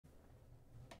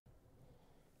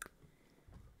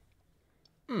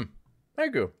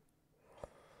Thank you.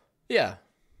 Yeah.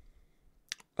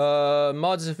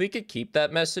 Mods, if we could keep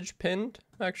that message pinned,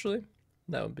 actually,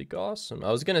 that would be awesome. I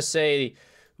was gonna say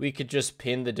we could just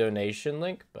pin the donation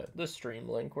link, but the stream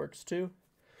link works too.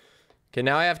 Okay,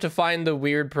 now I have to find the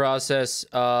weird process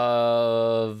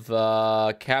of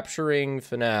capturing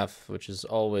FNAF, which is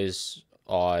always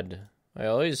odd. I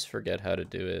always forget how to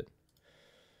do it.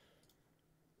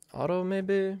 Auto,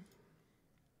 maybe?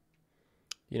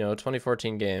 You know,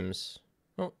 2014 games.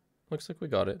 Oh, looks like we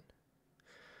got it.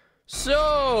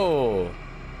 So,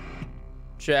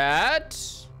 chat.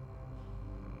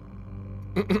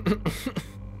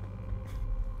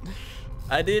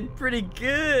 I did pretty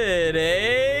good,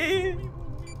 eh?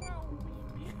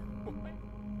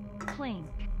 Clink.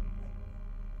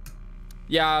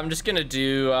 Yeah, I'm just gonna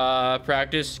do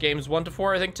practice games 1 to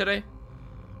 4, I think, today.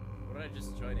 What did I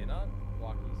just join in on?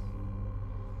 Walkies.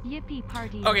 Yippee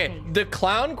party. Okay, the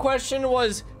clown question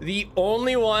was the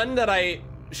only one that I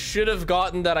should have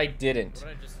gotten that I didn't.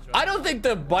 I don't think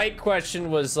the bike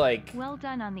question was like. Well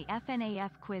done on the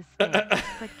FNAF quiz, but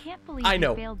can't believe I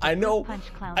know, you failed the I know,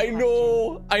 punch clown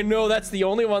I know. That's the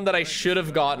only one that I should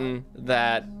have gotten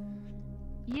that.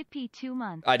 Yippee 2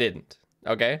 months. I didn't.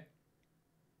 Okay.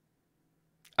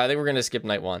 I think we're gonna skip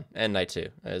night 1 and night 2.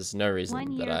 There's no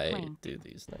reason that I do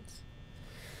these nights.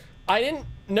 I didn't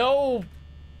know.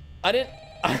 I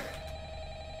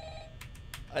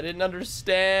didn't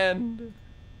understand.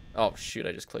 Oh shoot,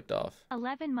 I just clicked off.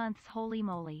 11 months, holy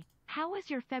moly. How was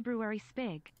your February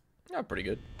spig? Yeah, pretty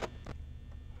good.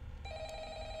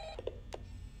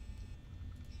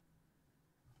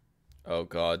 Oh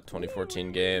god,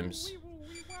 2014 games.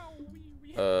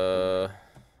 I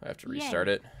have to restart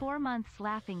it. 4 months,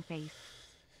 laughing face.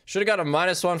 Should have got a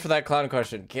 -1 for that clown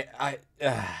question.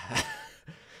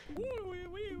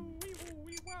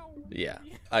 Yeah,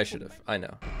 I should have. I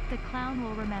know. The clown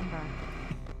will remember.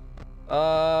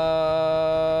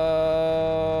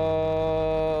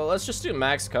 Let's just do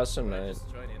max custom night.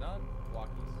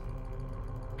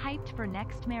 Hyped for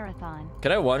next marathon.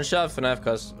 Can I one-shot FNAF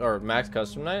custom or max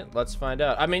custom night? Let's find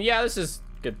out. I mean, yeah, this is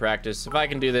good practice. If I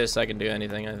can do this, I can do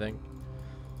anything, I think.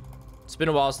 It's been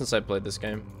a while since I played this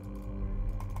game.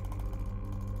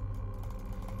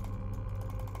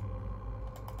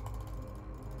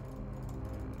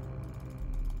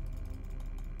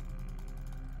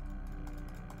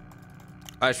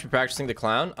 I should be practicing the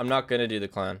clown. I'm not gonna do the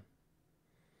clown.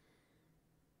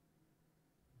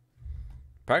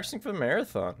 Practicing for the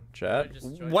marathon, chat.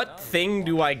 What thing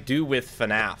do I do with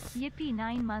FNAF? Yippee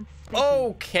 9 months.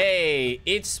 Okay,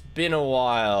 it's been a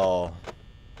while.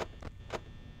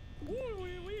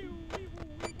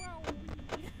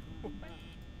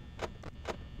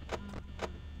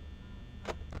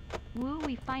 Woo,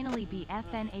 we finally beat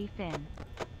FNA Finn.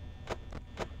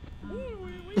 Woo.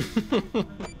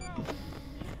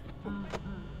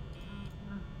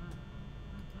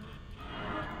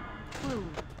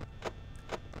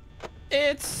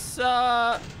 It's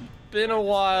been a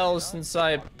while since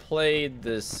I played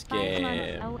this game.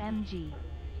 5 months, OMG.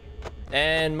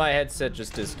 And my headset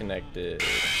just disconnected.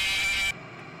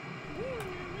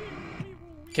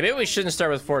 Okay, maybe we shouldn't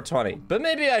start with 420, but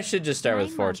maybe I should just start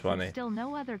with 420. Still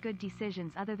no other good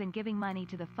decisions other than giving money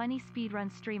to the funny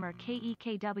speedrun streamer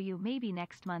KEKW maybe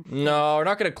next month. No, we're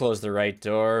not gonna close the right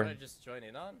door. Should I just join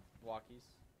in on walkies?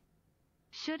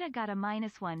 Shoulda got a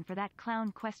 -1 for that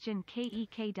clown question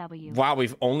KEKW. Wow,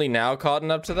 we've only now caught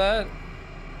up to that?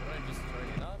 Should I just join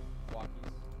in on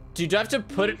walkies? Dude, do I have to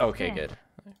put it? Okay, good.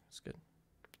 That's good.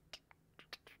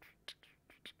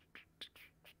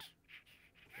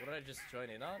 What did I just join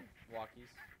in on? Walkies.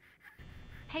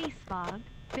 Hey Spog,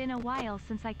 been a while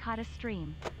since I caught a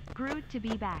stream. Grood to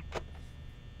be back.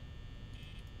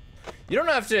 You don't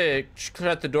have to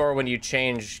shut the door when you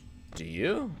change, do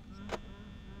you?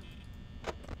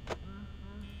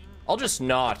 I'll just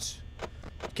not.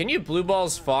 Can you blue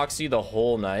balls Foxy the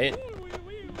whole night?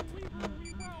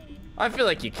 I feel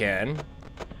like you can.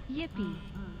 Yippee.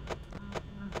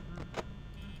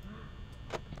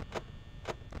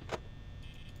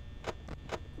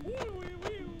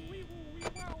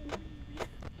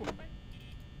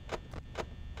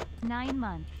 Nine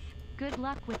months. Good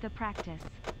luck with the practice.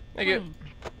 Thank you. Blink.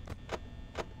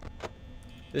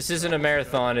 This isn't a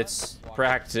marathon, it's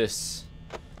practice.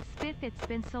 Spiff, it's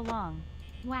been so long.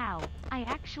 Wow, I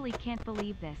actually can't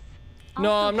believe this. No,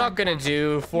 Also, I'm not fun gonna fact, do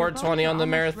your 420 bones on are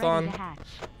the almost ready marathon. to hatch.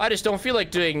 I just don't feel like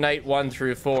doing night 1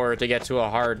 through 4 to get to a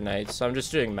hard night, so I'm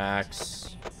just doing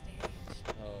max.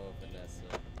 Oh, Vanessa.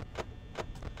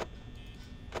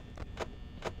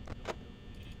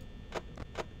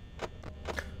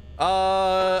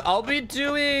 I'll be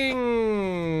doing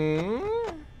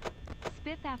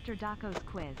after Daco's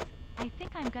quiz. I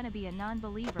think I'm gonna be a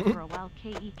non-believer for a while,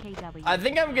 KEKW. I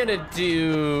think I'm gonna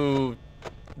do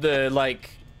the,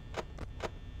 like...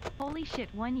 Holy shit,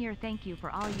 1 year, thank you for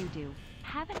all you do.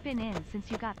 Haven't been in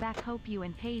since you got back, hope you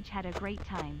and Paige had a great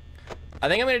time. I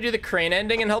think I'm gonna do the crane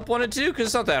ending in Help Wanted 2, because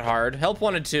it's not that hard. Help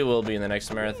Wanted 2 will be in the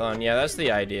next marathon. Yeah, that's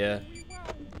the idea.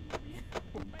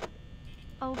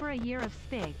 Over a year of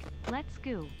Spig. Let's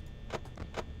go.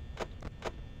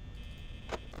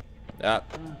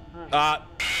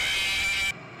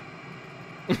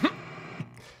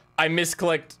 I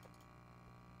misclicked.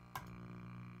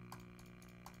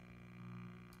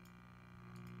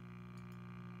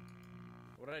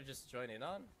 What did I just join in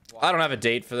on? I don't have a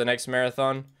date for the next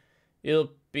marathon.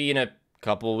 It'll be in a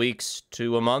couple weeks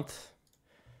to a month.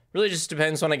 Really just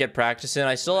depends when I get practice in.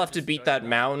 I still have to beat that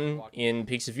mountain in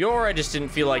Peaks of Yore. I just didn't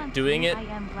feel like doing it. I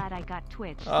am glad I got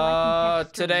Twitch. So I can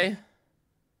catch today. streams.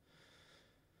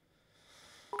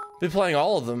 Been playing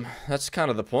all of them. That's kind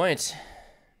of the point.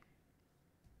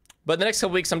 But the next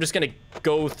couple weeks, I'm just gonna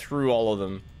go through all of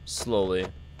them slowly.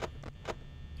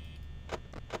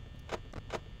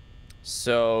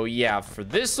 So yeah, for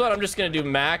this one, I'm just gonna do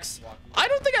max. I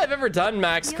don't think I've ever done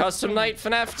max Real custom quick, night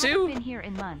FNAF haven't 2. been here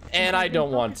in months, And I've I been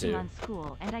don't want focusing to. on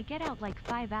school, and I get out like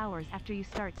 5 hours after you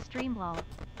start stream lol.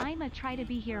 I'ma try to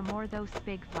be here more though,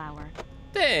 Spig Flower.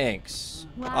 Thanks.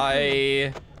 Wow.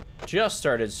 I just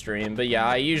started stream, but yeah,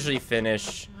 I usually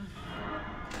finish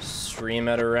stream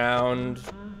at around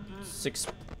 6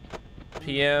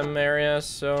 p.m. area,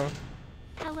 so.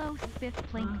 Hello, Spiff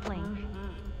Plink Plink.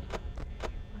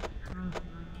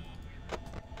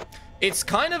 It's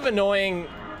kind of annoying.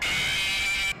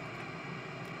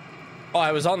 Oh,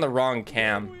 I was on the wrong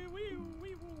cam.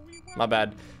 My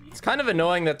bad. It's kind of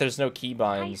annoying that there's no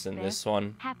keybinds in Spiff. this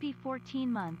one. Happy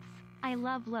 14 months. I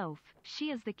love Loaf. She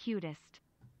is the cutest.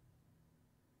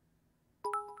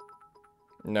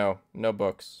 No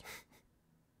books.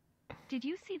 Did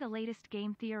you see the latest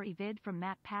game theory vid from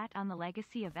Matt Pat on the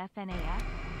legacy of FNAF?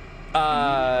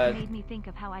 It made me think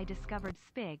of how I discovered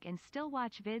Spig and still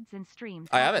watch vids and streams.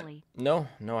 I haven't. happily. No,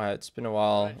 it's been a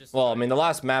while. Well, I mean, the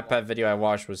last MapPat video I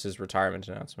watched was his retirement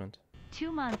announcement.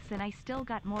 2 months and I still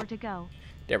got more to go.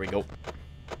 There we go.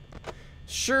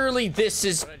 Surely this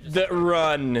is the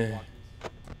run.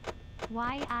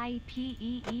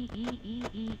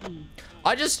 YIPEEEEEE.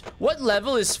 What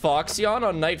level is Foxy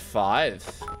on night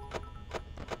 5?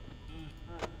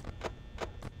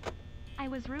 I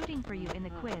was rooting for you in the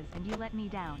quiz and you let me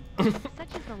down.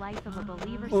 Such is the life of a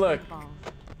believer. Look. Spitballs.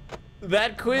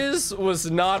 That quiz was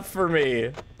not for me.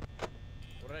 What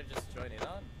did I just join in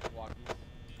on? Walkies.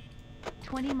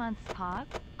 20 months pog?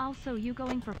 Also, you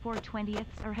going for 4/20ths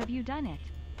or have you done it?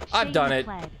 I've Shame done you it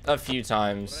pled. a few What did I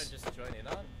times. just join in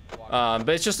on? Walkies.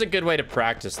 But it's just a good way to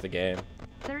practice the game.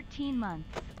 13 months.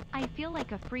 I feel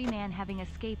like a free man having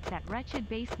escaped that wretched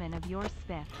basement of your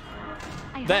Spiff.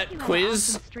 I hope That you had an quiz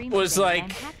awesome stream was today. like- I'm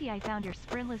happy I found your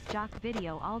sprintless jock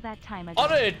video all that time ago.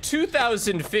 On a Yay,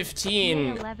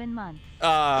 2015 11 months. 3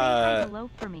 times a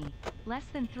loaf for me. Less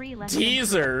than 3, less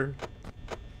teaser,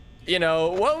 you know,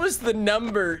 what was the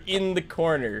number in the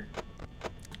corner?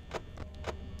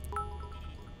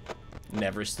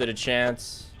 Never stood a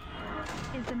chance. than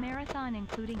 3. Is the marathon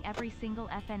including every single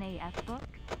FNAF book?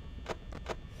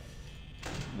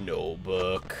 No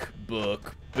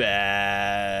book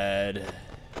bad.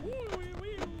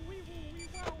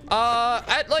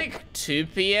 At like 2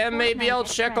 p.m. maybe I'll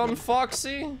check on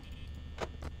Foxy.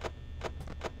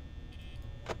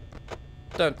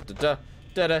 Da da da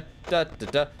da da da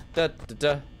da da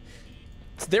da.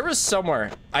 There was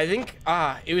somewhere, I think,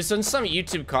 it was in some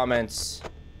YouTube comments.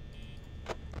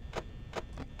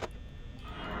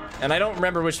 And I don't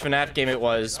remember which FNAF game it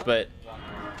was, but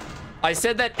I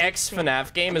said that X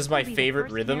FNAF game is my This will be the favorite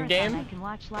first rhythm marathon game. I can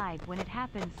watch live when it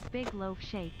happens. Big loaf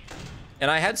shake.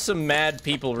 And I had some mad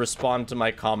people respond to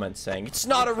my comments saying, it's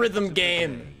not a rhythm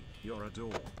game. You're a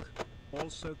dork.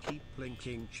 Also keep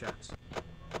blinking chat.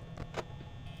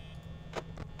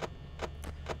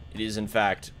 It is, in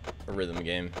fact, a rhythm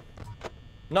game.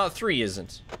 Not 3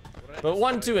 isn't, What did I but just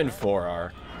 1, join 2, in and on? 4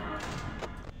 are.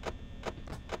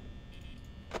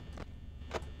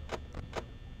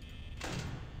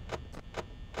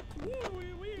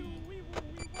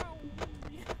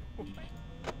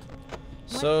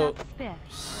 So, What's up,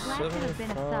 Spiff? Glad to have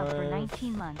been a sub for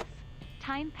 19 months.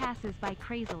 Time passes by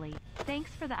crazily.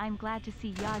 Thanks for the I'm glad to see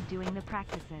Yod doing the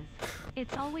practices.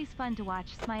 It's always fun to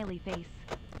watch smiley face.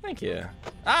 thank you.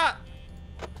 Ah!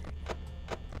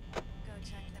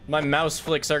 My mouse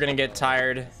flicks are gonna get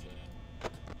tired.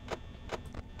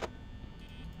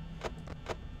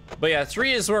 But yeah,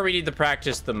 3 is where we need to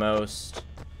practice the most.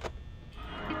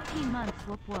 15 months,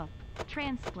 whoop whoop.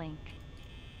 Transblink.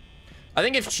 I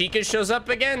think if Chica shows up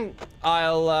again,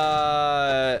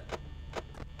 I'll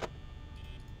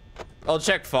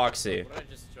check Foxy. What did I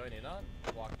just join in on?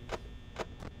 Walkies.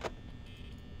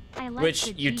 I like Which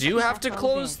the you do have to GTFO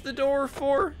close vid. the door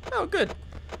for? Oh, good.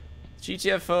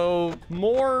 GTFO,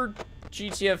 more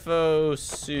GTFO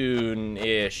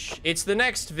soon-ish. It's the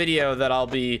next video that I'll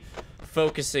be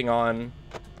focusing on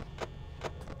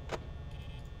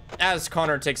as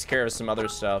Connor takes care of some other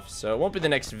stuff. So it won't be the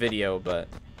next video, but...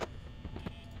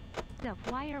 So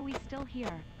why are we still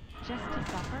here? Just to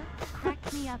suffer?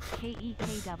 Crack me up,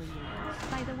 KEKW.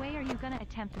 By the way, are you gonna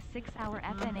attempt the 6-hour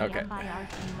FNA Okay.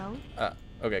 FIRT mode?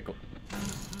 Okay, cool.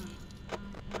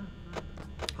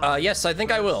 Yes, I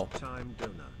think I will. Time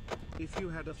donor. If you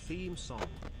had a theme song,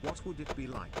 what would it be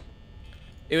like?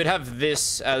 It would have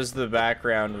this as the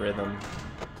background rhythm.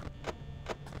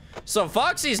 So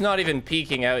Foxy's not even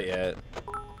peeking out yet.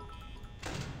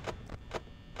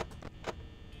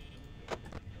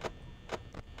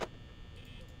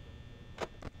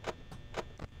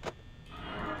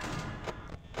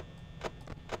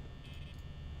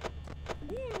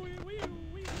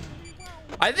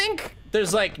 I think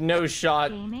there's like no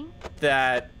shot Gaming?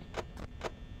 that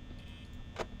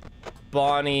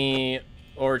Bonnie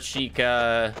or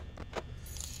Chica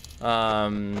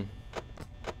Flip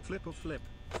a flip,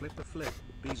 flip a flip,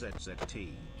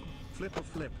 BZZT. Flip a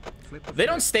flip, flip a they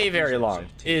don't flip, stay very long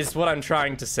BZZT. is what I'm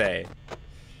trying to say.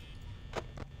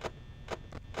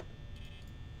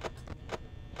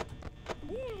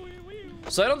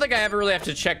 So I don't think I ever really have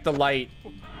to check the light.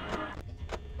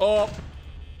 Oh,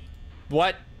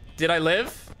 what? Did I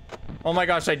live? Oh my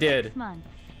gosh, I did. 6 months.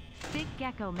 Big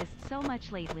Gecko missed so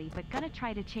much lately, but gonna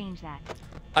try to change that.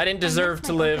 I didn't deserve I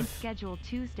to missed my open live. schedule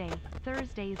Tuesday,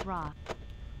 Thursdays raw.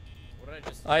 What did I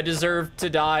just... I deserve to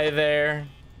die there.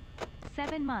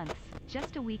 7 months,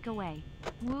 just a week away.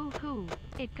 Woo-hoo,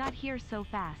 it got here so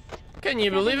fast. Can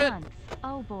you 7 believe it? months.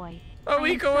 Oh boy. A I am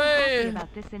week so away. happy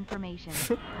about this information.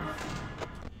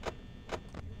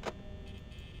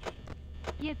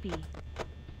 Yippee.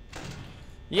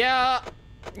 Yeah,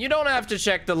 you don't have to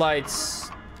check the lights.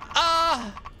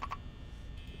 Ah!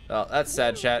 Oh, that's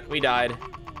sad, chat. We died.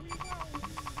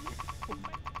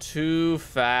 Too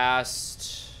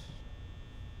fast.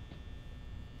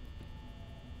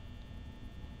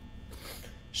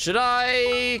 Should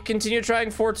I continue trying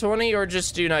 420 or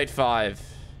just do night 5?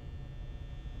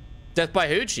 Death by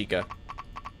who, Chica?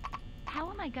 How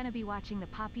am I gonna be watching the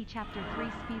Poppy Chapter 3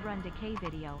 speedrun decay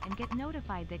video and get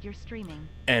notified that you're streaming?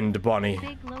 And Bonnie.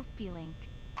 Big loaf link.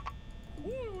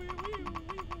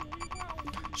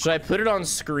 Should I put it on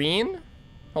screen?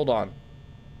 Hold on.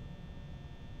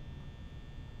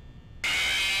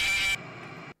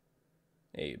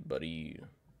 Hey, buddy.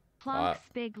 Plonks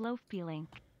big loaf link.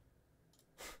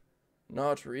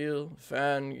 Not real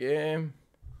fan game.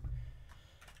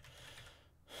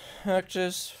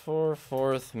 Actus for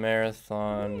 4th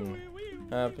marathon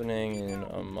happening in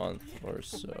a month or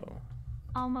so.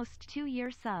 Almost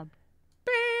 2-year sub.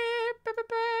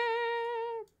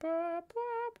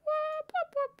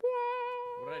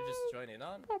 What did I just join in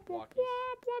on? Walkies.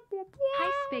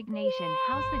 Hi Spig Nation,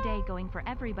 how's the day going for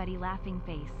everybody laughing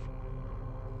face?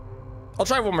 I'll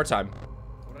try one more time.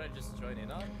 What did I just join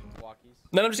in on? Walkies.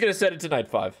 Then I'm just gonna set it to night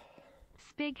 5.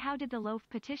 Spig, how did the loaf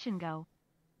petition go?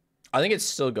 I think it's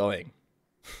still going.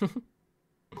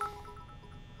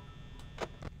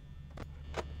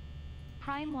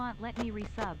 Prime won't let me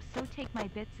resub, so take my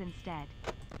bits instead.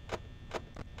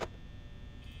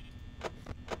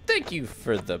 Thank you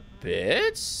for the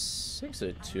bits. Thanks for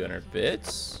the 200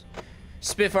 bits.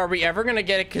 Spiff, are we ever gonna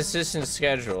get a consistent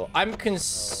schedule? I'm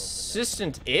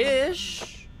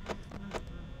consistent-ish.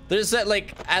 There's that,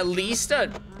 like, at least a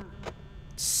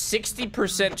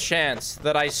 60% chance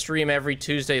that I stream every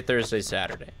Tuesday, Thursday,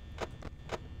 Saturday.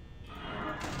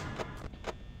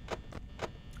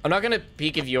 I'm not gonna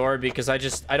peek of your because I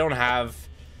don't have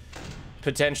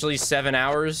potentially 7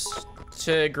 hours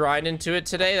to grind into it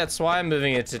today. That's why I'm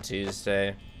moving it to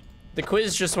Tuesday. The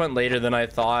quiz just went later than I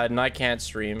thought, and I can't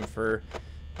stream for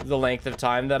the length of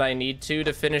time that I need to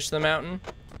finish the mountain.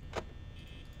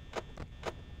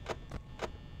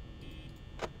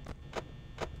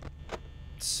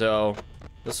 So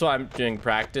that's why I'm doing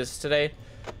practice today,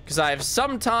 because I have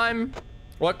some time.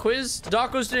 What quiz?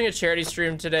 Daco's doing a charity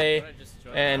stream today,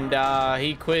 and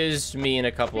he quizzed me and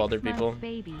a couple 6 other people. months,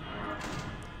 baby.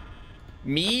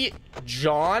 Me,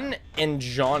 John, and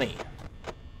Johnny.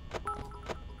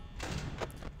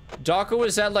 Daco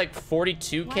was at like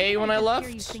 42K when I left.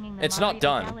 It's not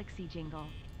done. Galaxy jingle?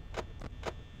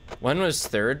 When was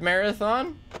 3rd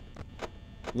marathon?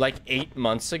 Like 8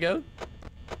 months ago?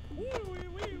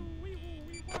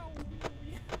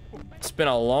 It's been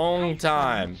a long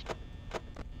time.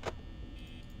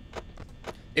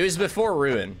 It was before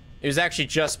Ruin. It was actually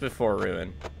just before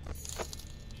Ruin.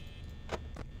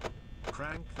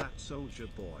 Crank that soldier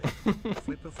boy.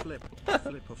 Flip a flip.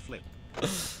 Flip a flip.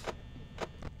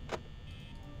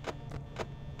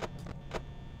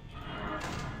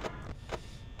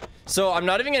 So I'm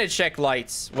not even gonna check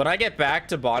lights. When I get back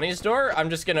to Bonnie's door, I'm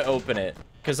just gonna open it.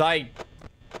 Because I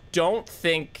don't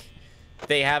think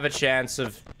they have a chance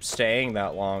of staying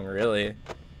that long, really.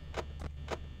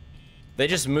 They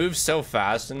just move so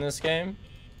fast in this game.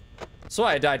 That's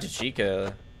why I died to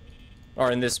Chica.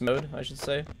 Or in this mode, I should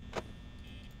say.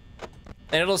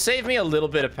 And it'll save me a little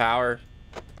bit of power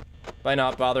by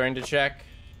not bothering to check.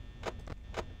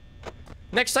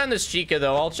 Next time there's Chica,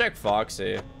 though, I'll check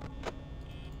Foxy.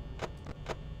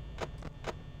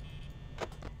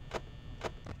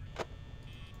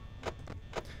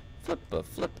 Flip a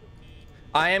flip.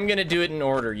 I am gonna do it in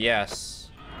order, yes.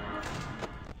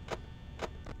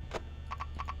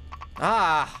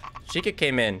 Ah, Chica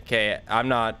came in. Okay, I'm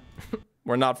not.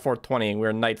 We're not 420.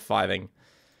 We're night 5ing.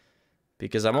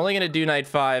 Because I'm only gonna do night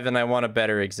 5, and I want a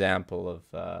better example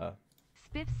of.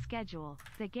 Spiff's schedule.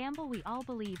 The gamble we all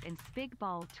believe in.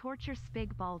 Spigball torture.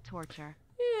 Spigball torture.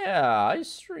 Yeah, I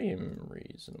stream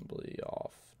reasonably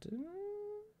often.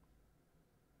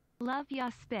 Love ya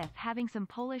Spiff, having some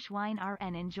Polish wine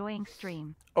and enjoying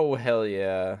stream. Oh, hell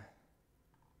yeah.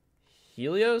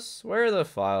 Helios? Where are the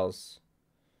files?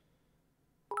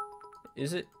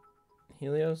 Is it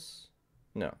Helios?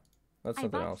 No, that's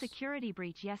something else. I bought Security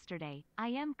Breach yesterday. I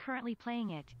am currently playing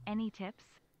it. Any tips?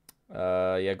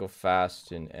 Yeah, go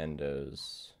fast in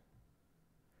Endos.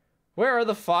 Where are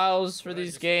the files for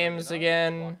these games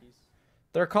again?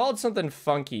 They're called something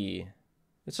funky.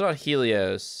 It's not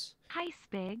Helios. Hi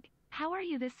Spig, how are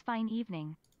you this fine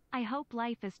evening? I hope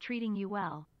life is treating you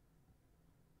well.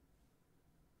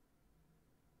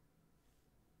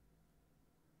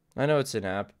 I know it's in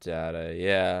app data,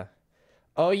 yeah.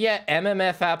 Oh yeah,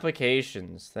 MMF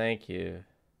applications, thank you.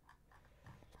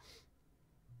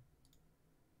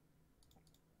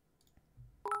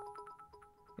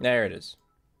 There it is.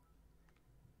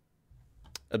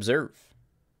 Observe.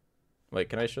 Wait,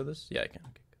 can I show this? Yeah, I can.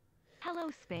 Okay. Hello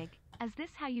Spig. Is this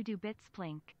how you do bits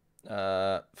plink?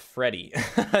 Freddy.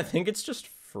 I think it's just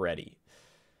Freddy.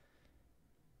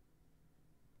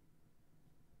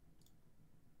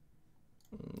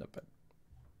 Not bad.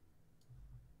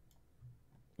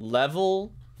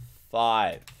 Level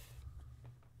 5.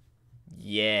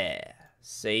 Yeah.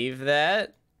 Save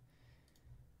that.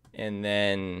 And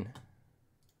then...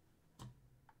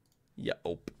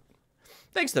 Yup.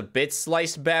 Thanks to Bit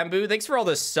Sliced Bamboo. Thanks for all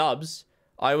the subs.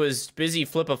 I was busy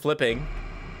flipping.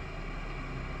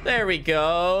 There we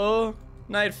go.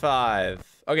 Night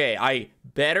 5. Okay, I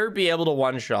better be able to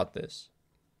one-shot this.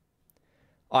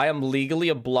 I am legally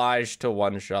obliged to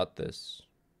one-shot this.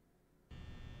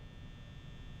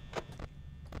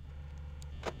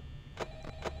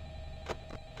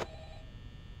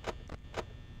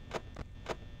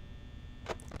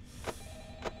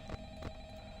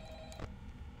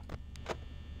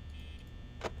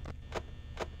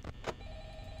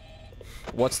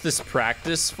 What's this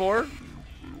practice for?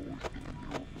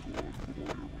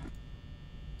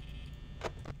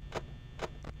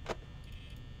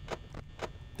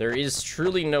 There is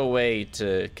truly no way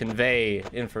to convey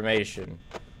information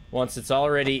once it's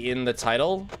already in the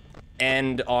title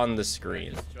and on the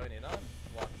screen. What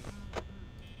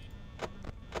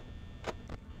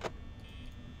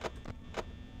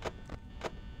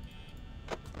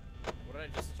did I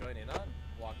just join in on?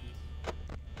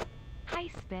 Walkies. Hi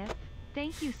Spiff.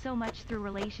 Thank you so much through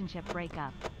relationship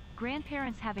breakup,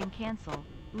 grandparents having cancer,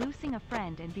 losing a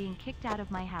friend and being kicked out of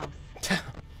my house.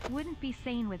 Wouldn't be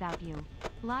sane without you.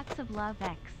 Lots of love,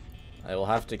 X. I will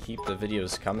have to keep the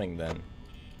videos coming then.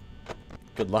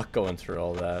 Good luck going through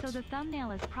all that. So the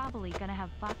thumbnail is probably gonna have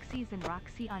Foxy's and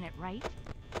Roxy on it, right?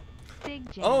 Big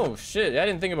J. Oh shit, I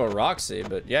didn't think about Roxy,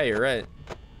 but yeah, you're right.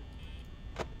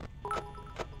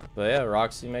 But yeah,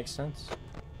 Roxy makes sense.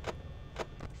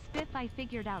 Spiff, I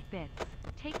figured out bits.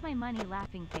 Take my money,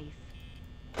 laughing face.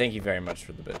 Thank you very much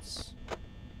for the bits.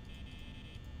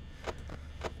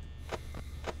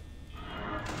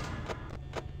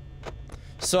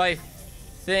 So I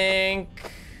think...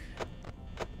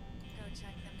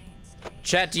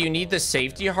 Chat, do you need the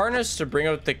safety harness to bring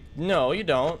out the... No, you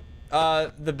don't.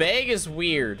 The bag is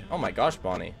weird. Oh my gosh,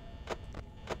 Bonnie.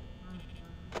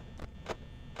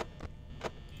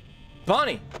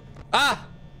 Bonnie! Ah!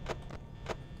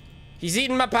 He's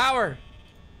eating my power!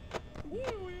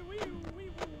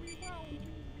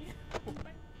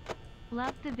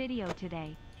 Love the video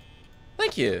today.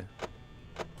 Thank you.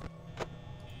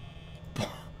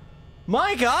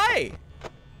 My guy!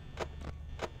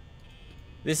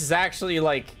 This is actually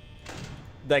like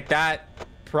that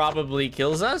probably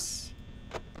kills us?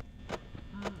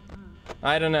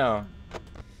 I don't know.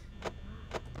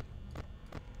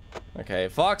 Okay,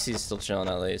 Foxy's still chilling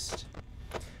at least.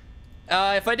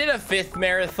 If I did a 5th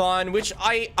marathon, which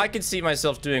I could see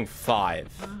myself doing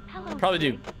 5. Hello, Probably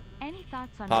do. Any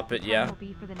thoughts on Pop what it, the yeah. time will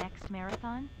be for the next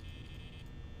marathon?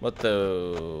 What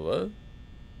the... what?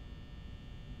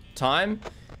 Time?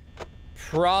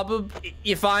 Probably,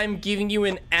 if I'm giving you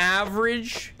an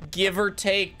average, give or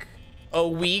take a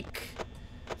week,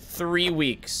 3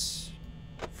 weeks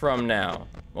from now.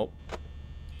 Oh.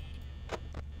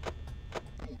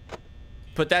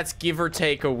 But that's give or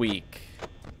take a week.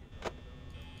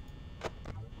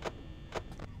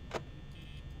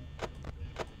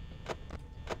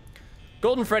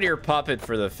 Golden Freddy or Puppet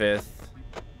for the 5th.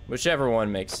 Whichever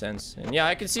one makes sense. And yeah,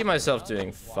 I could see myself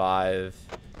doing 5.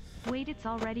 Wait, it's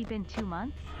already been 2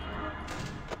 months?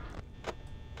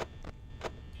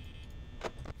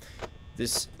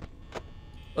 Let's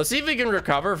see if we can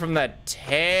recover from that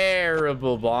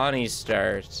terrible Bonnie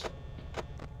start.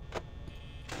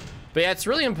 But yeah, it's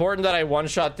really important that I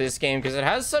one-shot this game because it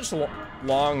has such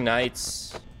long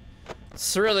nights.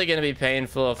 It's really gonna be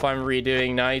painful if I'm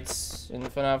redoing nights in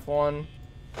FNAF 1.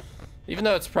 Even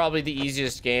though it's probably the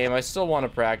easiest game, I still want to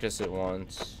practice it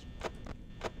once.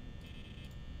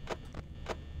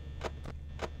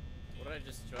 What did I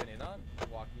just join in on?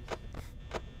 Walkies.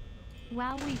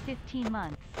 Wowee, 15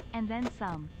 months, and then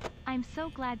some. I'm so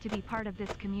glad to be part of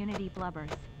this community,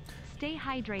 Blubbers. Stay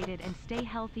hydrated and stay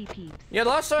healthy, peeps. Yeah, the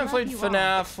last time I Love played you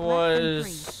FNAF all. Less than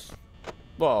was...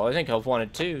 well, I think I've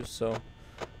wanted to, so...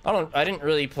 I didn't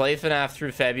really play FNAF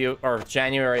through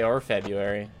January or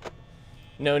February.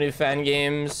 No new fan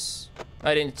games.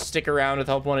 I didn't stick around with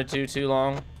Help Wanted 2 too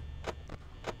long.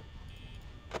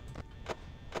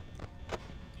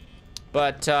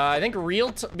 But I think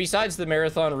besides the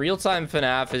marathon, real-time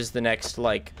FNAF is the next,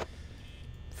 like,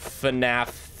 FNAF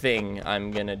thing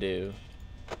I'm gonna do.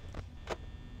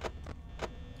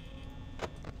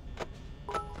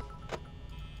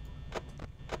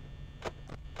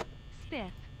 Spiff,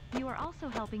 you are also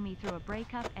helping me through a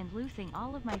breakup and losing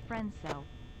all of my friends, so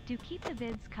do keep the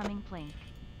vids coming, Plink.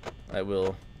 I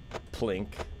will plink.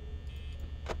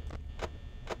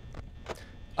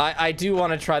 I do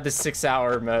want to try the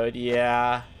 6-hour mode,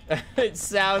 yeah. It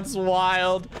sounds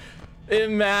wild.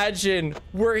 Imagine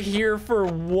we're here for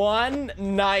one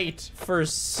night for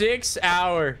 6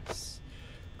 hours.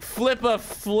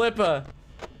 Flippa.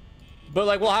 But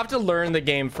like, we'll have to learn the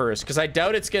game first, because I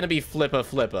doubt it's going to be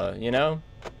flippa, you know?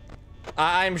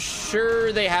 I'm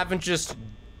sure they haven't just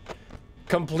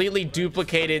completely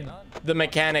duplicated the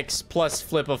mechanics plus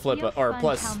flippa or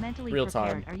plus how mentally real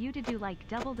prepared time. are you to do like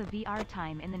double the VR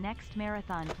time in the next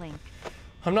marathon, Plink?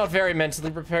 I'm not very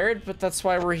mentally prepared, but that's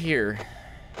why we're here.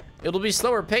 It'll be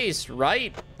slower paced,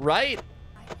 right? Right?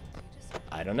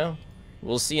 I don't know.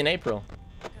 We'll see in April.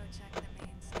 Go check the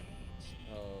main stage.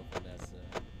 Oh,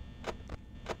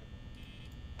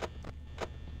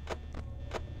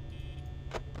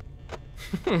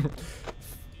 Vanessa.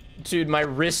 Dude, my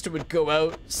wrist would go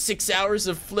out. 6 hours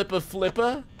of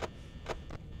flippa.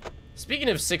 Speaking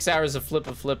of 6 hours of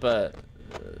flippa,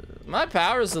 my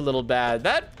power's a little bad.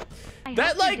 That I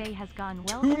that hope your like day has gone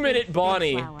well 2-minute Space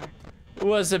Bonnie Flower.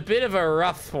 was a bit of a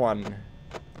rough one.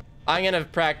 I'm gonna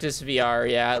practice VR,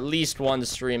 yeah, at least one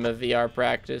stream of VR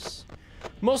practice.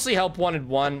 Mostly Help Wanted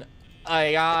 1.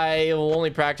 I will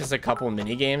only practice a couple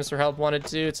mini games for Help Wanted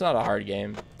 2. It's not a hard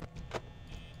game.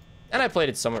 And I played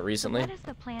it somewhat recently. So what is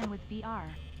the plan with VR?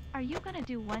 Are you gonna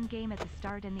do one game at the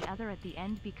start and the other at the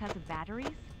end because of batteries?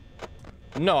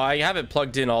 No, I have it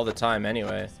plugged in all the time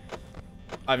anyway.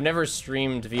 I've never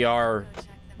streamed VR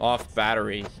off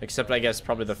battery, except I guess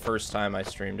probably the first time I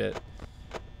streamed it.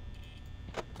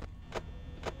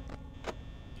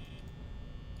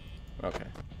 Okay.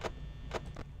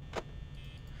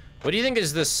 What do you think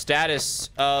is the status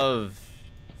of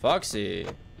Foxy?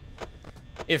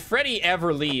 If Freddy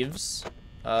ever leaves,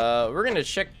 we're gonna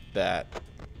check that.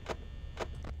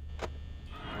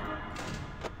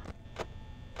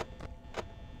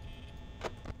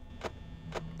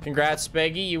 Congrats,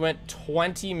 Beggy. You went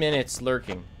 20 minutes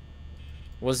lurking.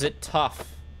 Was it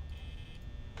tough?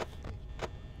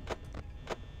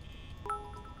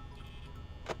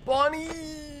 Bonnie!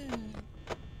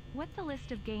 What's the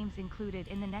list of games included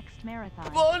in the next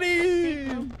marathon? Bonnie!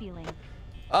 Low feeling.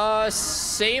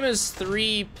 Same as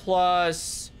 3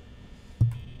 plus...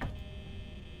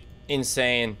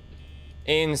 Insane.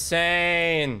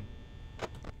 Insane.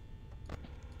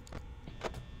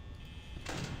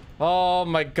 Oh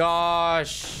my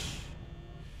gosh.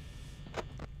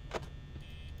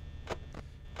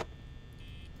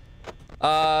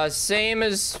 Same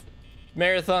as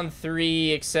Marathon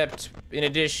 3, except in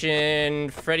addition,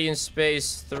 Freddy in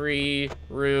Space 3,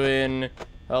 Ruin,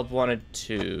 Help Wanted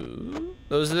 2.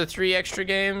 Those are the 3 extra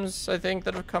games, I think,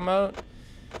 that have come out.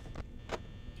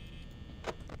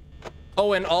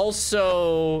 Oh, and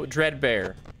also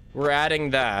Dreadbear. We're adding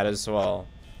that as well.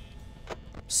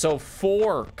 So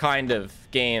 4 kind of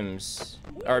games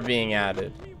are being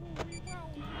added.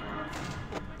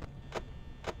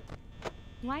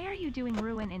 Why are you doing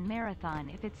Ruin in Marathon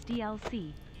if it's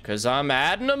DLC? Because I'm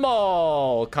adding them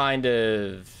all, kind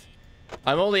of.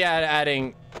 I'm only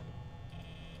adding...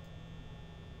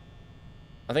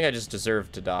 I think I just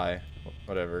deserve to die.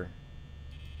 Whatever.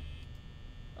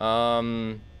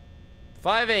 5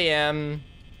 a.m.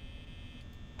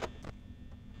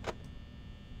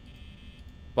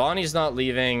 Bonnie's not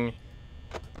leaving.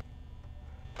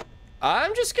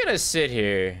 I'm just gonna sit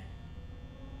here.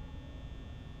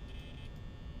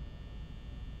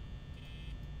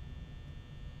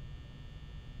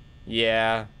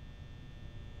 Yeah.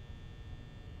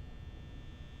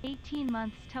 18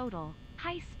 months total.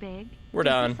 Hi, Spig. We're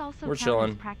Does done. this also We're count as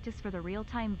chilling. practice for the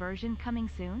real-time version coming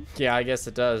soon? Yeah, I guess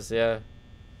it does, yeah.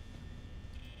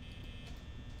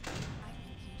 I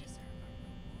think you deserve a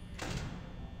reward.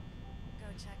 Go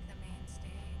check the main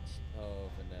stage. Oh,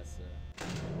 Vanessa.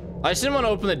 I just didn't want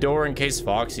to open the door in case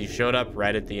Foxy showed up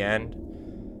right at the end.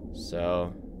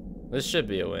 So, this should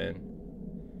be a win.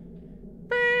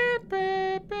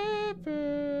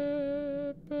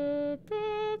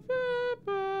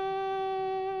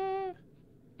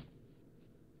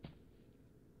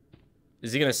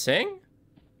 Is he gonna sing?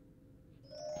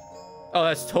 Oh,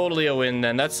 that's totally a win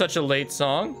then. That's such a late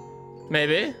song.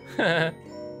 Maybe. Yeah,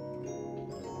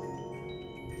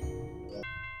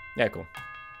 cool.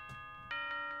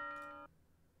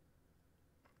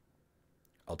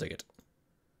 I'll take it.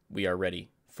 We are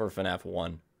ready for FNAF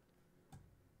 1.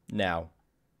 Now,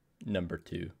 number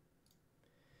 2.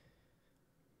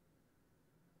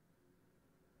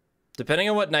 Depending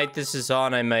on what night this is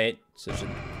on, I might...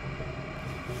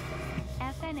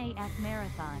 FNAF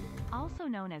Marathon, also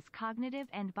known as cognitive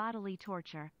and bodily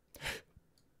torture.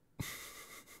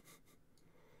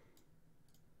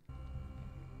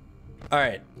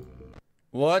 Alright.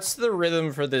 What's the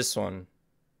rhythm for this one?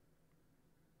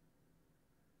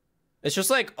 It's just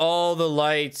like all the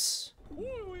lights.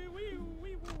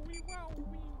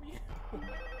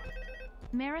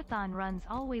 Marathon run's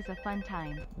always a fun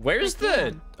time. Where's But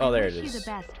the... damn, Oh, there I it wish you is. the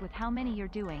best with how many you're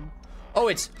doing. Oh,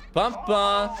 it's bum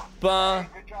ba ba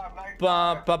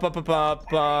ba ba ba ba ba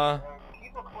ba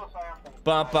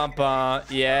ba ba ba.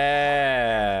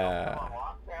 Yeah.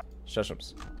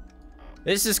 Shushums.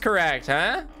 This is correct,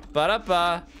 huh? Ba da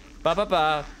ba ba ba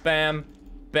ba bam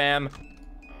bam.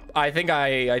 I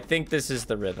think this is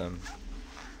the rhythm.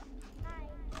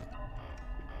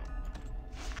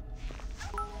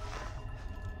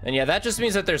 And yeah, that just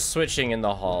means that they're switching in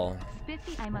the hall.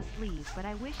 Spiffy, I must leave, but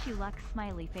I wish you luck,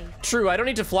 smiley face. True, I don't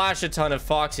need to flash a ton if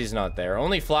Foxy's not there.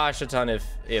 Only flash a ton if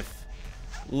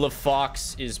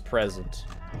LaFox is present.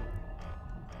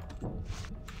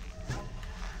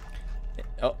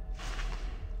 Oh.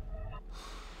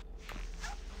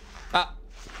 Ah.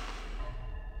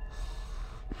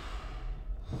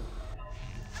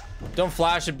 Don't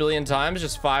flash a billion times,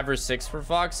 just 5 or 6 for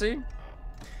Foxy.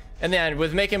 And then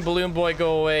with making Balloon Boy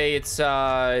go away, it's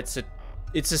a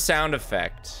sound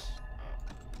effect.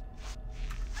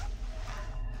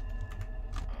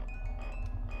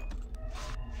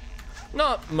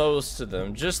 Not most of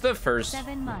them, just the first.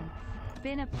 7 months.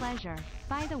 Been a pleasure.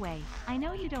 By the way, I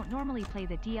know you don't normally play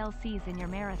the DLCs in your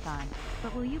marathon,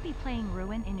 but will you be playing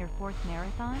Ruin in your 4th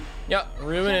marathon? Yep,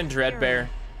 Ruin and Just Dreadbear. curious.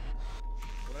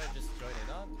 What did I just join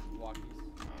in on? Walkies.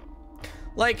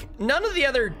 Like, none of the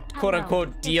other quote-unquote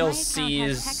Hello. If my account has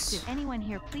DLCs... texted anyone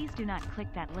here, please do not click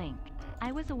that link.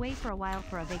 I was away for a while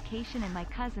for a vacation and my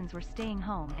cousins were staying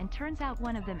home, and turns out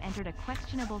one of them entered a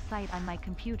questionable site on my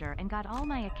computer and got all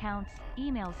my accounts,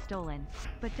 emails stolen.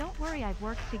 But don't worry, I've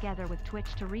worked together with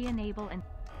Twitch to re-enable and...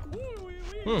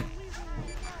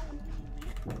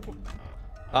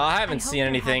 I haven't I hope seen you're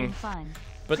anything. having fun.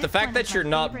 But the This fact one that is you're my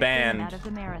not favorite game banned... out of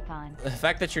the marathon. The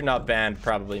fact that you're not banned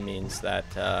probably means that,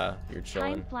 you're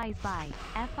chilling. Time flies by.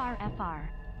 FR.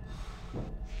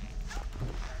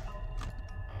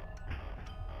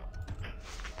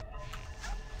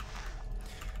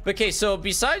 Okay, so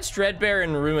besides Dreadbear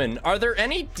and Ruin, are there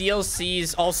any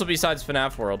DLCs, also besides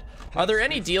FNAF World, are there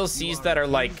any DLCs that are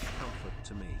like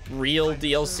real I had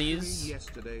surgery DLCs.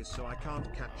 yesterday, so I can't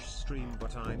catch stream,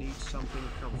 but I need something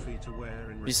comfy to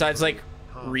wear in Besides like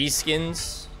recovery.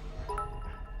 reskins.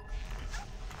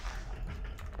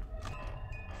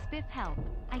 Spiff help.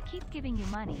 I keep giving you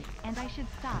money, and I should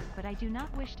stop, but I do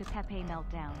not wish to Pepe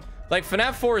meltdown. Like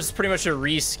FNAF 4 is pretty much a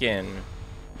reskin.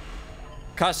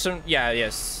 Custom, yeah,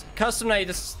 yes. Custom night,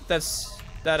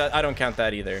 that I don't count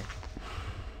that either.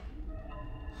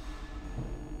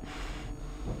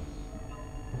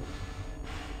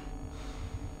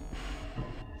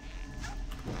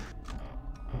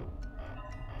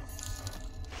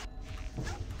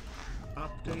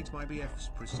 Update, my BF's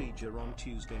procedure on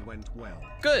Tuesday went well.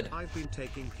 Good. I've been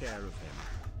taking care of him.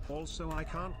 Also, I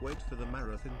can't wait for the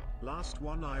marathon. Last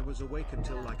one I was awake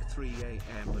until like 3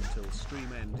 AM until stream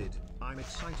ended. I'm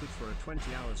excited for a 20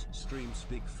 hours streams,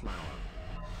 big flower.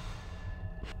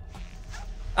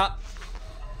 Ah,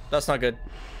 that's not good.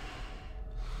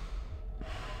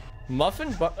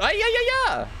 Muffin, but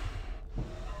yeah.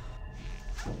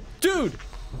 Dude.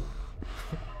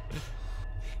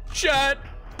 Chat.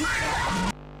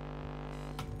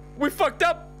 We fucked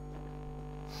up.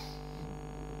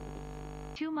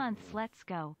 2 months, let's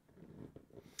go.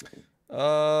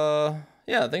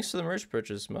 Yeah, thanks for the merch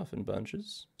purchase, Muffin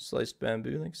Bunches. Sliced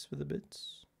Bamboo, thanks for the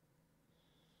bits.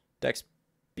 Dex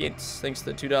Bients, thanks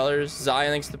for the $2.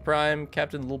 Zion, thanks for the Prime.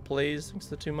 Captain Little Plays, thanks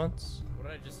for the 2 months. What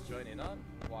did I just join in on?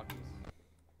 Walkies.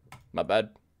 My bad.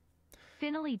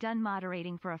 Finally done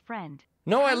moderating for a friend.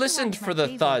 No, Time I to listened watch my for the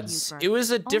favorite thuds. YouTuber. It was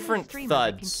a Only different streamer that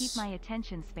thuds. can keep my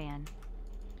attention span.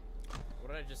 What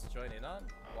did I just join in on?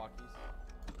 Walkies.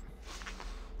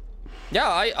 Yeah,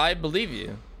 I believe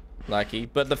you, Lucky.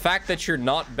 But the fact that you're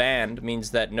not banned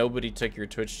means that nobody took your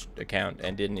Twitch account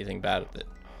and did anything bad with it.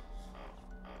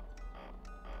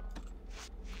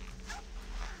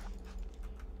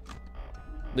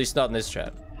 At least not in this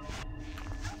chat.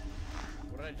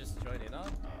 What did I just join in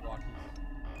on? Walkies.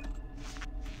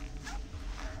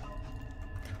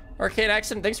 Arcade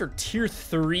Accident, thanks for tier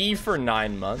 3 for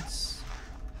 9 months.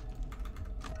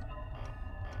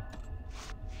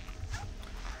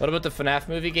 What about the FNAF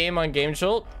movie game on Game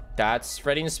Jolt? That's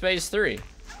Freddy in Space 3.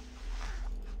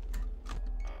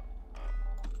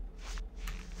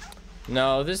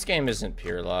 No, this game isn't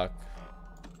pure luck.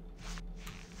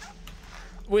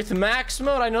 With max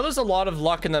mode, I know there's a lot of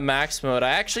luck in the max mode. I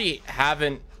actually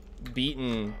haven't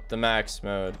beaten the max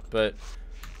mode, but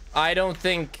I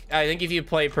think if you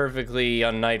play perfectly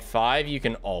on night 5, you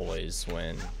can always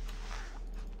win.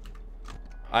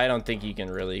 I don't think you can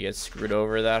really get screwed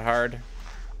over that hard.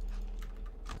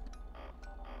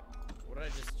 What did I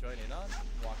just join in on?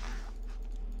 Walkies.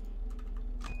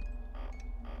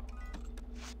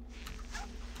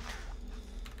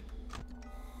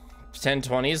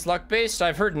 1020 is luck based.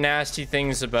 I've heard nasty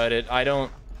things about it.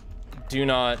 Do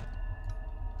not.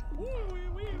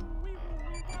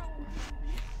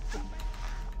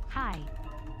 Hi.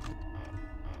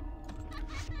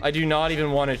 I do not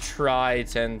even want to try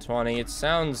 1020. It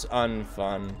sounds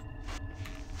unfun.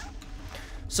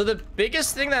 So the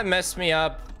biggest thing that messed me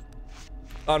up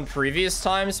on previous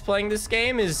times playing this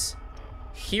game is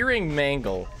hearing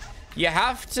Mangle. You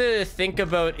have to think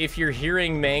about if you're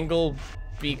hearing Mangle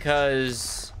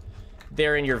because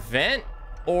they're in your vent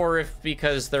or if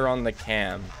because they're on the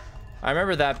cam. I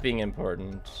remember that being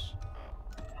important.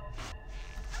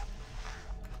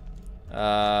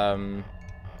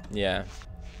 Yeah.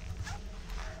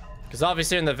 Because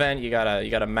obviously in the vent you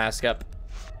gotta mask up.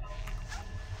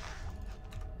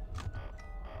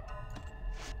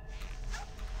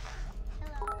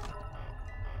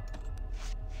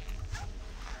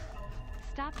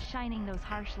 Stop shining those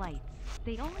harsh lights.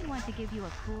 They only want to give you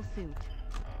a cool suit.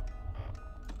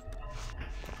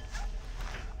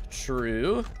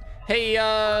 True. Hey,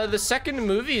 the second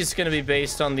movie is gonna be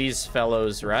based on these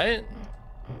fellows, right?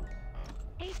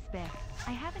 Hey Spiff,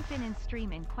 I haven't been in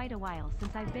stream in quite a while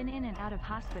since I've been in and out of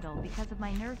hospital because of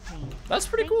my nerve pain. That's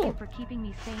pretty Thank cool. you for keeping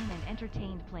me sane and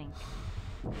entertained, Plink.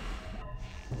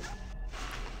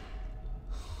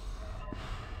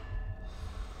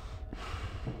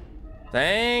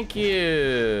 Thank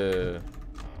you.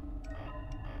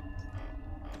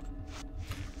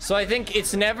 So I think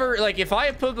it's never, like, if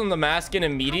I put on the mask and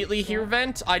immediately hear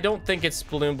vent, I don't think it's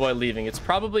Balloon Boy leaving. It's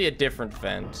probably a different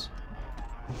vent.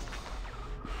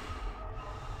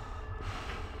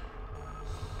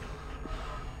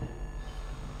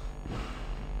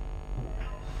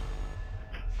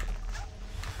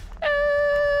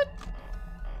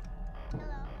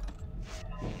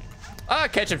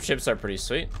 Ketchup chips are pretty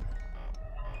sweet.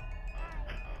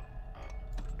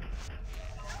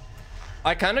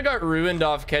 I kind of got ruined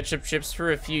off ketchup chips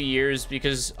for a few years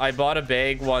because I bought a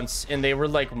bag once and they were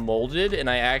like molded and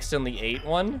I accidentally ate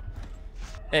one.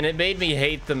 And it made me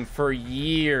hate them for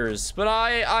years. But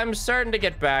I'm starting to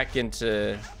get back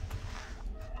into...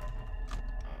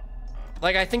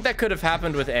 Like, I think that could have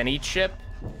happened with any chip.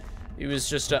 It was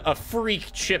just a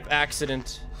freak chip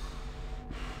accident.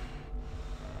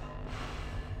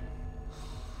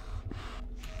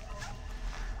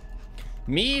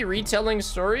 Me retelling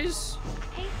stories?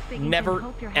 Hey, Spiggington, Never,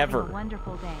 hope you're ever. having a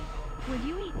wonderful day. Would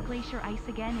you eat glacier ice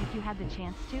again if you had the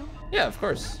chance to? Yeah, of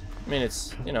course. I mean,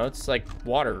 it's, you know, it's like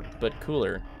water, but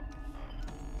cooler.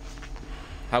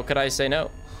 How could I say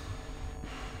no?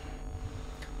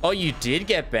 Oh, you did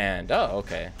get banned. Oh,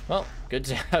 okay. Well, good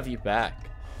to have you back.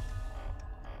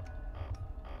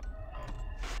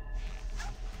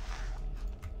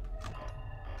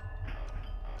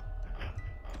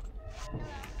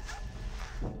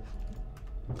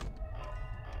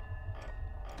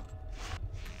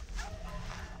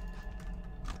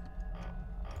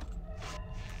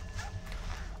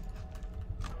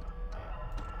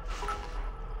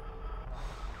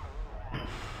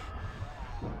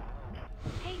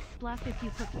 Bluff, if you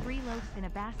put 3 loaves in a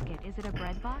basket, is it a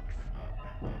bread box?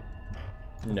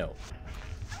 No.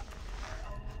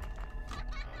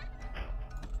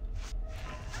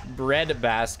 Bread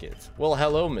basket. Well,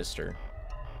 hello, mister.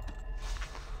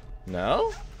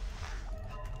 No?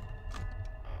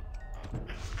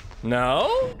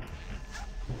 No?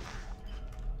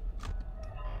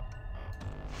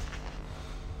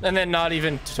 And then not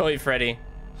even Toy Freddy.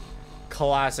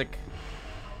 Classic.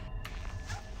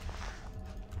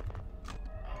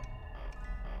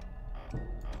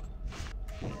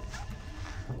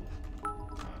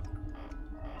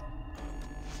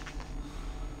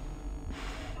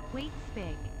 Wait,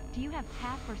 Spig, do you have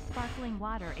tap or sparkling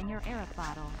water in your Arup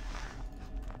bottle?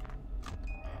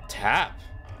 Tap.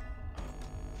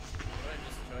 What did I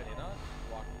just join in on?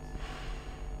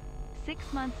 Walkies.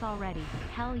 6 months already,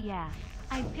 hell yeah.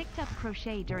 I picked up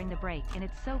crochet during the break and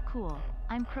it's so cool.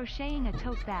 I'm crocheting a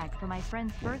tote bag for my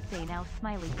friend's birthday now,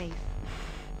 smiley face.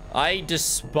 I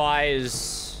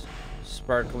despise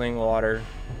sparkling water.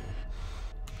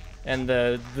 And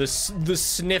the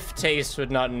sniff taste would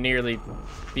not nearly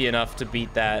be enough to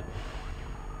beat that.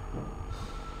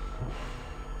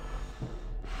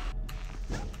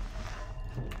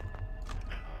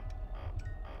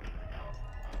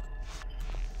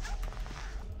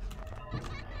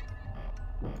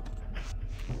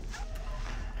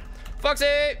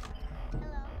 Foxy!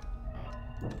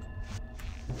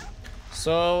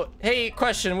 So, hey,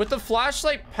 question. With the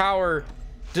flashlight power,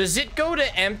 does it go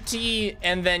to empty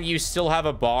and then you still have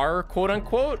a bar, quote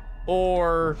unquote?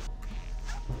 Or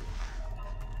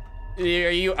are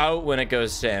you out when it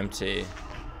goes to empty?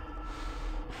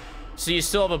 So you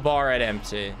still have a bar at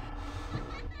empty.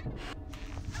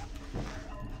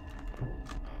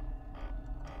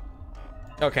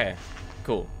 Okay,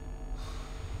 cool.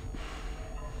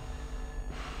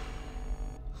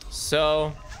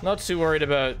 So, not too worried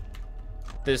about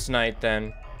this night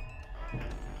then.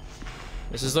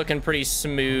 This is looking pretty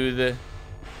smooth.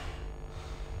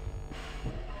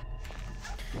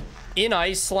 In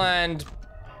Iceland,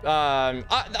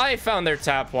 I found their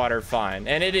tap water fine,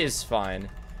 and it is fine.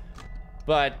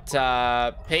 But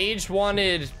Paige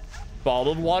wanted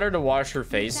bottled water to wash her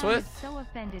face with. So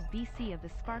offended, BC, of the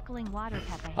sparkling water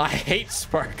Pepe. I hate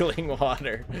sparkling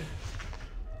water.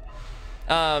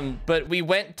 But we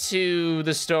went to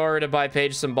the store to buy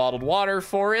Paige some bottled water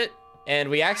for it, and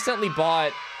we accidentally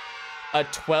bought a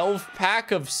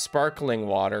 12-pack of sparkling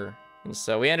water, and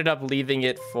so we ended up leaving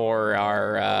it for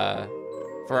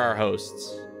our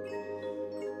hosts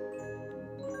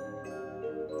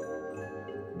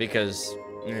because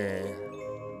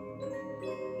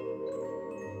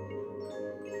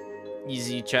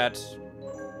easy chat.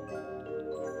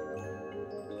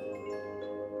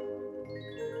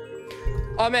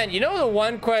 Oh man, you know the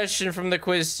one question from the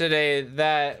quiz today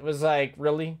that was like,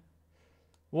 really?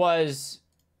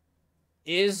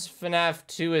 Is FNAF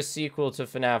 2 a sequel to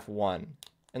FNAF 1?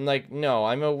 And like, no,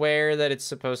 I'm aware that it's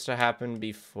supposed to happen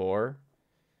before.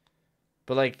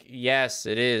 But like, yes,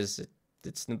 it is.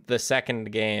 It's the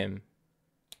second game.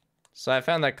 So I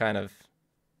found that kind of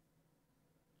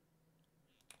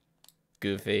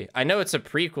goofy. I know it's a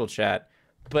prequel, chat,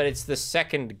 but it's the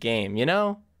second game, you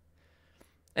know?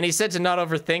 And he said to not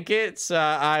overthink it, so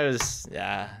I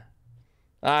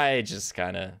just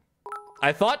kind of...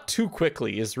 I thought too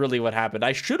quickly is really what happened.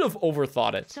 I should have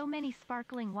overthought it. So many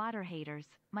sparkling water haters.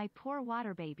 My poor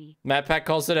water baby. Matt Pack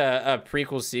calls it a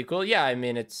prequel sequel. Yeah, I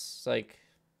mean, it's like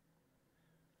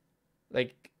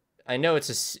I know it's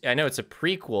a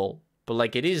prequel, but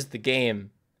like it is the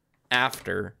game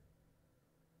after.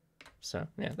 So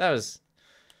yeah, it's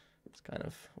kind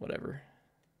of whatever.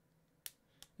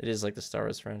 It is like the Star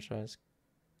Wars franchise,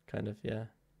 kind of, yeah.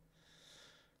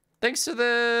 Thanks to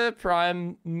the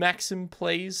Prime, Maxim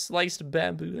Plays, Sliced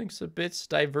Bamboo, thanks to Bits,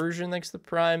 Diversion, thanks to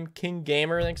Prime, King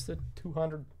Gamer, thanks to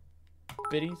 200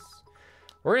 biddies.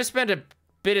 We're gonna spend a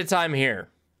bit of time here.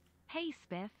 Hey,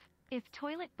 Spiff. If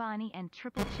Toilet Bonnie and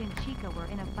Triple Chin Chica were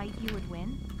in a fight, you would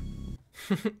win?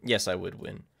 Yes, I would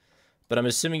win. But I'm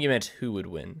assuming you meant who would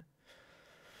win.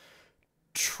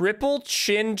 Triple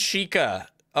Chin Chica.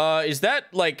 Is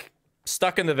that, like,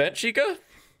 stuck in the vent, Chica?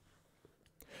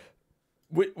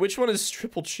 Which one is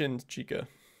Triple Chin Chica?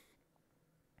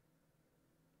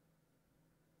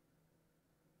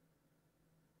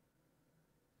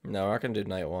 No, we're not gonna do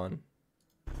night one.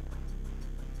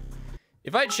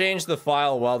 If I change the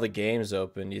file while the game's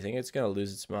open, do you think it's gonna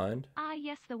lose its mind? Ah,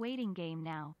 yes, the waiting game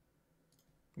now.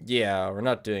 Yeah, we're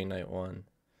not doing night one.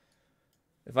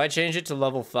 If I change it to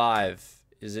level 5,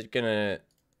 is it gonna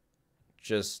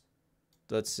just...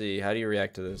 Let's see, how do you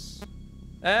react to this?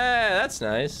 That's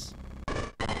nice.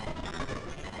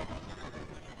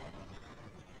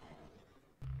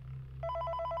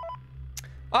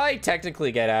 I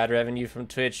technically get ad revenue from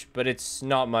Twitch, but it's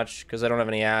not much because I don't have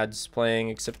any ads playing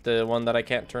except the one that I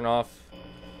can't turn off.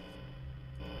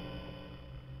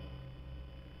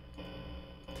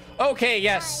 Okay,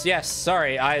 yes,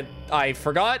 sorry. I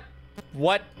forgot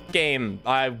what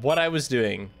what I was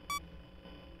doing.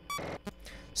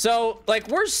 So, like,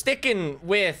 we're sticking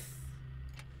with...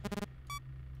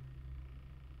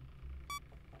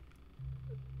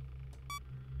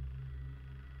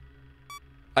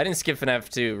 I didn't skip FNAF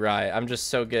 2, right? I'm just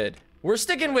so good. We're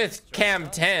sticking with Cam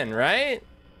 10, right?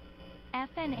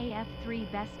 FNAF 3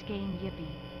 best game, yippee.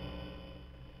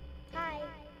 Hi.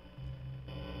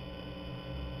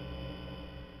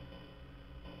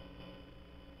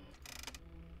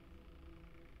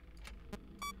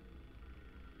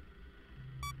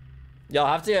 Y'all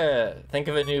have to think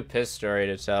of a new piss story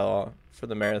to tell for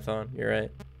the marathon. You're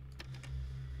right.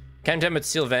 Cam 10 with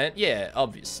Seal Vent? Yeah,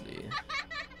 obviously.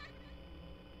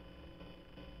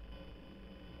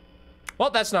 Well,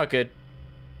 that's not good.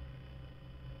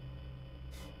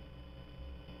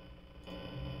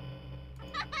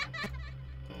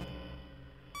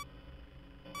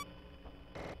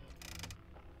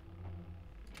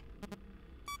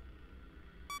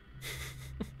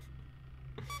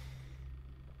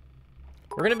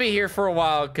 We're gonna be here for a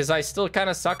while because I still kind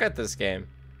of suck at this game.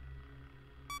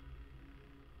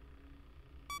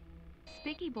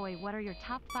 Spicky Boy, what are your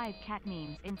top 5 cat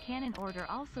memes in canon order?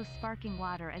 Also sparking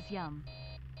water as yum.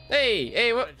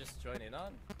 Hey, what? Wanna just join in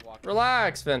on? Walk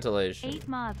Relax, ventilation. 8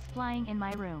 moths flying in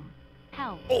my room.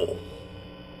 Help. Oh.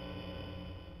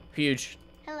 Huge.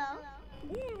 Hello.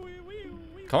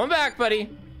 Coming back,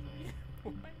 buddy.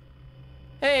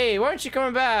 Hey, why aren't you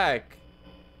coming back?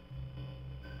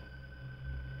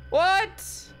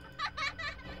 What?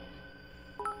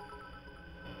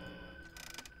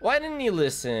 Why didn't you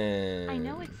listen? I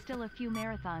know it's still a few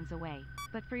marathons away,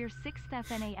 but for your 6th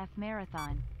FNAF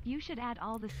marathon, you should add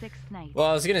all the 6th nights. Well,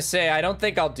 I was gonna say, I don't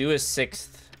think I'll do a 6th.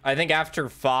 I think after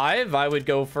 5, I would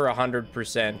go for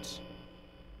 100%.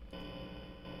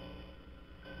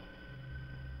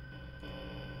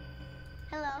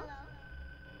 Hello.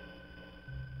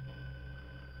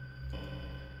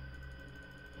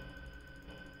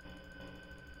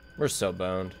 We're so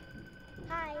boned.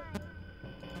 Hi.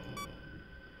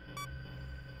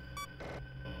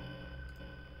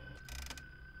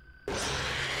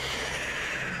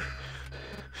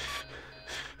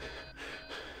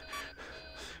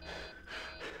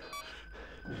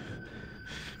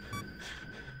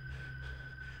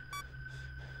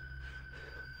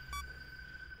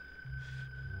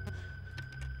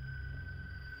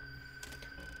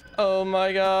 Oh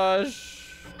my gosh.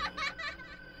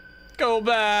 Go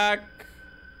back.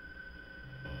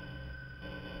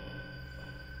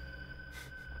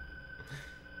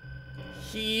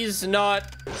 He's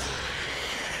not...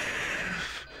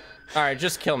 Alright,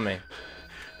 just kill me.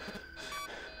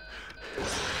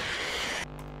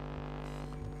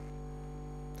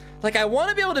 Like, I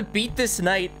want to be able to beat this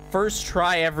night first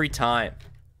try every time.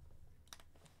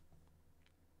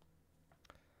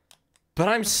 But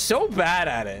I'm so bad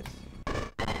at it.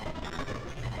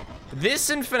 This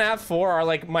and FNAF 4 are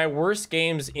like my worst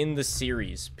games in the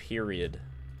series, period.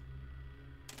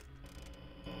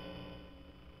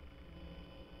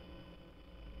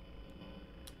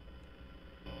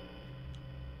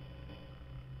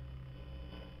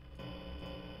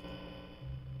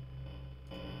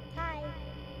 Hi.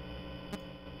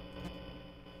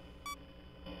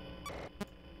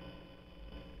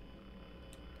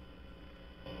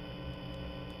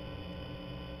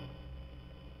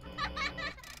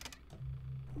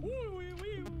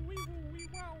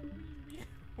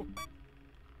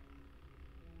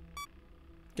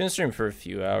 Gonna stream for a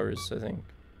few hours, I think.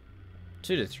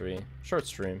 2 to 3. Short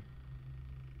stream.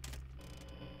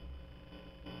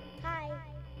 Hi.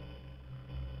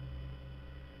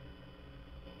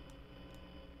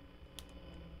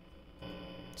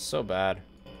 So bad.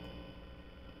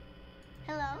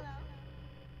 Hello.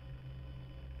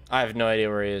 I have no idea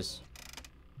where he is.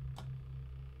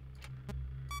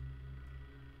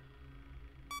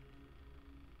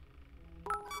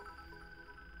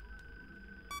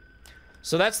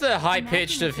 So that's the high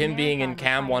pitched of him being in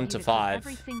cam 1 to 5.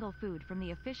 Every single food from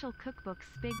the official cookbook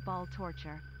Spig Ball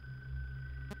Torture.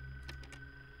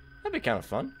 That'd be kind of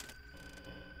fun.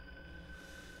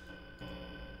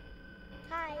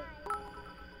 Hi.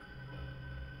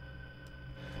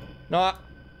 No,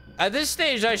 at this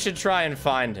stage I should try and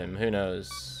find him. Who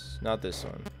knows? Not this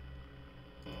one.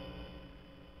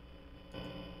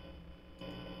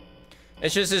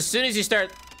 It's just as soon as you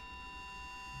start...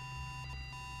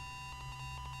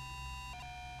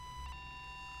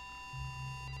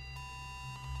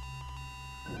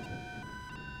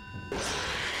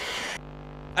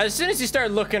 As soon as you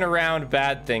start looking around,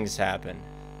 bad things happen.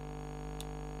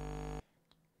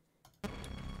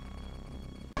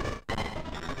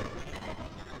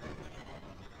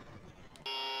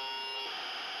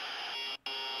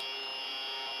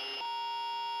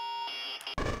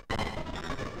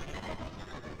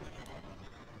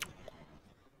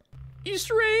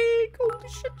 Easter egg! Holy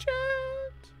shit,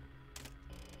 chat!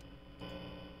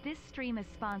 This stream is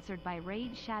sponsored by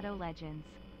Raid Shadow Legends.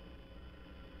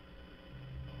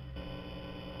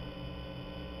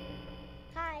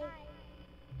 Hi.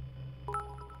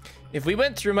 If we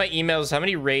went through my emails, how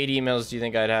many raid emails do you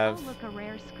think I'd Oh, have? look, a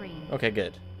rare screen. Okay,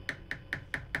 good.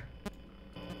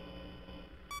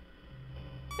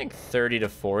 I think 30 to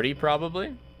 40,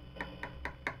 probably.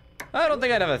 I don't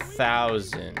think I'd have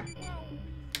 1,000.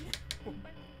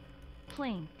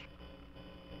 Plink.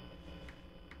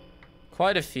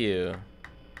 Quite a few.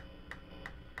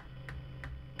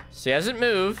 So he hasn't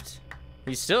moved.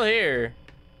 He's still here.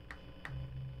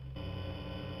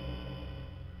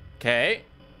 Okay.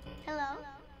 Hello.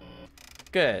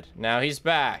 Good. Now he's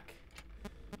back.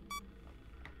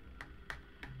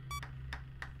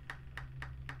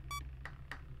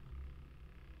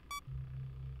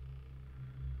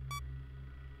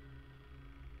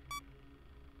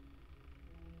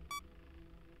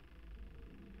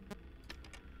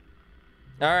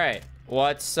 All right.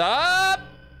 What's up?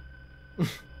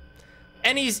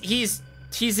 And he's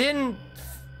in.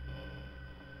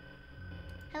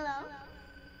 Hello.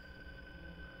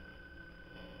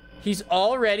 He's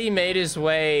already made his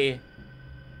way.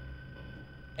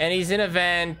 And he's in a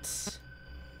vent.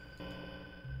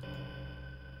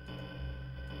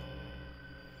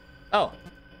 Oh.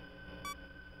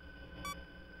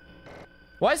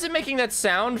 Why is it making that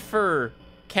sound for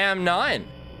Cam 9?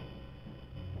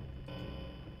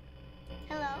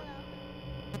 Hello.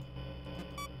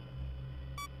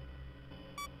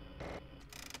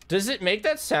 Does it make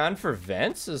that sound for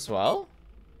vents as well?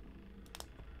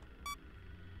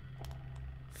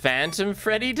 Phantom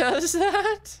Freddy does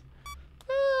that?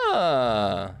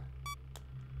 Ah.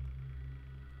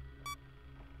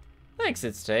 Thanks,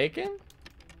 it's taken.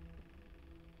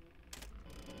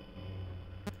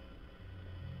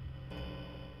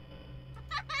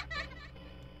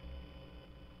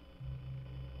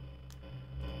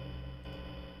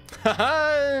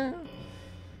 Haha.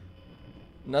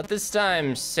 Not this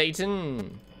time,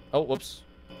 Satan. Oh, whoops.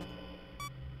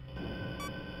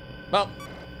 Well,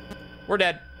 we're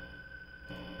dead.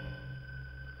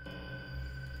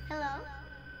 Hello.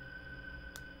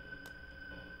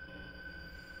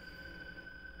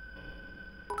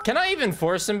 Can I even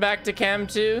force him back to Cam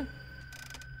 2?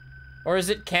 Or is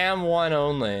it Cam 1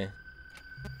 only?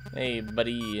 Hey,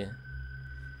 buddy.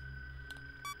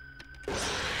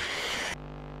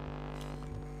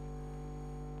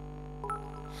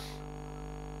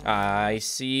 I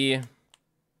see.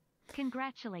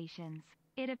 Congratulations.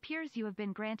 It appears you have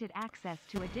been granted access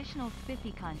to additional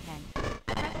Spiffy content.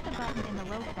 Press the button in the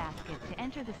loaf basket to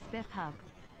enter the Spiff Hub.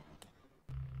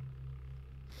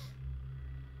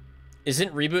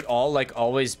 Isn't reboot all like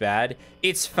always bad?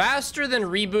 It's faster than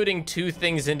rebooting two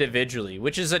things individually,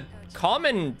 which is a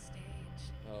common,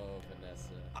 Oh,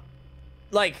 Vanessa.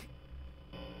 like,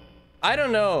 I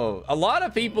don't know. A lot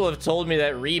of people have told me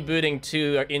that rebooting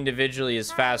two individually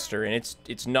is faster, and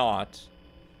it's not.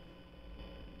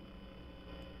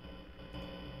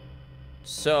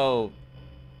 So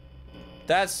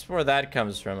that's where that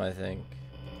comes from, I think.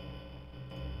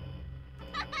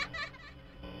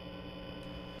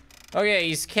 Okay,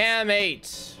 he's Cam 8.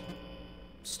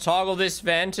 Let's toggle this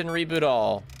vent and reboot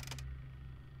all.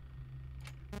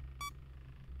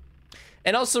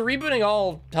 And also rebooting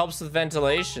all helps with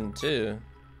ventilation too.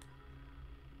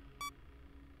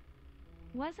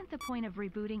 Wasn't the point of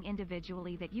rebooting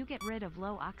individually that you get rid of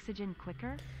low oxygen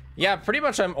quicker? Yeah, pretty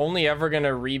much I'm only ever gonna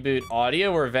reboot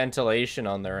audio or ventilation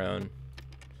on their own.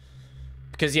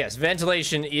 Because yes,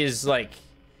 ventilation is like,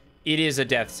 it is a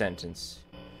death sentence.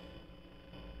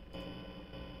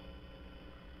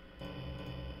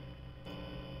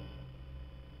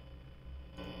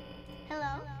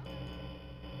 Hello?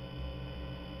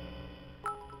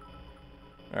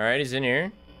 Alright, he's in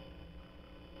here.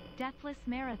 Deathless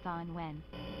marathon when?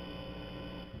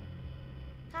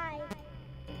 Hi.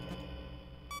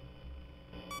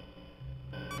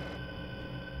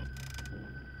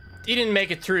 He didn't make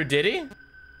it through, did he?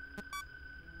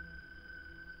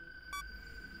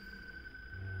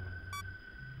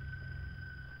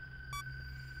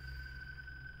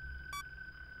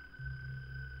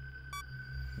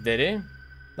 Did he?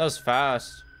 That was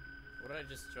fast. What did I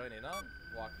just join in on?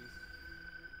 Walkies.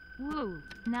 Woo,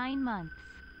 9 months.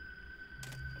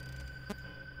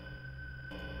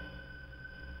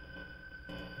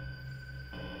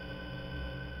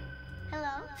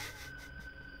 Hello?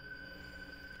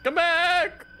 Come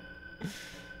back!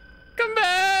 Come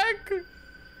back!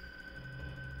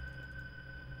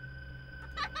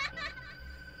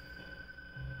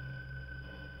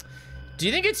 Do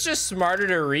you think it's just smarter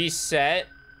to reset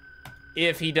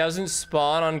if he doesn't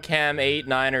spawn on cam 8,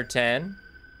 9, or 10?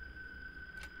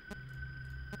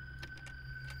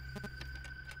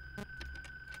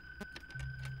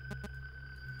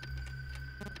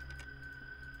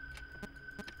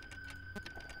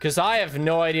 Because I have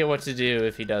no idea what to do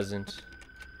if he doesn't.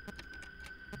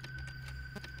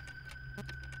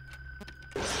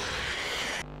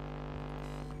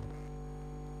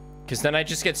 Because then I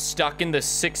just get stuck in the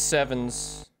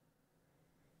 6-7s.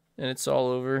 And it's all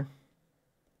over.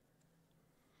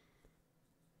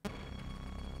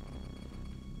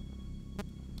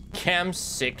 Cam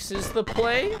 6 is the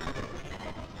play?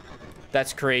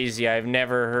 That's crazy. I've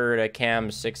never heard a cam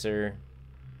 6er.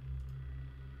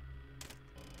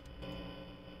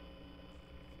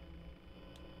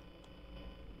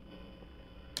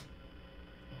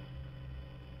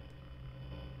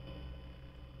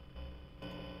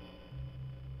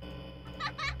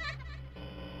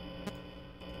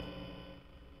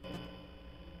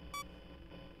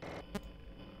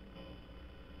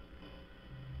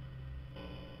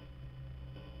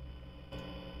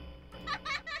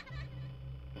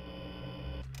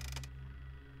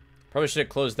 Probably should have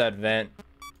closed that vent.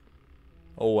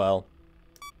 Oh well.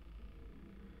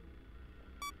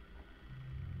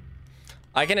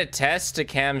 I can attest to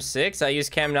cam 6. I use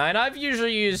cam 9. I've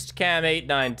usually used cam 8,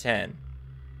 9, 10.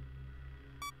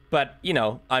 But, you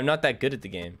know, I'm not that good at the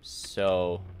game,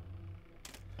 so...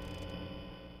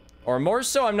 Or more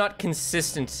so, I'm not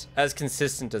consistent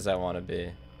as I want to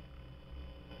be.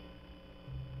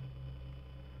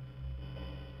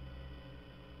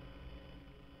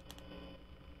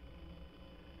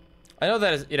 I know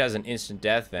that it has an instant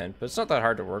death vent, but it's not that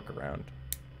hard to work around.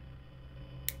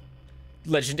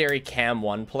 Legendary cam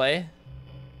 1 play.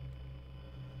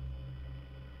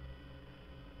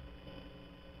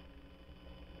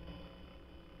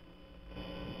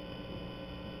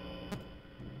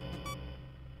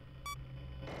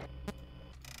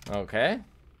 Okay.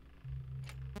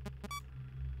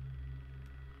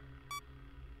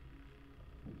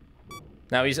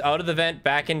 Now he's out of the vent,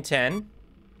 back in 10.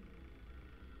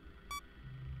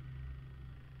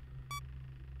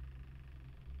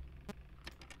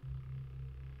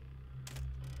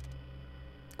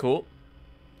 Cool.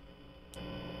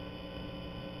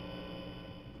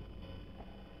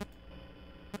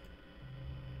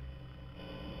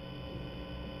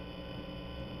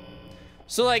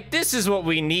 So, like, this is what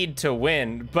we need to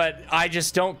win, but I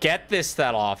just don't get this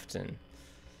that often.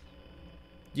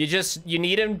 You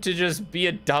need him to just be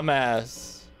a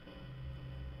dumbass.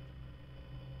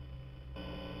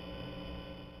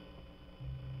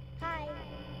 Hi.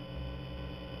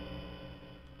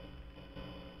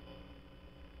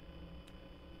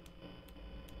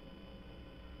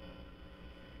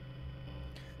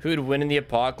 Who'd win in the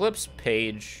apocalypse?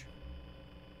 Paige.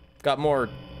 Got more.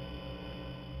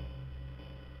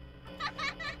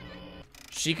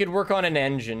 She could work on an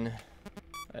engine.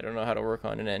 I don't know how to work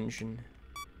on an engine.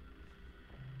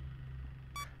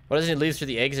 Why doesn't he leave through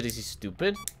the exit? Is he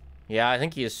stupid? Yeah, I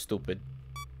think he is stupid.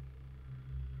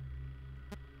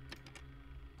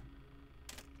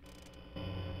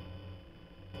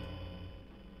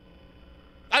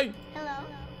 Hello?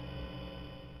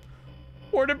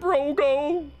 Where did bro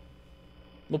go?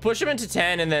 We'll push him into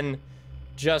 10 and then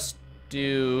just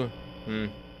do...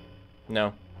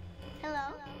 No. Hello?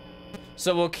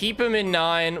 So we'll keep him in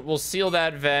 9. We'll seal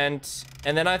that vent.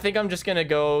 And then I think I'm just going to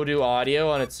go do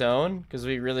audio on its own. Because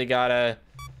we really got to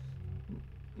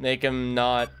make him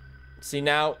not... See,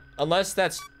 now, unless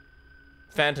that's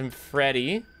Phantom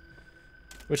Freddy,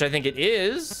 which I think it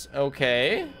is.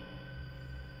 Okay.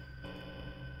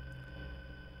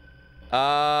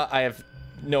 I have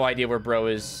no idea where bro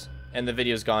is. And the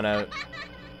video's gone out.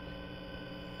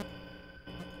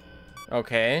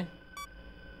 Okay.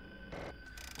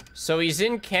 So he's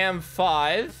in cam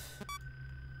 5.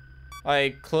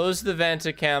 I closed the vent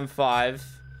at cam 5.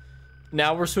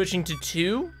 Now we're switching to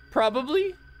 2,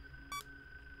 probably?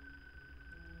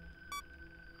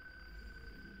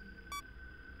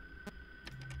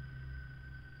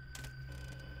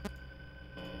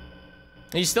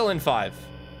 He's still in 5.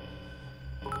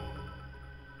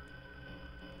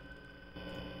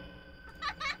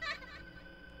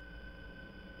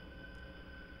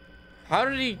 How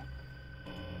did he...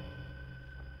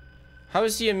 How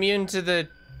is he immune to the...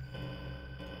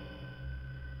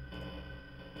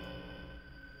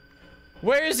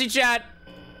 Where is he, chat?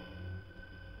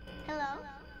 Hello?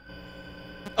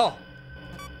 Oh.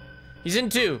 He's in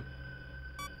 2.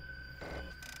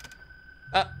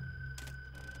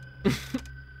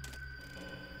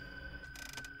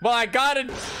 Well, I got it.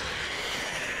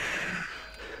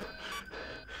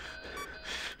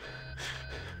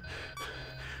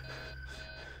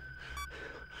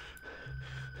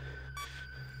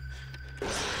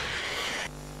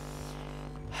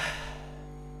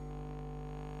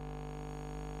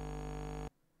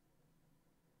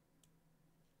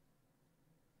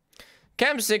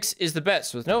 Cam 6 is the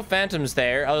best, with no phantoms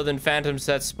there, other than phantoms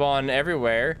that spawn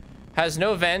everywhere, has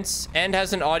no vents, and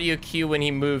has an audio cue when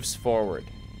he moves forward.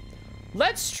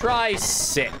 Let's try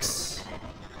 6.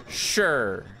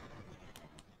 Sure.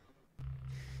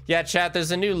 Yeah, chat,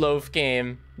 there's a new loaf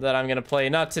game that I'm gonna play.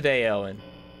 Not today, Owen.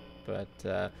 But,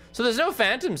 so there's no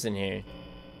phantoms in here.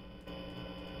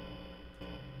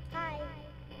 Hi.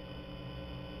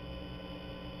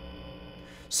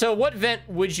 So what vent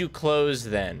would you close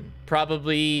then?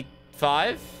 Probably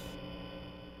 5?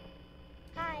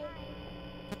 Hi.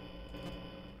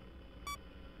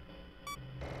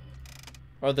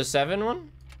 Or the 7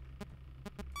 one?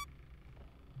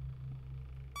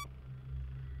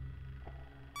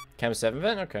 Cam 7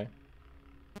 vent? Okay.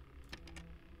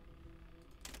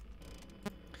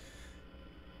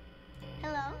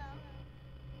 Hello?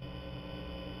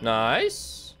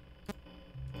 Nice.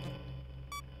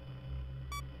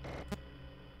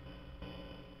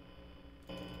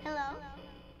 Hello?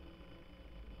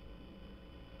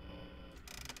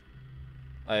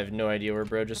 I have no idea where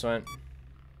bro just went.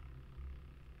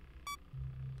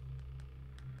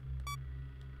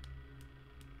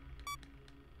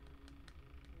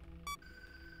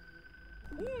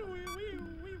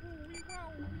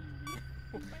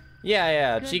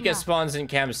 Yeah, Good Chica luck. spawns in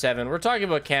cam 7. We're talking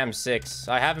about cam 6.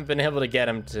 I haven't been able to get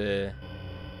him to...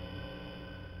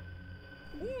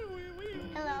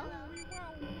 Hello?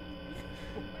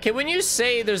 Okay, when you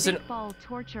say there's an Ball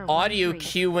torture audio 13.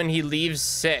 cue when he leaves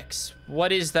 6,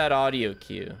 what is that audio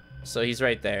cue? So he's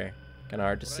right there. Kinda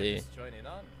hard to What I see. just join in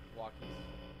on? Walkies.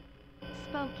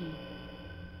 Spooky.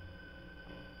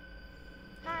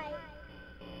 Hi.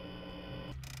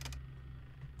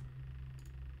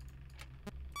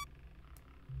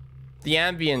 The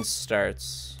ambience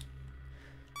starts.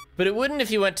 But it wouldn't if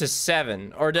he went to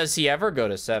 7. Or does he ever go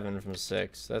to 7 from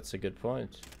 6? That's a good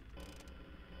point.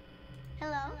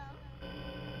 Hello?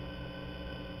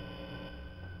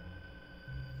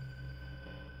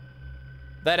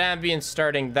 That ambience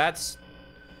starting, that's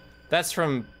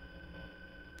from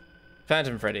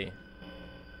Phantom Freddy.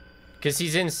 Because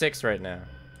he's in 6 right now.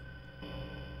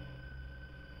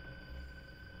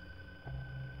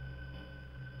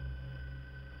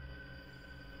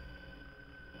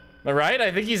 Am I right?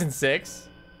 I think he's in 6.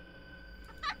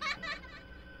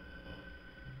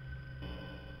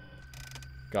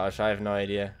 Gosh, I have no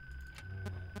idea.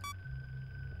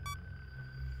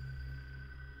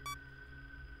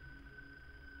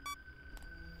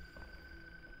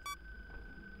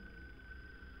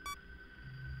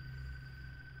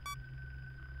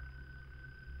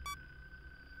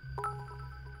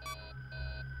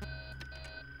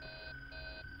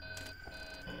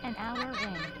 An hour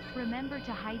in. Remember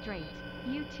to hydrate.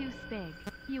 You too, Spig.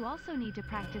 You also need to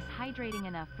practice hydrating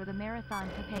enough for the marathon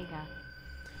Papega.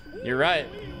 You're right.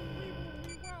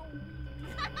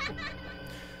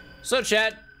 So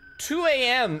chat, 2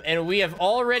 a.m. and we have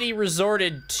already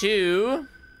resorted to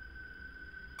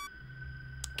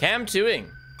cam 2ing.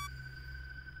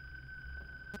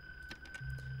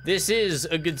 This is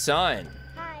a good sign.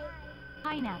 Hi.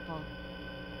 Pineapple.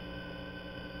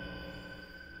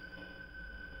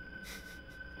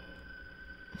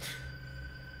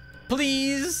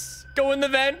 please go in the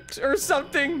vent or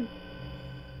something.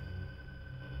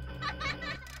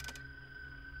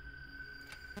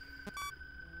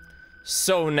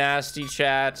 So nasty,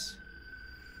 chat.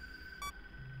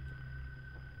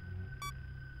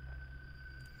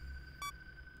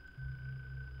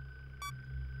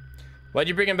 Why'd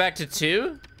you bring him back to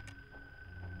 2?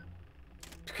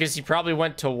 Because he probably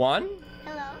went to 1?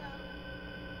 Hello?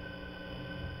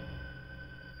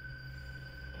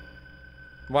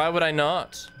 Why would I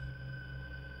not?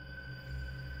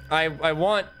 I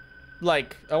want,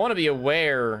 like, I want to be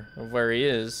aware of where he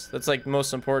is. That's, like, the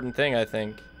most important thing, I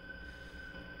think.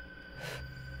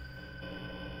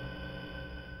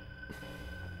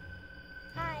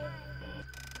 Hi.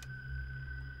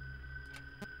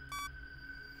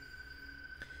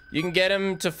 You can get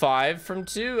him to 5 from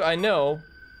 2, I know.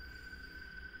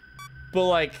 But,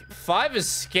 like, 5 is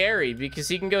scary because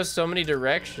he can go so many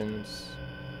directions.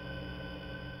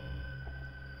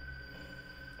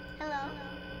 Hello?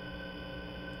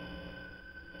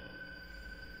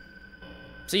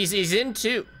 So he's in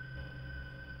 2.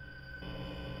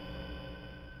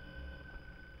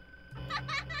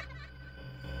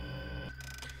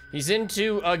 He's in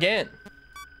 2 again.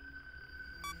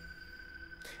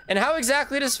 And how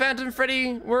exactly does Phantom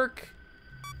Freddy work?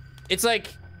 It's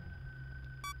like,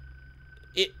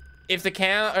 if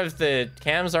the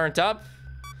cams aren't up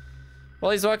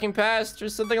while he's walking past or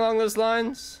something along those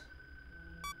lines.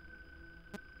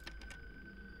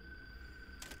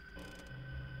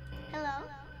 Hello?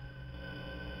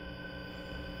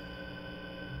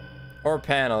 Or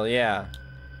panel, yeah.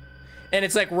 And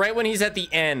it's like right when he's at the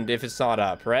end if it's not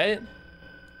up, right?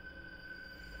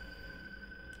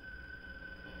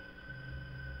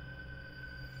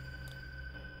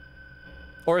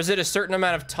 Or is it a certain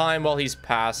amount of time while he's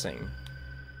passing?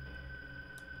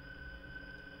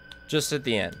 Just at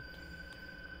the end.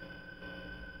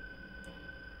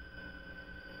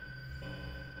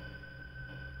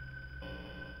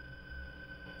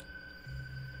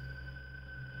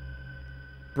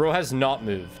 Bro has not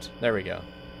moved. There we go.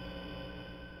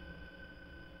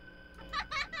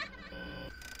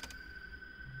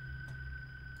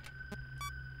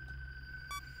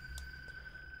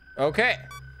 Okay.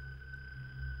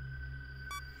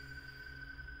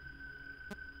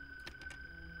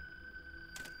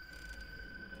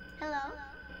 Hello?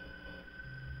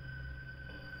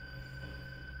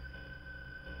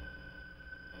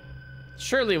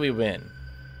 Surely we win.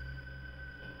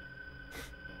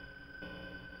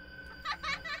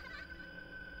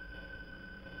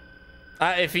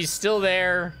 If he's still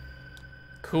there,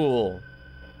 cool.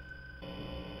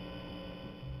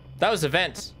 That was a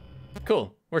vent.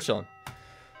 Cool. We're chilling.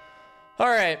 All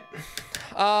right.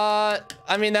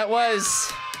 I mean, that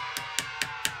was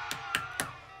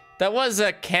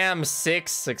a cam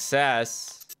 6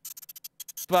 success,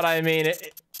 but I mean,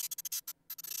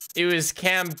 it was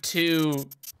cam 2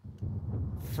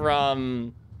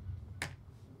 from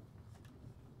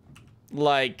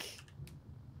like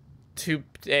 2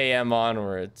 a.m.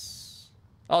 onwards.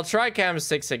 I'll try cam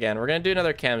 6 again. We're gonna do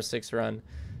another cam 6 run.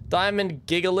 Diamond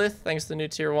Gigalith, thanks to the new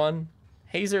tier 1.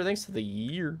 Hazer, thanks to the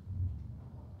year.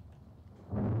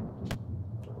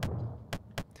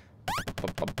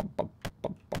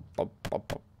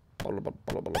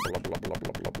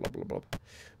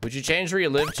 Would you change where you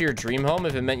live to your dream home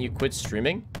if it meant you quit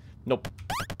streaming? Nope.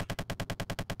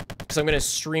 Because I'm gonna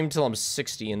stream till I'm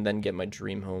 60 and then get my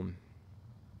dream home.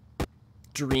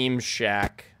 Dream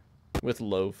shack with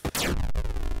loaf.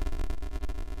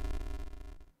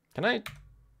 Can I?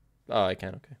 Oh, I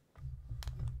can, okay.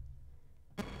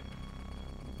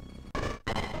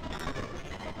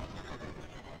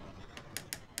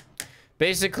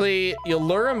 Basically, you'll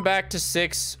lure him back to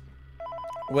 6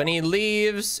 when he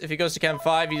leaves. If he goes to cam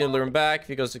 5, you lure him back. If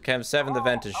he goes to cam 7, the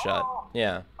vent is shut.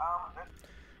 Yeah.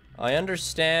 I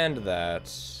understand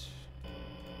that.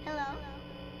 Hello?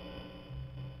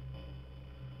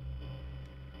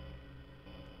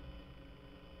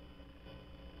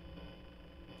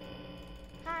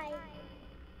 Hi.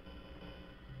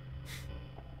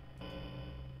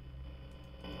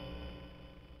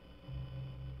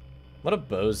 What a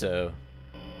bozo.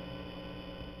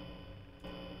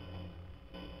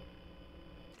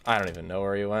 I don't even know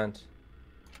where he went.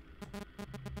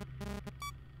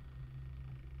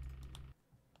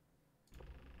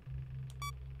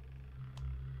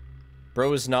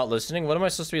 Bro is not listening? What am I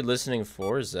supposed to be listening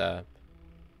for, Zap?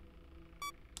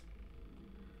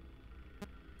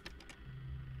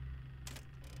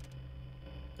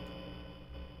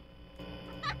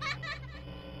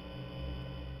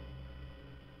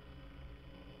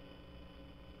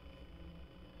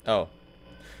 Oh.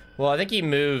 Well, I think he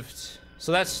moved.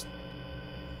 So that's...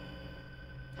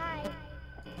 Hi.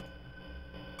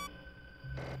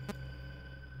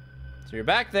 So you're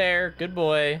back there. Good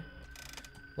boy.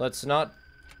 Let's not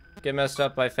get messed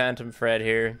up by Phantom Fred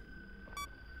here.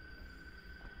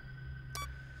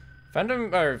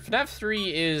 FNAF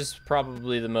 3 is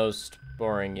probably the most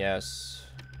boring, yes.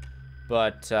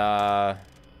 But,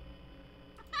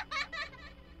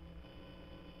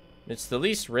 it's the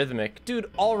least rhythmic. Dude,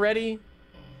 already?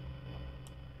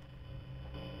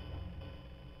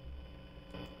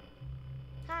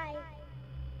 Hi.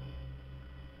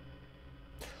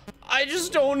 I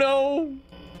just don't know.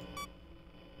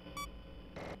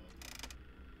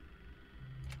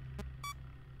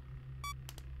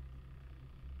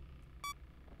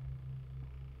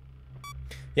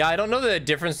 Yeah, I don't know the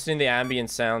difference in the ambient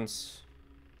sounds.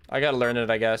 I gotta learn it,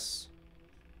 I guess.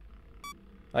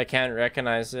 I can't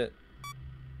recognize it.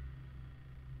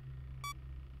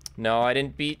 No, I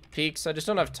didn't beat Peaks. I just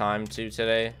don't have time to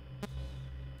today.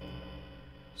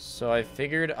 So I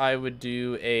figured I would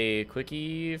do a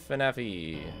quickie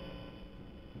FNAF-y.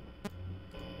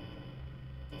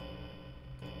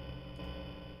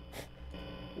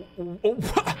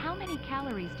 How many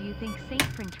calories do you think Saint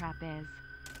Springtrap is?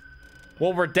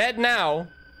 Well, we're dead now,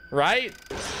 right?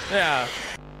 Yeah.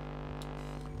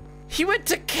 He went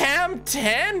to Cam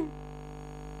 10?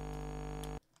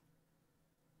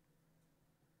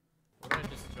 What did I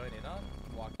just join in on?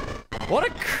 Walk. What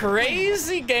a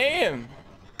crazy game.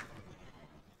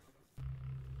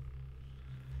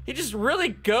 He just really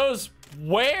goes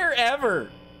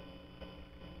wherever.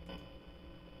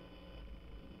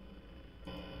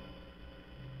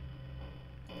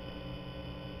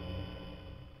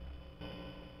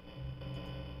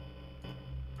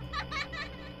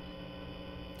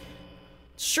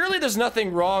 Surely there's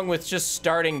nothing wrong with just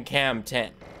starting Cam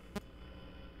 10.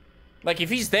 Like, if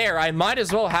he's there, I might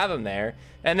as well have him there.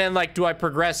 And then, like, do I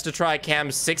progress to try Cam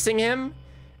 6ing him?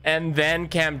 And then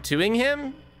Cam 2ing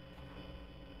him?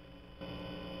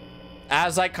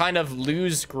 As I kind of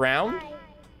lose ground? Hi.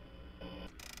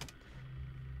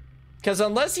 Because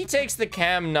unless he takes the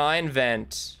Cam 9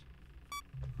 vent,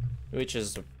 which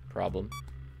is a problem.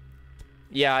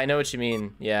 Yeah, I know what you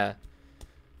mean. Yeah.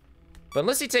 But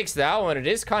unless he takes that one, it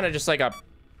is kind of just like a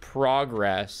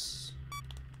progress.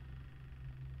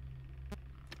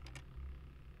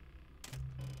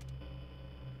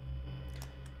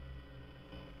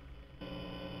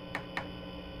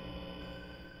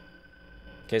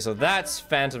 Okay, so that's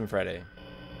Phantom Freddy.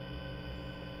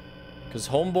 Because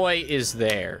Homeboy is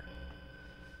there.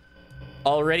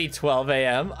 Already 12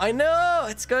 a.m. I know!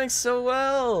 It's going so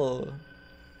well!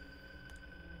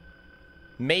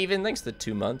 Maven, thanks for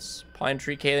 2 months. Pine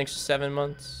Tree K, thanks for 7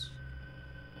 months.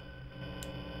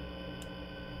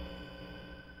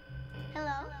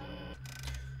 Hello.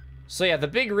 So yeah, the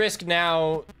big risk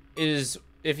now is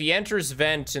if he enters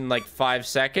vent in like 5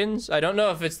 seconds. I don't know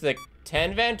if it's the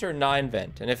 10 vent or 9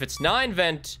 vent. And if it's 9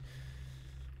 vent,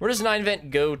 where does 9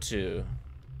 vent go to?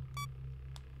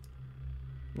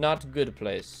 Not a good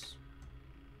place.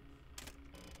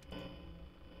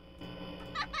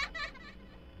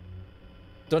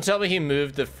 Don't tell me he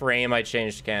moved the frame I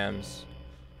changed cams.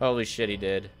 Holy shit, he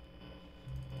did.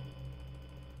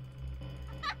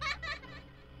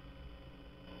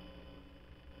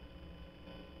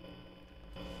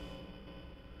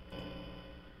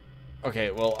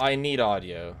 Okay, well, I need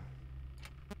audio.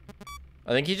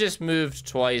 I think he just moved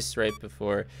twice right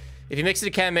before. If he makes it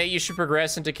to cam 8, you should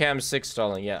progress into cam 6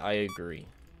 stalling. Yeah, I agree.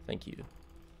 Thank you.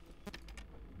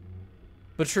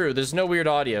 But true, there's no weird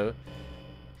audio.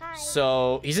 Hi.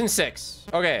 So, he's in 6.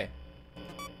 Okay.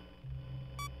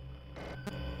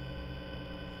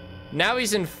 Now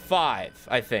he's in 5,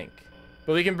 I think.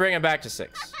 But we can bring him back to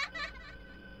 6.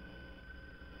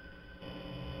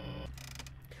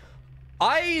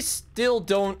 I still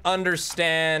don't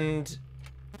understand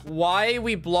why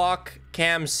we block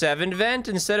cam 7 vent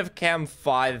instead of cam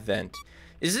 5 vent.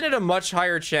 Isn't it a much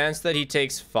higher chance that he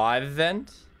takes 5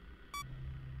 vent?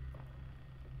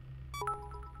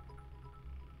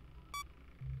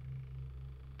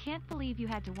 Can't believe you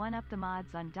had to one-up the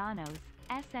mods on Dono's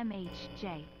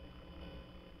SMHJ.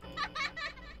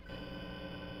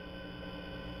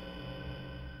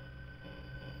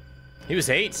 He was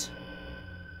 8.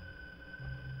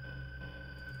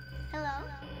 Hello.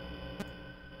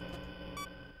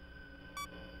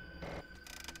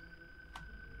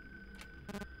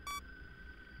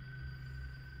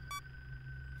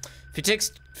 If he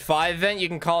takes 5 vent, you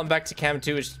can call him back to cam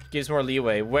 2, which gives more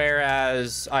leeway.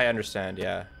 Whereas, I understand,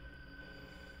 yeah.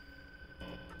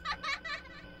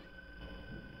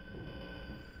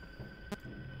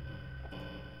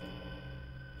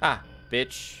 Ah,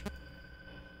 bitch.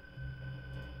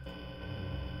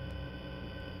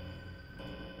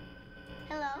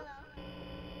 Hello?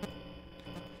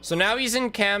 So now he's in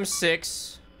cam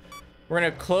 6. We're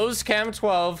gonna close cam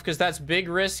 12 because that's big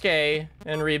risque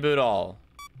and reboot all.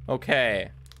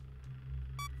 Okay.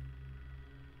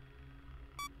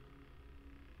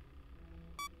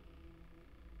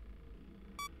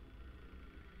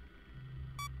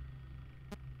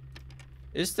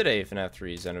 Is today FNAF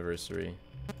 3's anniversary?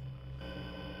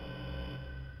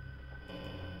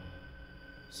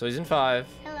 So he's in 5.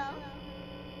 Hello?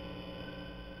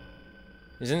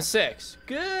 He's in 6.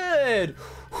 Good!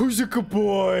 Who's a good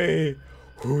boy?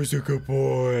 Who's a good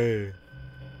boy?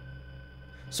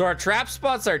 So our trap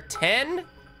spots are 10. If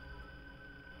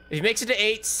he makes it to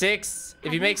 8, 6.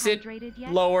 If he makes it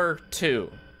lower,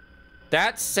 2.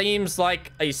 That seems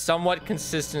like a somewhat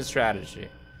consistent strategy.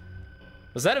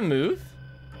 Was that a move?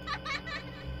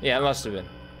 Yeah, it must have been.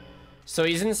 So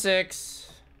he's in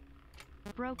 6.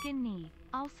 Broken knee.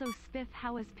 Also, Spiff,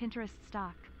 how is Pinterest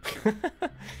stock?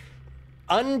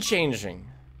 Unchanging.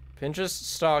 Pinterest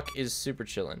stock is super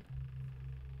chillin'.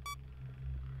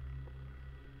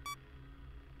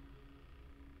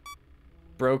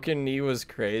 Broken knee was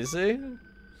crazy?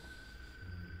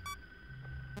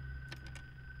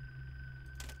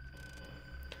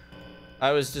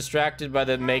 I was distracted by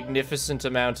the magnificent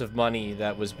amount of money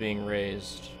that was being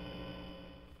raised.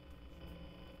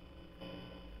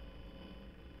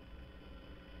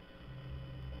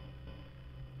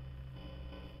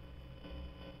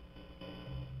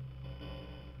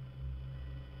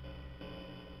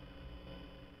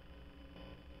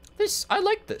 I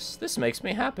like this. This makes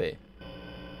me happy.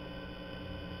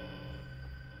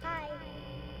 Hi.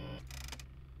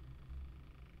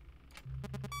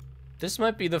 This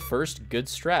might be the first good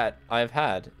strat I've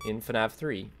had in FNAF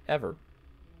 3 ever.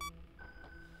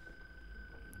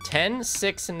 10,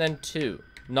 6, and then 2.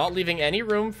 Not leaving any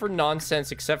room for nonsense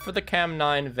except for the cam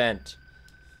 9 vent.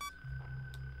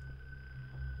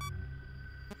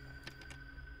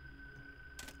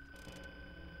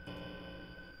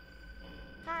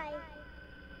 Hi.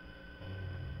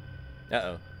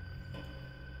 Uh-oh.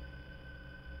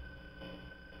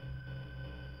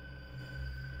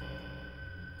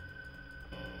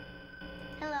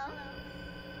 Hello?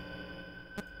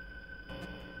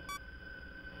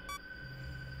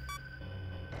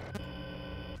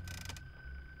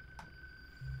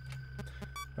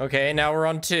 Okay, now we're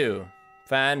on 2.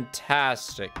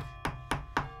 Fantastic.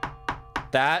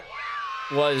 That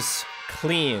was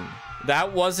clean.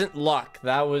 That wasn't luck.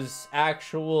 That was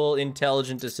actual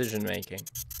intelligent decision making.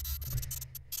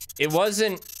 It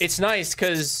wasn't... It's nice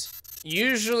because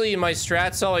usually my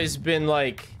strat's always been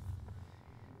like,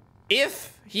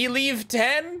 if he leave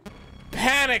 10,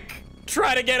 panic.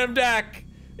 Try to get him back.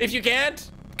 If you can't,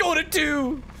 go to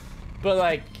 2. But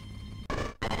like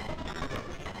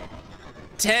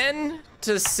 10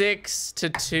 to 6 to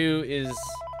 2 is...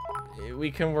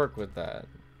 We can work with that.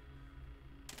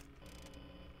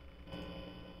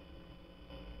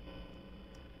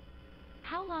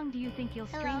 How long do you think you'll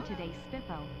stream Hello? today,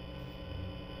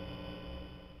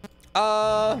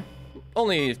 Spiffo?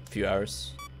 Only a few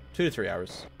hours. 2 to 3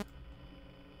 hours.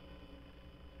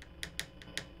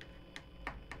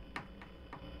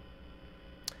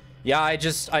 Yeah,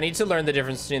 I need to learn the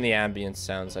difference between the ambient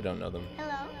sounds. I don't know them.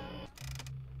 Hello?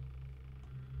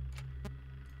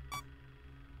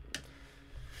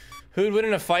 Who'd win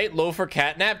in a fight? Loaf or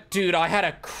Catnap? Dude, I had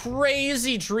a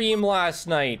crazy dream last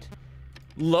night.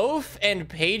 Loaf and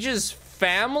Paige's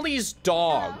family's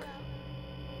dog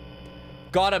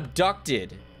got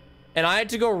abducted, and I had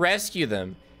to go rescue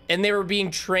them, and they were being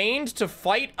trained to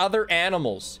fight other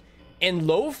animals, and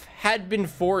Loaf had been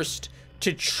forced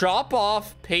to chop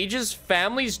off Paige's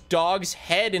family's dog's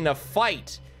head in a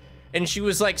fight, and she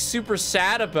was like super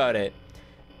sad about it.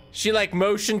 She like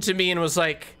motioned to me and was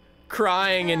like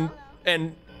crying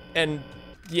and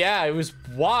yeah, it was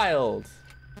wild.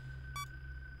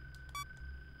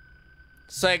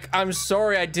 It's like, I'm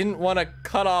sorry, I didn't want to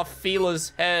cut off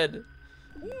Fila's head.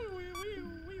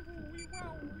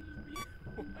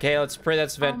 Okay, let's pray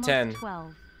that's vent 10.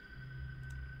 12.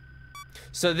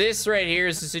 So this right here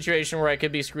is the situation where I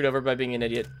could be screwed over by being an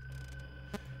idiot.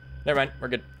 Never mind, we're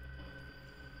good.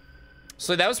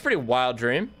 So that was a pretty wild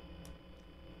dream.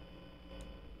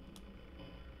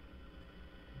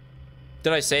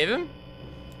 Did I save him?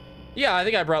 Yeah, I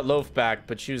think I brought Loaf back,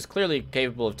 but she was clearly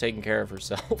capable of taking care of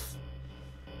herself.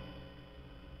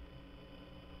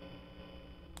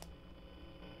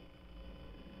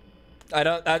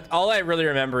 All I really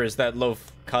remember is that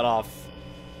Loaf cut off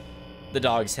the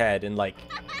dog's head and like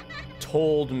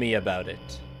told me about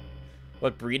it.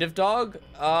 What breed of dog?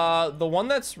 The one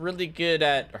that's really good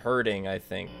at herding, I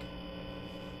think.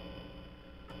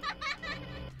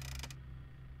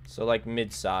 So like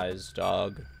mid-sized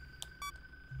dog.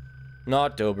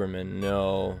 Not Doberman,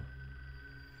 no.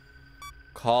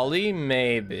 Collie,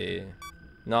 maybe.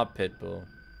 Not Pitbull.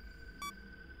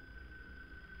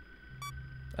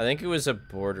 I think it was a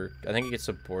border. I think it's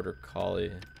a border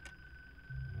collie.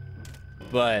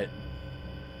 But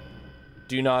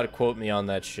do not quote me on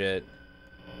that shit.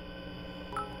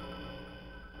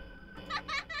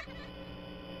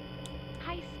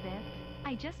 Hi, Spiff.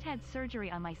 I just had surgery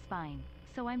on my spine,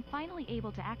 so I'm finally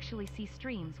able to actually see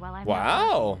streams while I'm not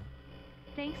Wow. working.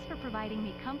 Thanks for providing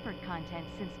me comfort content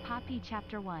since Poppy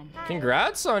Chapter 1.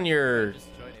 Congrats on your Just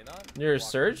join in on. your Walk-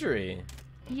 surgery.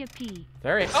 Yippee.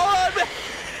 Very. Oh!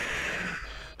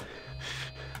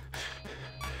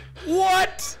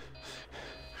 What?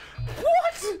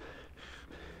 What?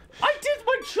 I did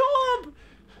my job.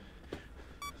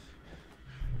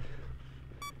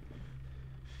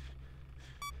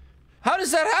 How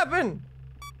does that happen?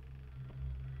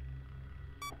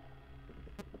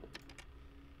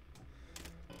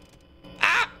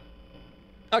 Ah!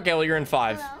 Okay, well, you're in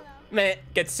 5. Hello? Meh,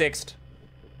 get 6th.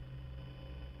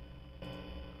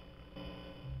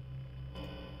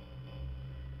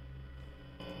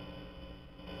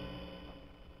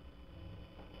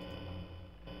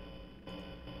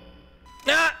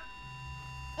 Ah!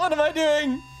 What am I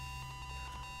doing?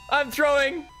 I'm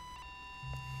throwing.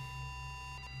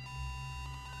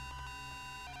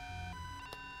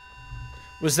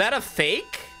 Was that a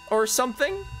fake or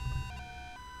something?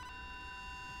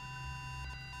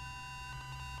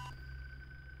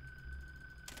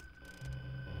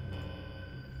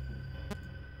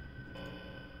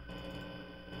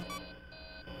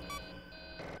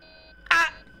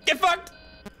 Ah! Get fucked!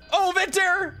 Oh,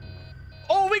 Victor!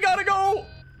 Oh, we gotta go!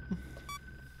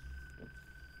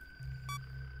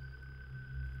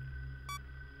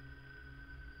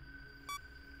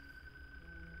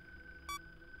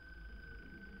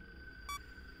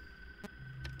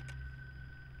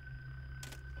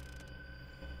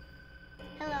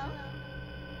 Hello?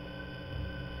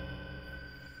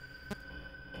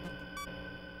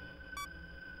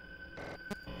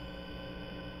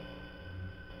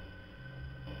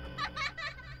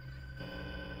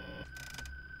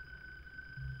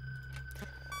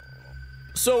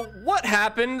 So, what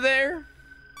happened there?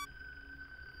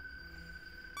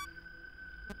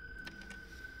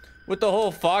 With the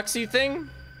whole Foxy thing?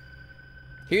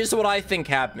 Here's what I think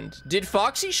happened. Did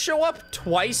Foxy show up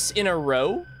twice in a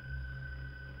row?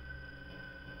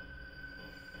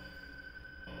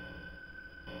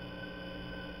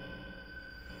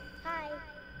 Hi.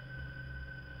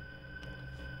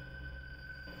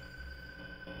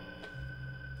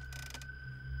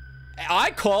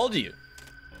 I called you.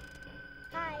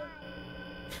 Hi.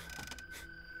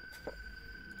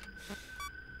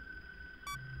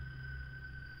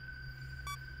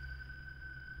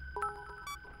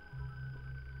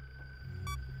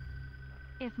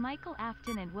 If Michael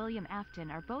Afton and William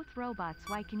Afton are both robots,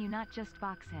 why can you not just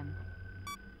box him?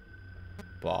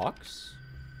 Box?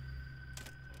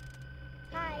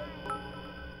 Hi.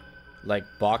 Like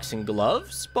boxing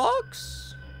gloves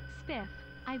box? Spiff,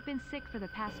 I've been sick for the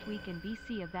past week in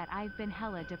BC of that I've been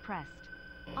hella depressed.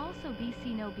 Also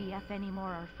BC no BF anymore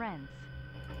or friends.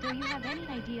 Do you have any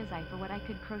ideas for what I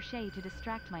could crochet to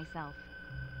distract myself?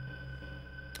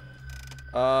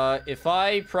 If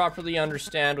I properly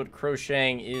understand what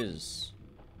crocheting is.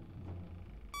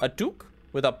 A toque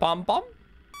with a pom-pom,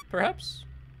 perhaps?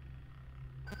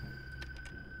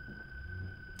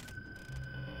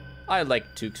 I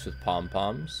like toques with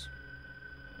pom-poms.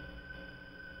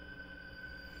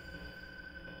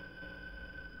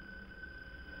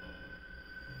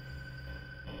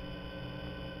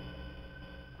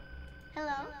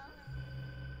 Hello?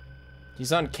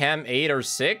 He's on cam 8 or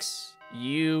 6?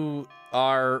 You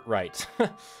are right.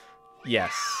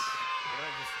 Yes. What did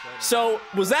I just join in So,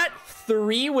 was that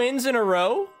 3 wins in a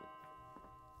row?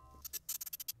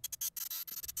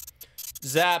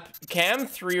 Zap, cam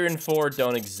 3 and 4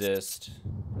 don't exist.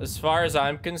 As far as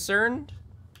I'm concerned.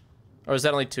 Or is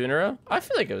that only 2 in a row? I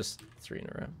feel like it was 3 in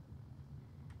a row.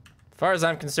 As far as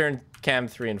I'm concerned, cam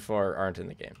 3 and 4 aren't in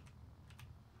the game.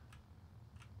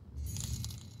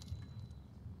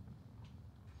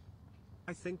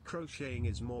 I think crocheting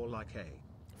is more like a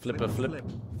Flip a flip.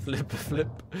 Flip a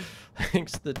flip.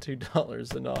 Thanks to the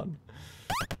 $2 and on.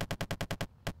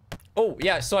 Oh,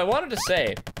 yeah, so I wanted to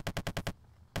say.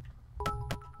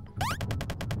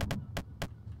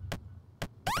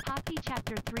 Poppy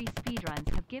Chapter 3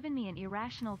 speedruns have given me an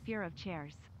irrational fear of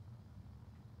chairs.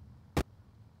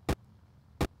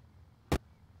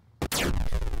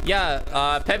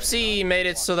 Yeah, Pepsi made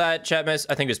it so that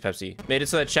I think it was Pepsi, made it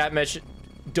so that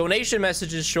donation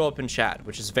messages show up in chat,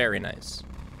 which is very nice.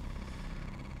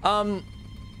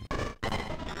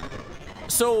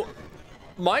 So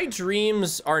my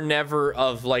dreams are never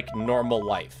of like normal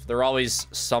life. They're always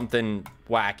something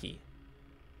wacky.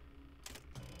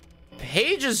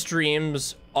 Paige's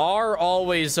dreams are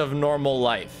always of normal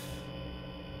life.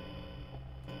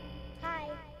 Hi.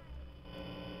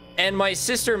 And my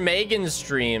sister Megan's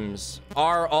dreams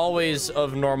are always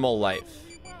of normal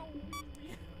life.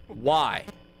 Why?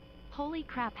 Holy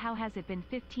crap, how has it been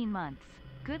 15 months?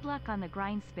 Good luck on the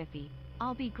grind, Spiffy.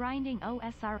 I'll be grinding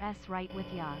OSRS right with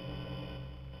ya.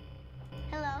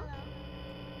 Hello.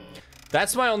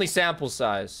 That's my only sample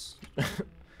size.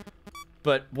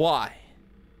 But why?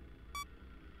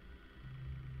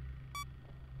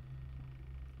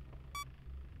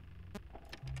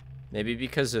 Maybe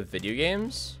because of video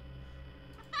games?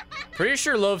 Pretty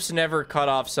sure Loaf's never cut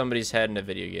off somebody's head in a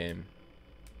video game.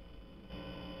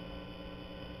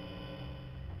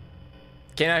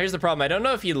 Okay, now here's the problem. I don't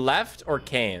know if he left or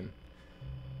came.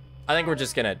 I think we're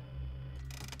just gonna...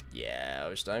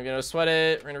 Yeah, I'm gonna sweat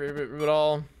it. We're gonna reboot it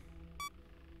all.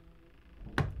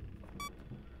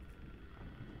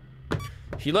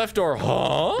 He left or...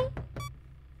 Huh?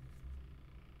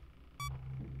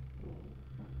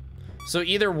 So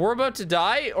either we're about to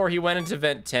die or he went into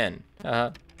vent 10.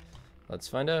 Let's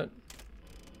find out.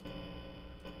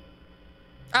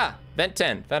 Ah, vent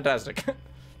 10. Fantastic.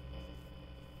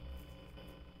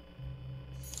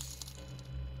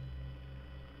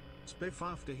 Spiff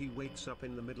after he wakes up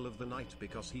in the middle of the night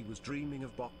because he was dreaming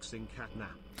of boxing catnap.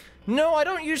 No, I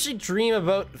don't usually dream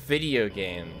about video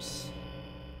games.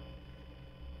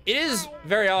 It is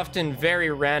very often very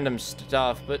random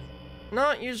stuff, but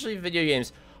not usually video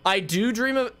games. I do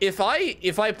dream of, if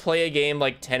I play a game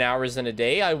like 10 hours in a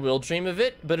day, I will dream of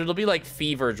it, but it'll be like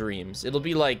fever dreams. It'll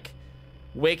be like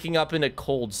waking up in a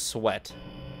cold sweat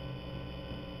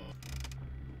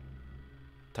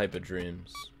type of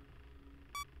dreams.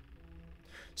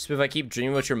 So if I keep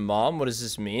dreaming about your mom, what does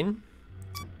this mean?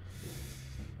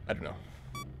 I don't know.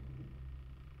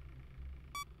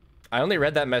 I only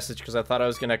read that message because I thought I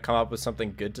was gonna come up with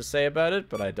something good to say about it,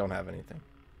 but I don't have anything.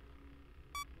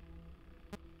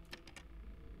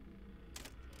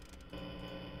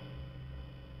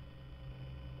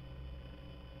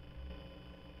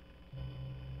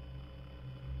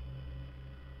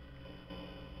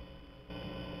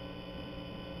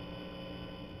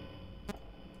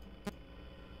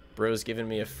 Bro's giving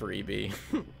me a freebie.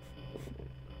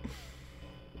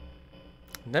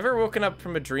 Never woken up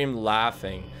from a dream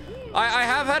laughing. I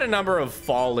have had a number of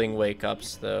falling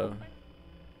wake-ups, though.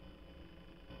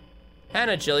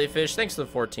 Hannah Jellyfish, thanks for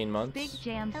the 14 months. Big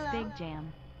jams, Hello. big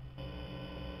jam.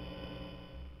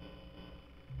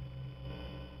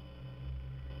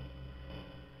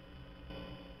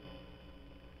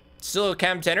 Still a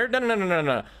cam tenor?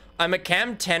 No. I'm a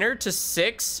cam tenor to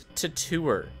 6 to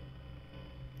 2er.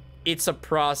 It's a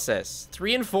process.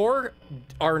 3 and 4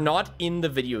 are not in the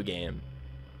video game.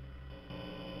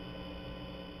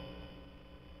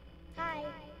 Hi.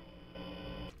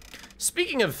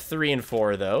 Speaking of 3 and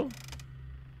 4, though,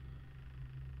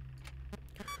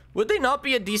 would they not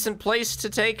be a decent place to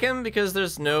take him because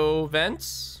there's no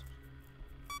vents?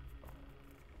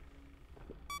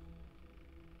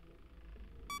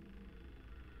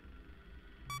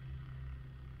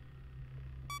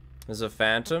 There's a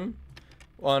phantom.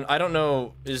 On, I don't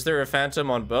know. Is there a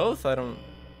phantom on both? I don't.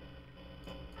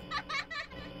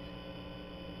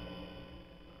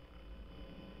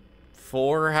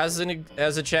 4 has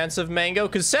a chance of mango,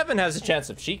 because 7 has a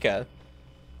chance of chica.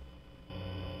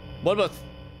 What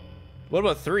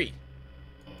about 3?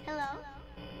 Hello.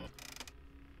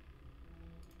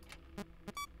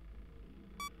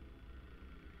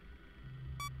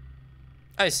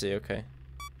 I see. Okay.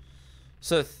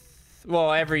 So,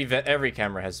 well, every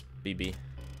camera has BB.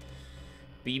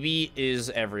 BB is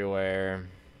everywhere.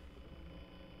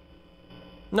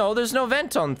 No, there's no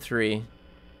vent on 3.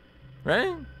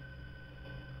 Right?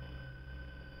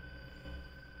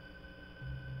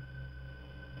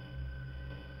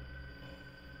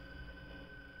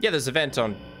 Yeah, there's a vent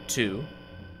on 2.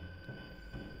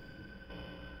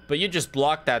 But you just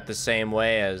blocked that the same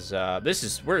way as,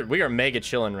 we are mega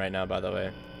chilling right now, by the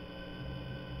way.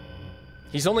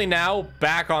 He's only now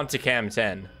back onto cam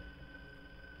 10.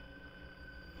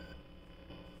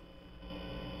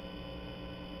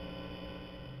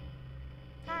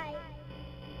 Hi.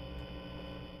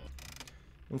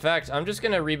 In fact, I'm just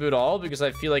gonna reboot all because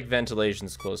I feel like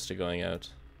ventilation's close to going out.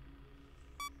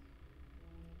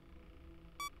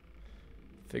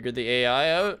 Figured the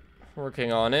AI out.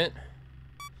 Working on it.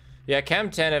 Yeah, Chem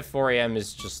 10 at 4 a.m.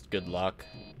 is just good luck.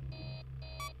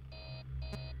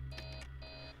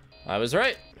 I was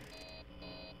right.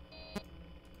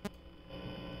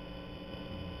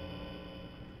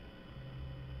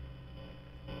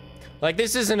 Like,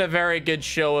 this isn't a very good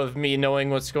show of me knowing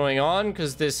what's going on,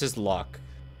 because this is luck.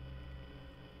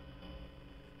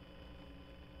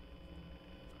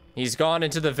 He's gone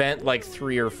into the vent like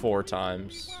 3 or 4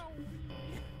 times.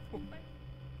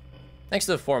 Thanks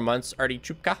to the 4 months, Artie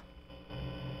Chupka.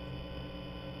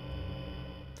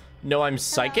 No, I'm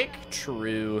psychic?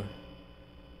 True.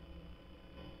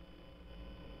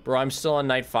 Bro, I'm still on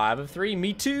night 5 of 3.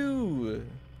 Me too.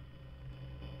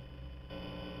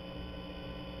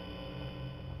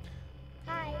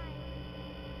 Hi.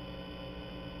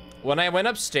 When I went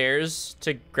upstairs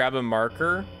to grab a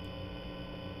marker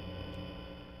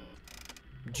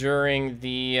during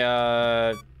the,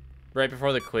 right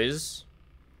before the quiz,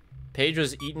 Paige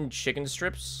was eating chicken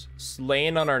strips,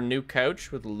 laying on our new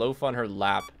couch with a loaf on her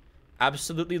lap,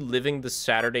 absolutely living the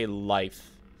Saturday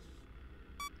life.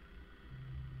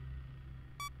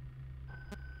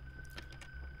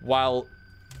 While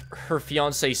her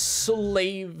fiance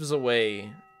slaves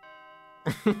away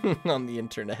on the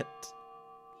internet.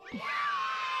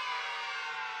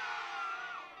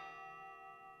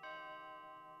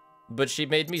 But she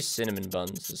made me cinnamon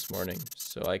buns this morning,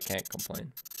 so I can't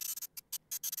complain.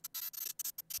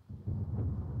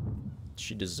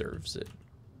 She deserves it.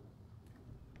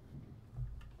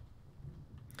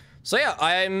 So yeah,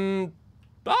 I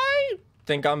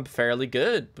think I'm fairly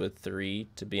good with 3,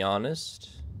 to be honest.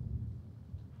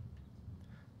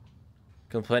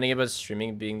 Complaining about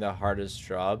streaming being the hardest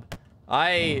job.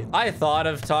 I thought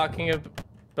of talking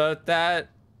about that,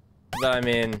 but I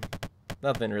mean,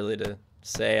 nothing really to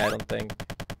say, I don't think.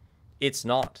 It's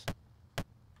not.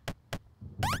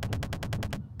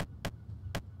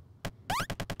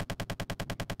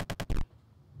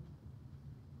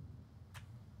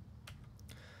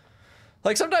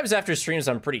 Like, sometimes after streams,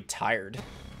 I'm pretty tired.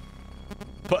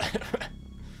 But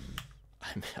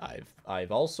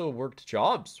I've also worked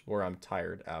jobs where I'm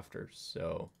tired after,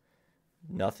 so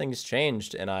nothing's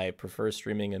changed, and I prefer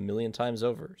streaming a million times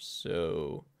over,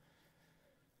 so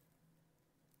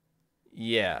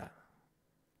yeah.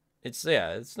 It's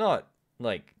not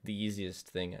like the easiest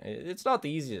thing. It's not the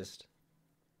easiest,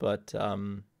 but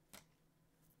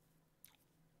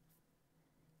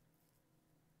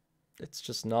it's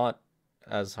just not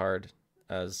as hard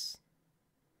as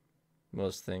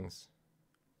most things.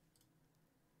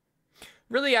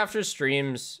 Really, after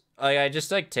streams, I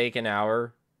just like take an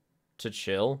hour to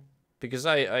chill, because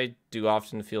I do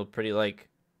often feel pretty like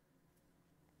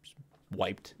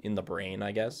wiped in the brain,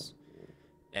 I guess,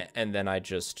 and then I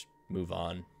just move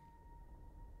on.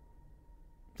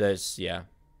 That's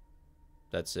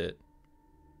it.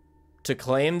 To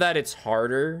claim that it's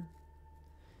harder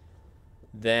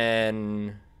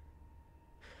than,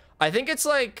 I think it's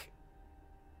like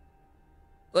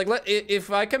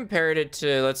if I compared it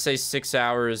to, let's say, 6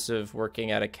 hours of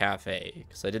working at a cafe,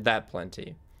 because I did that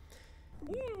plenty.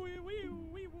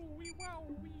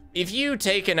 If you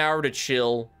take an hour to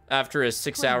chill after a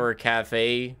 6-hour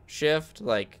cafe shift,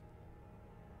 like,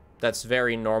 that's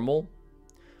very normal.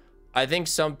 I think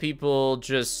some people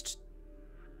just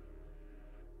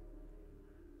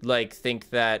like think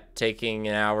that taking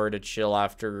an hour to chill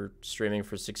after streaming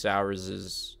for 6 hours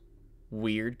is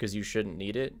weird because you shouldn't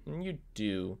need it, and you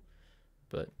do,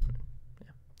 but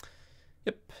yeah.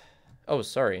 Yep. Oh,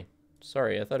 sorry,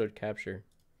 I thought it would capture.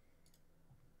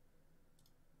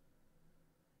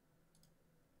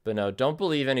 But no, don't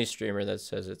believe any streamer that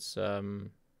says it's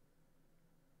the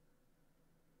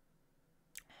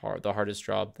hardest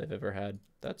job they've ever had.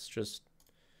 That's just,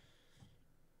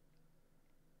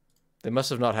 they must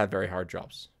have not had very hard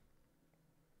jobs.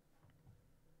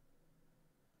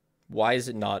 Why is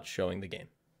it not showing the game?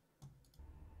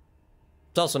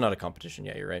 It's also not a competition.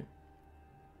 Yeah, you're right.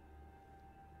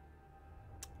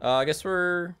 I guess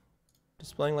we're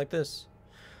displaying like this.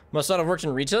 Must not have worked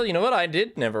in retail. You know what? I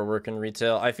did never work in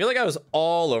retail. I feel like I was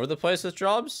all over the place with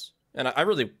jobs, and I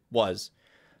really was.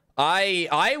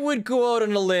 I would go out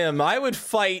on a limb. I would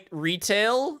fight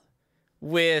retail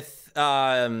with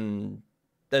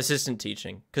assistant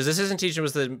teaching, because assistant teaching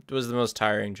was the most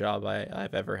tiring job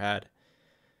I've ever had.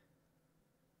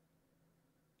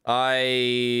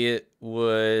 I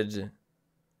would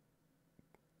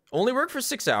only work for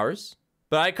 6 hours,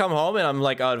 but I come home and I'm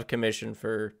like out of commission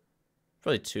for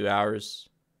probably 2 hours.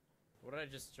 What did I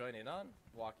just join in on?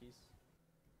 Walkies.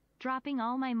 Dropping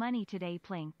all my money today,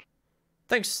 Plink.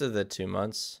 Thanks to the 2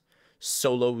 months.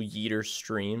 Solo Yeeter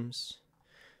streams.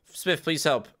 Smith, please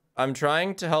help. I'm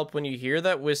trying to help. When you hear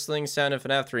that whistling sound of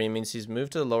FNAF 3, it means he's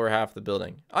moved to the lower half of the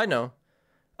building. I know.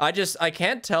 I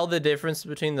can't tell the difference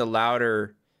between the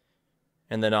louder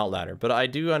and the not louder, but I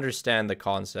do understand the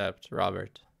concept,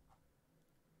 Robert.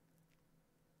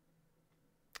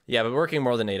 Yeah, but working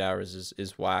more than 8 hours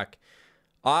is whack.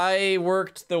 I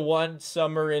worked the one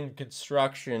summer in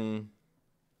construction.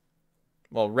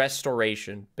 Well,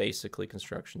 restoration, basically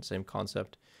construction, same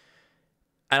concept.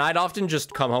 And I'd often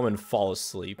just come home and fall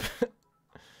asleep.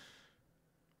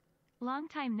 Long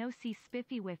time no see,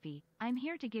 Spiffy Whiffy. I'm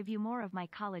here to give you more of my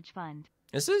college fund.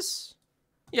 Is this?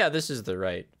 Yeah, this is the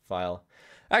right file.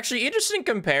 Actually, interesting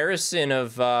comparison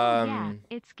of Yeah,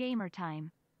 it's gamer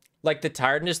time. like the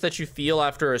tiredness that you feel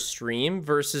after a stream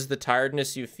versus the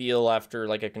tiredness you feel after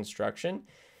like a construction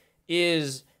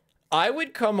is I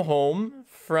would come home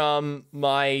from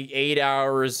my 8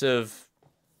 hours of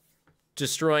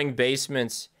destroying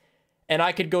basements and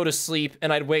I could go to sleep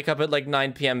and I'd wake up at like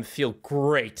 9 p.m. and feel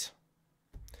great.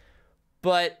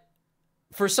 But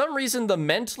for some reason, the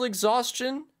mental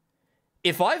exhaustion,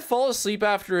 if I fall asleep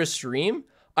after a stream,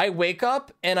 I wake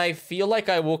up and I feel like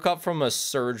I woke up from a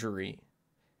surgery.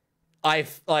 It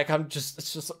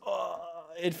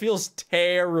feels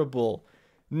terrible.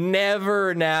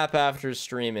 Never nap after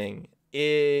streaming.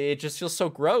 It just feels so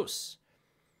gross.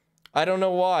 I don't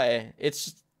know why.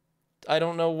 I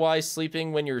don't know why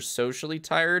sleeping when you're socially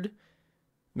tired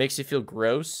makes you feel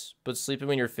gross, but sleeping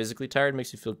when you're physically tired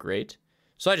makes you feel great.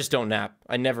 So I just don't nap.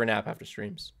 I never nap after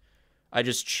streams. I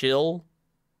just chill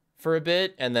for a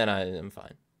bit and then I am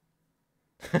fine.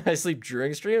 I sleep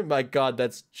during stream? My God,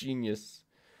 that's genius.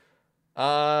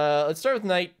 Let's start with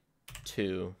night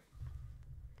 2.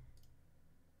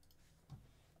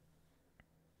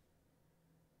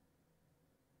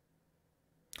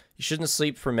 You shouldn't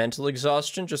sleep for mental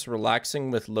exhaustion. Just relaxing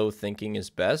with low thinking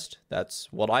is best. That's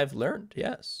what I've learned.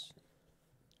 Yes.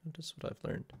 That's what I've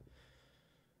learned.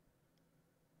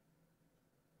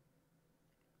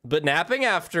 But napping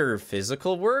after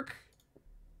physical work?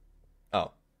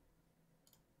 Oh.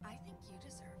 I think you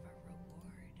deserve a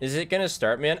reward. Is it gonna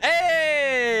start me on?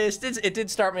 Hey! It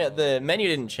did start me. The menu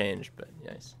didn't change, but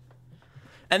nice.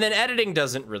 And then editing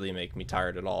doesn't really make me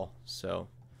tired at all. So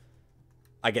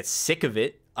I get sick of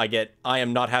it. I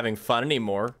am not having fun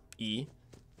anymore.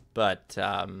 But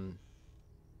I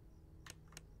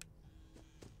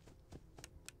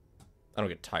don't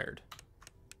get tired.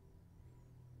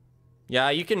 Yeah,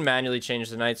 you can manually change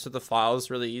the nights with the files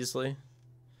really easily.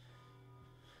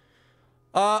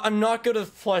 I'm not good at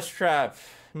Flesh Trap.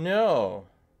 No.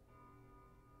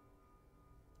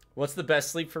 What's the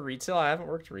best sleep for retail? I haven't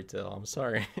worked retail. I'm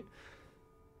sorry.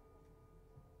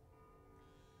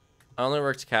 I only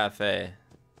worked cafe.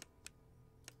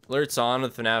 Alerts on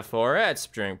with FNAF 4. It's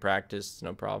during practice.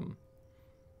 No problem.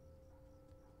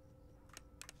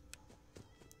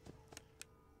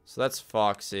 So that's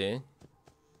Foxy.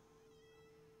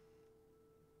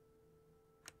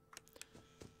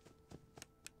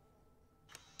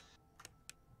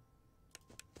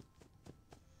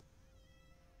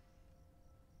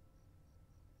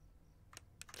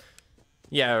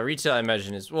 Yeah, retail I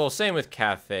imagine is, well, same with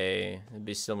cafe. It'd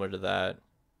be similar to that.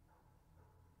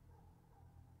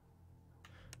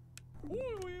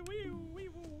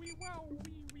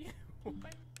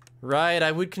 Right,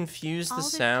 I would confuse the All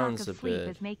this sounds talk a of sleep bit.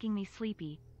 is making me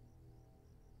sleepy.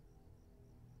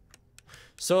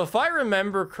 So if I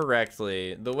remember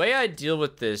correctly, the way I deal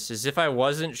with this is if I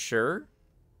wasn't sure,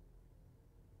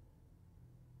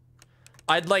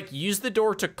 I'd like use the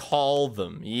door to call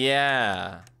them.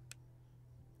 Yeah.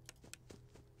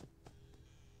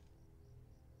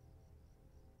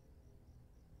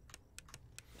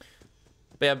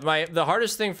 But yeah, the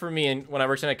hardest thing for me when I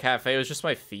worked in a cafe was just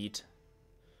my feet.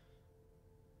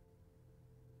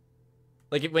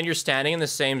 Like when you're standing in the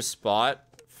same spot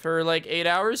for like 8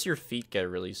 hours, your feet get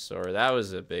really sore. That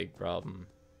was a big problem.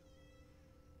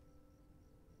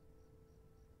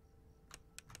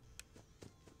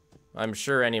 I'm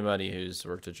sure anybody who's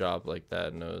worked a job like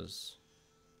that knows.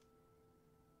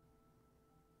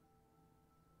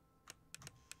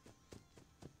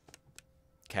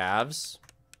 Calves?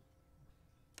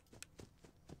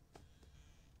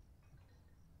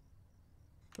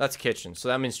 That's kitchen, so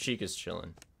that means Chica's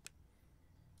chilling.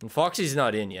 And Foxy's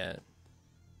not in yet.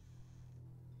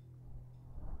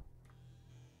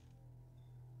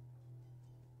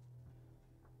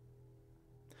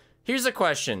 Here's a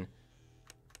question.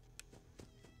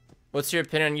 What's your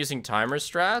opinion on using timer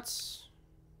strats?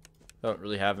 Don't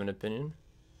really have an opinion.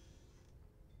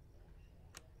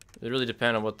 It really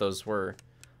depends on what those were.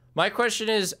 My question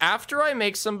is, after I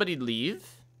make somebody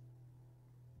leave,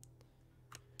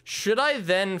 Should I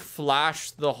then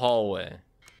flash the hallway?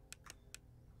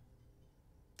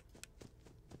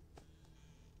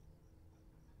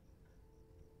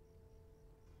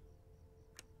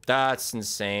 That's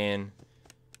insane.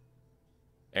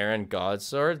 Aaron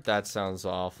Godsword? That sounds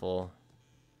awful.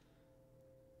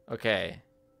 Okay.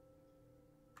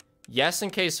 Yes,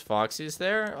 in case Foxy's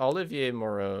there. Olivier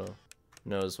Moreau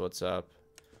knows what's up.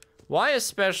 Why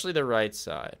especially the right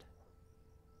side?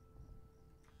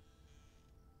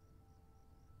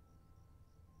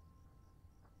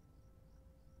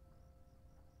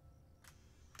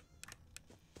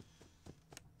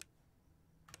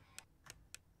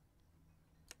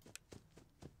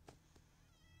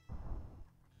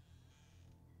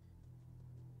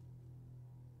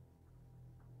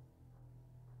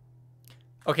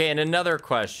 Okay, and another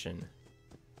question.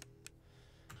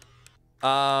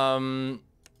 What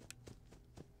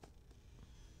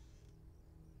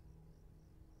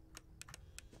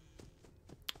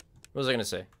was I gonna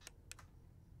say?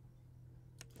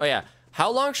 Oh yeah,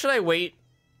 how long should I wait?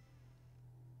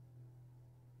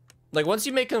 Like once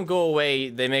you make them go away,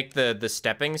 they make the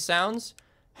stepping sounds.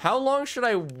 How long should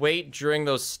I wait during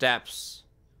those steps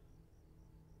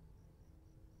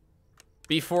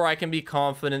before I can be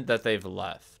confident that they've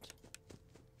left?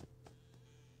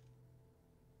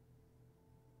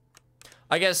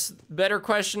 I guess better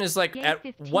question is like, at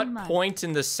what point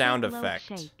in the sound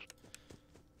effect?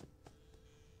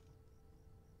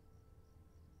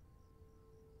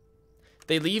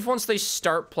 They leave once they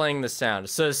start playing the sound.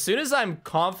 So as soon as I'm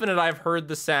confident I've heard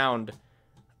the sound,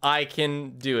 I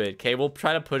can do it. Okay, we'll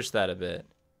try to push that a bit.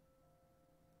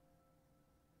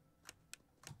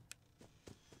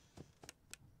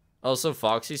 Also,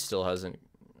 Foxy still hasn't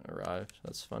arrived.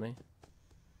 That's funny.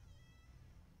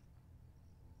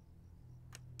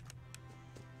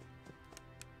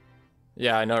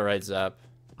 Yeah, I know, right, Zap?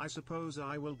 I suppose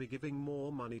I will be giving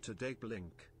more money to Dape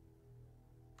Link.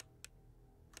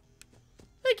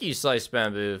 Thank you, Slice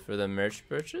Bamboo, for the merch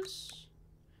purchase.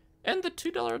 And the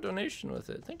 $2 donation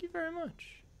with it. Thank you very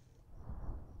much.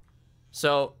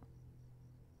 So...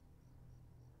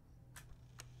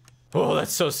 Oh,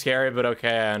 that's so scary, but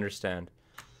okay, I understand.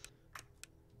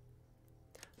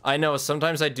 I know,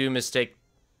 sometimes I do mistake...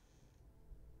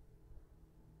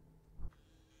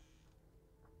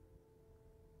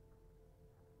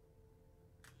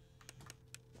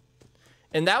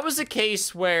 And that was a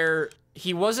case where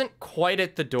he wasn't quite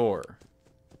at the door.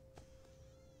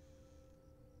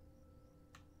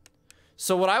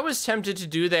 So what I was tempted to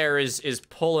do there is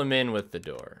pull him in with the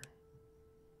door.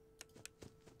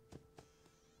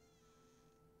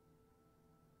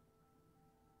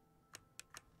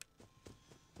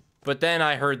 But then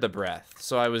I heard the breath,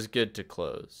 so I was good to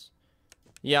close.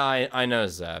 Yeah, I know,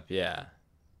 Zap, yeah.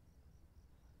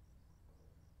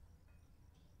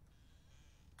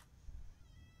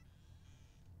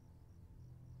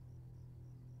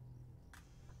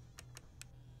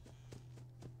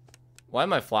 Why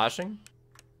am I flashing?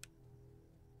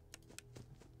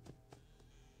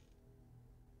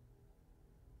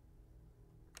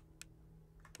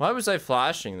 Why was I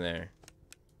flashing there?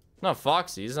 No,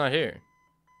 Foxy, he's not here.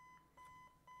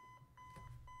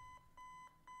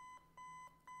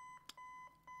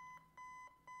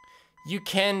 You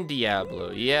can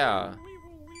Diablo, yeah.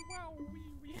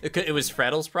 It was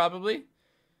Freddles, probably.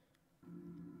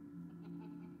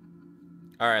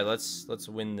 All right, let's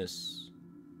win this.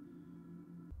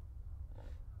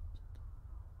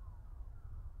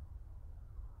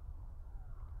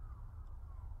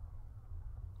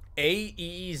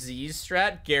 AEZ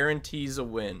strat guarantees a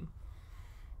win.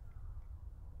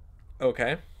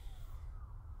 Okay.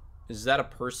 Is that a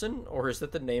person or is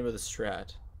that the name of the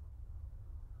strat?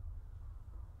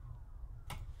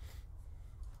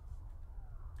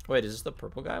 Wait, is this the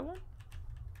purple guy one?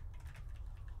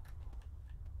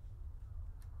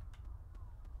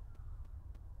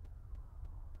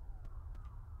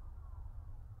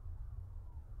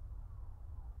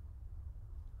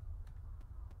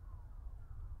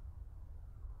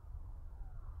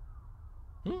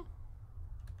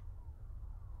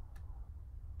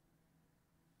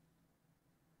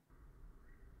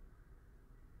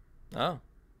 Oh.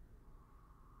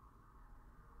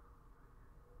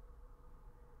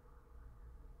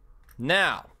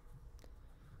 Now.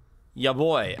 Ya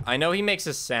boy. I know he makes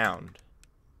a sound.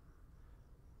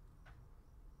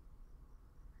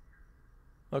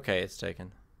 Okay, it's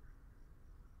taken.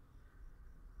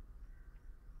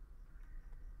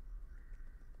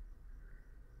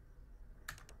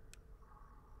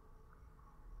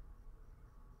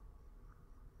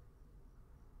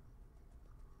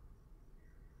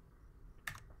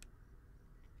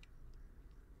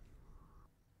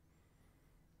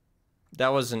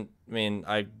 That wasn't, I mean,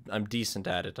 I'm decent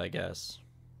at it, I guess.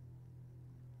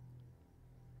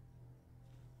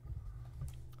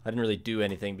 I didn't really do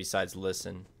anything besides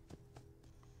listen.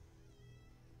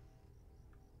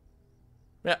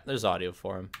 Yeah, there's audio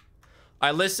for him.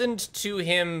 I listened to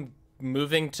him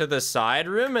moving to the side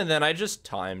room, and then I just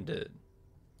timed it.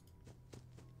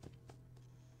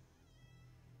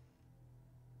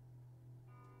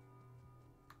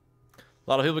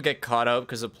 A lot of people get caught out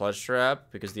because of Plush Trap,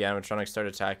 because the animatronics start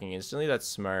attacking instantly. That's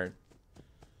smart.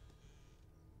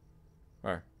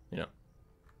 Or, you know,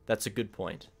 that's a good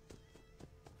point.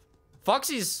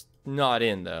 Foxy's not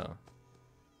in, though.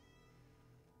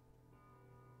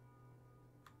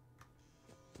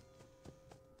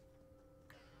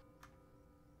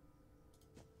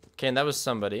 Okay, and that was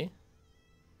somebody.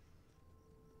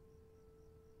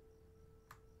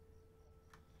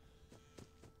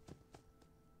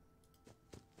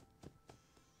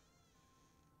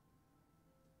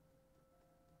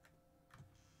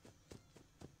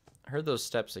 I heard those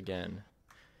steps again.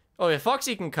 Oh, yeah,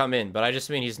 Foxy can come in, but I just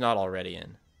mean he's not already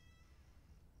in.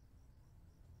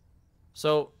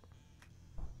 So...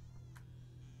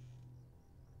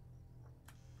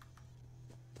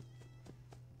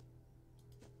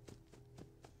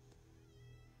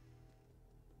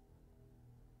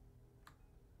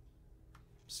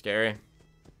 Scary.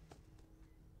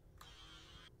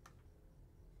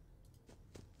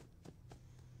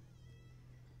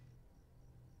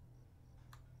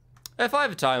 If I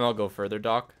have time, I'll go further,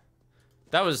 Doc.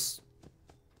 That was...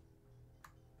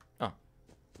 Oh.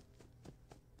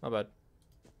 Not bad.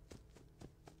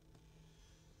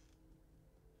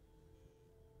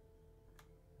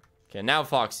 Okay, now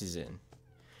Foxy's in.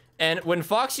 And when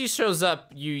Foxy shows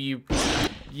up, you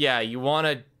want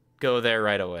to go there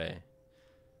right away.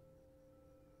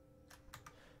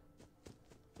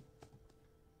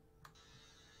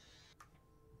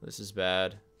 This is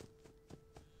bad.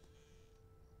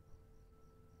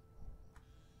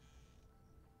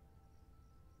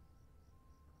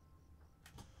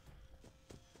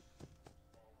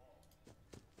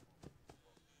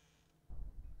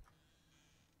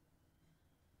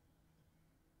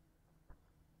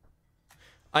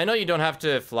 I know you don't have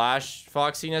to flash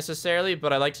Foxy necessarily,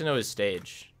 but I like to know his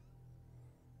stage.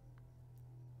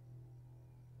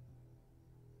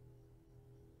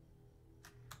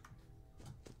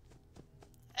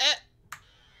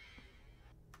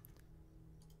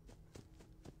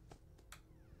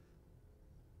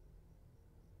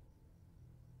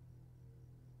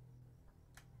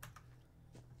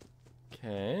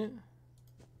 Okay.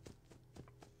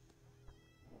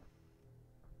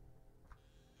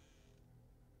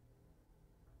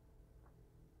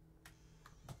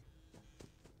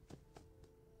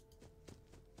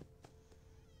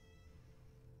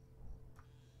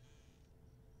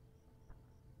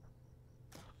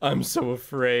 I'm so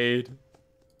afraid.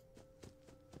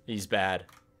 He's bad.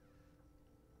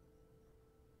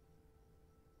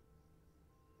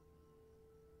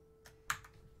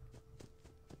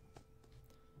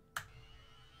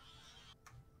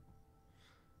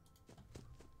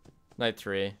 Night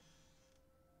 3.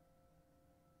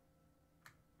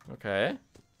 Okay.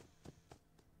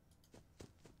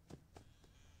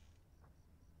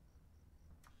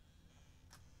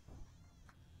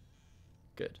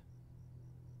 Good.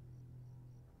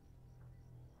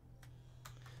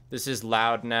 This is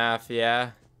loud NAF,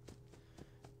 yeah.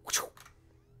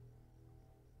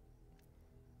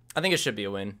 I think it should be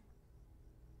a win.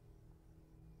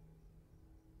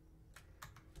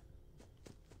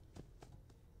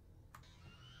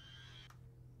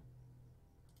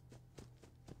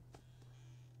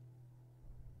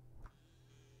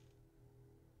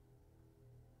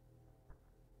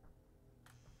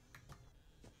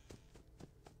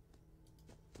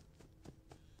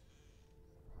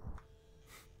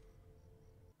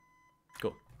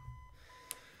 Cool.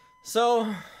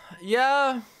 So,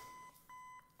 yeah.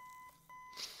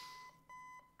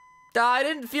 I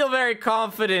didn't feel very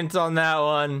confident on that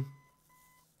one.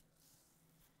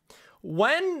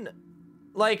 When,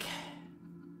 like...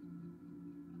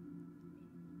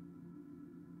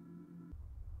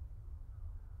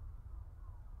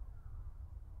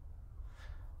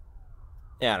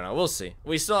 Yeah, I don't know. We'll see.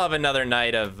 We still have another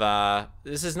night of,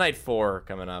 this is night 4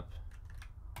 coming up.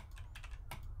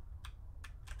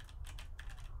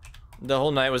 The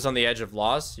whole night was on the edge of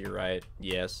loss? You're right.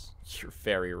 Yes. You're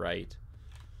very right.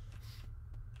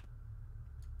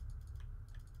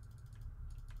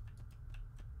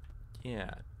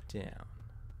 Yeah, down.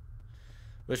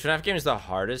 Which FNAF game is the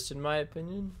hardest in my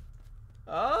opinion?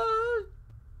 Well,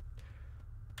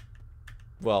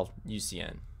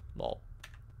 UCN. Lol.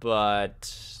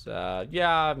 But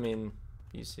yeah, I mean,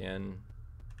 ECN.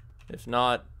 If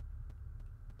not,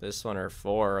 this one or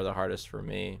 4 are the hardest for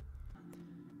me.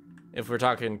 If we're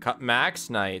talking max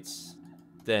nights,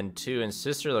 then 2 and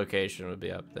sister location would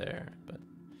be up there. But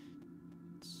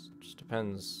it just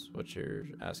depends what you're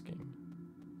asking.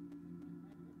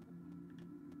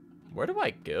 Where do I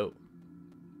go?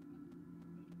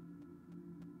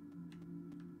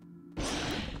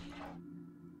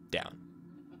 Down.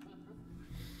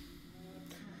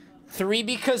 3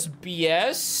 because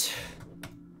BS?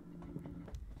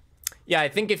 Yeah, I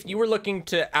think if you were looking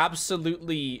to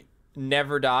absolutely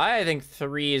never die, I think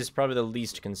 3 is probably the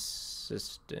least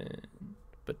consistent.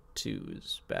 But 2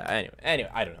 is bad. Anyway,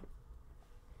 I don't know.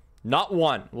 Not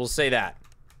 1, we'll say that.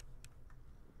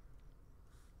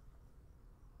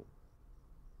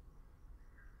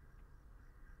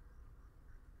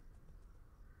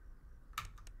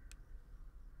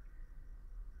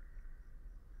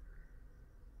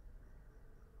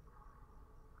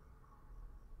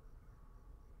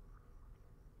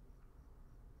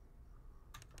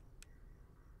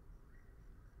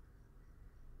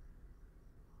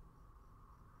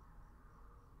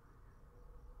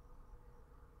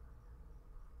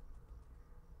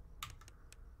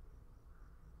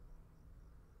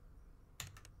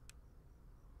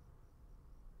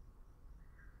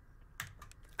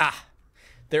 Ah,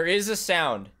 there is a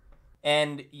sound,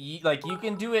 and like you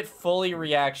can do it fully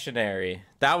reactionary.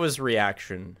 That was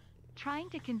reaction. Trying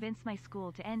to convince my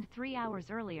school to end 3 hours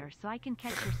earlier so I can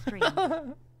catch your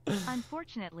stream.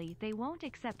 Unfortunately, they won't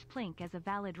accept Plink as a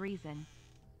valid reason.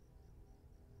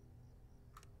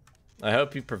 I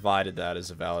hope you provided that as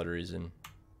a valid reason.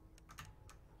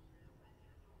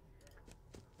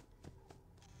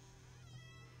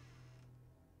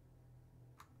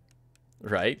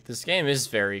 Right? This game is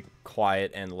very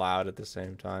quiet and loud at the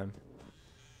same time.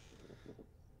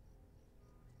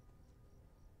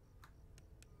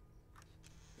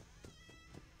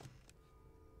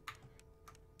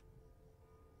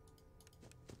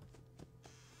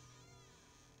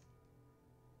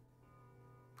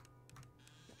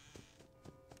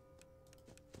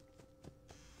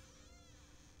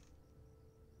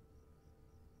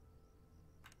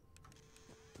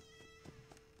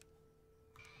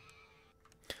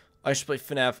 I should play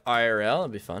FNAF IRL,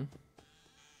 it'd be fun.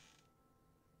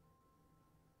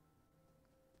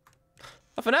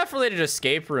 A FNAF related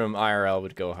escape room IRL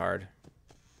would go hard.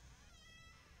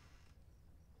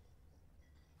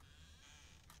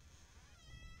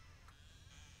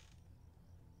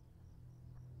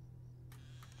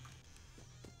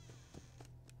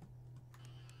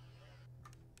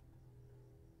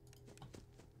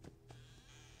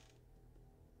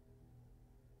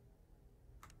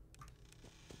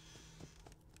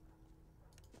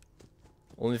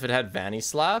 Only if it had Vanny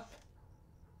Slap?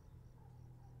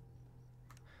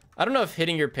 I don't know if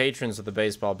hitting your patrons with a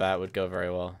baseball bat would go very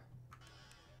well.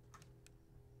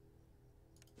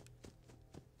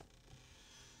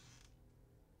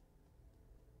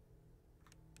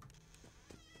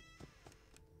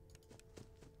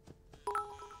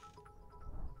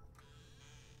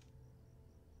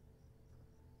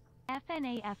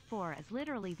 FNA F4 is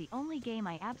literally the only game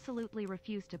I absolutely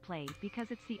refuse to play because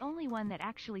it's the only one that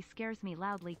actually scares me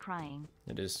loudly crying.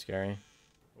 It is scary.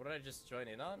 What did I just join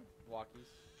in on? Walkies.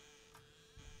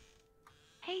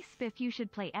 Hey Spiff, you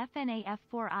should play FNA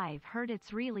F4. I've heard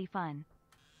it's really fun.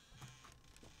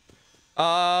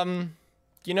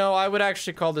 You know, I would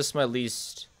actually call this my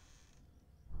least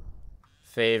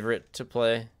favorite to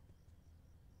play.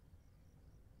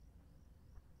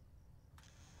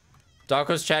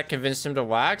 Daco's chat convinced him to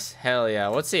wax? Hell yeah.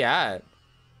 What's he at?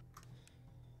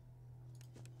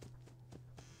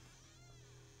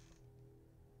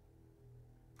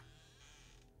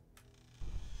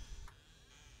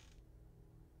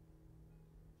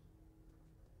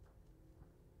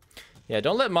 Yeah,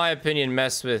 don't let my opinion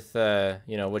mess with,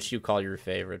 you know, what you call your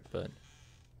favorite, but...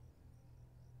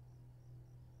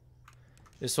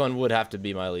 this one would have to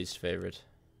be my least favorite.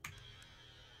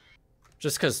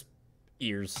 Just because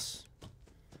ears.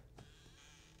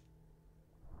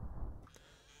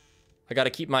 I gotta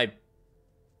keep my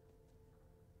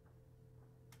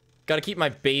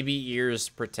baby ears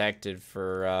protected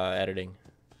for editing.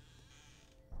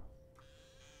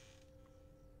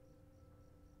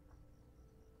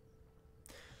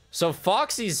 So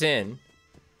Foxy's in.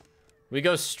 We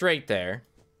go straight there.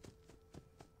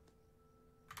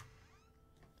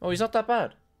 Oh, he's not that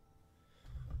bad.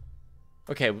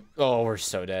 Okay. Oh, we're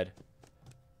so dead.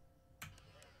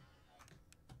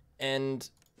 And...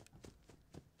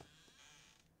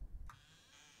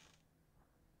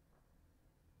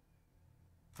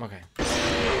 okay.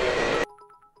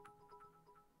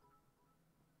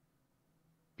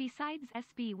 Besides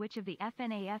SB, which of the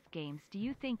FNAF games do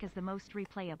you think is the most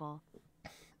replayable?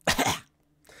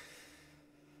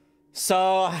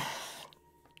 So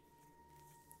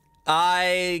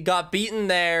I got beaten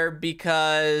there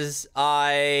because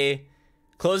I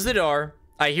closed the door.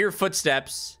 I hear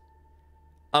footsteps.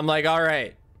 I'm like, all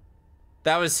right,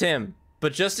 that was him.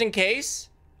 But just in case,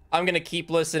 I'm going to keep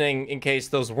listening in case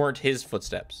those weren't his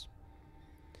footsteps.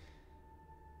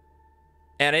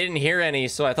 And I didn't hear any,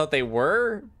 so I thought they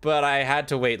were, but I had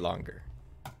to wait longer.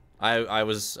 I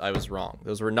was wrong.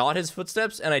 Those were not his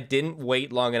footsteps, and I didn't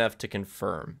wait long enough to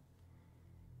confirm.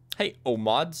 Hey,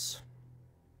 Omods.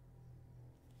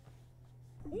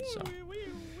 So,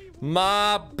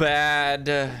 my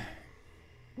bad.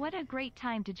 What a great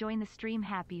time to join the stream.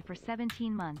 Happy for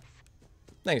 17 months.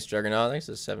 Thanks, Juggernaut. Thanks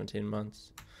for 17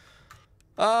 months.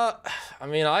 I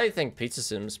mean, I think Pizza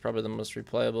Sim is probably the most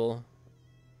replayable.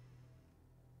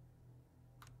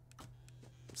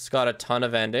 It's got a ton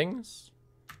of endings,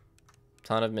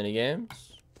 ton of minigames.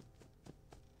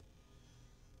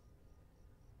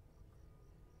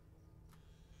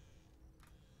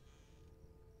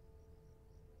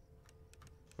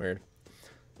 Weird.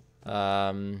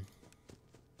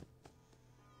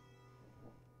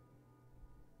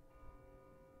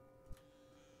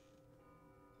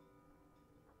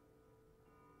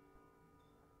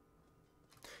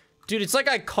 Dude, it's like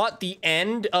I caught the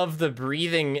end of the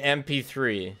breathing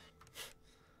MP3.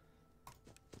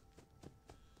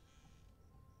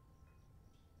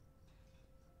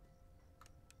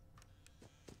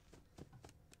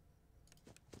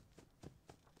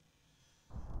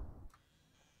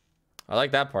 I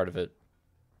like that part of it.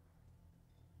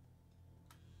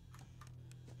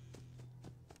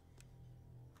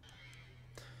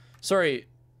 Sorry,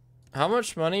 how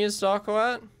much money is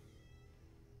Dako at?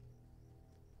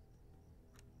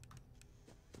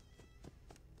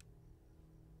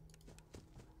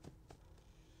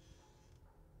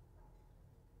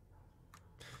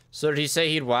 So did he say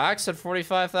he'd wax at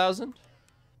 45,000?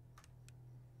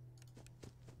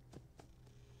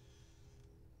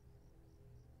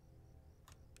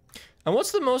 And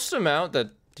what's the most amount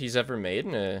that he's ever made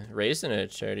raised in a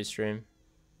charity stream?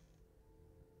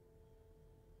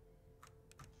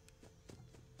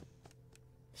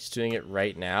 He's doing it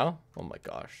right now? Oh my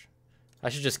gosh. I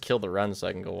should just kill the run so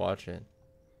I can go watch it.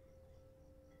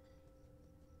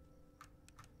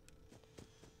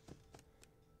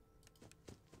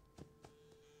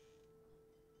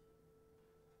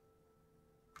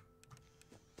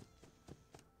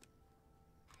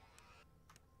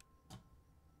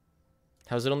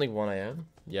 How's it only 1 AM?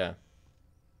 Yeah.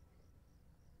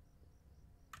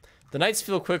 The nights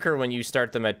feel quicker when you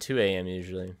start them at 2 AM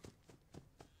usually.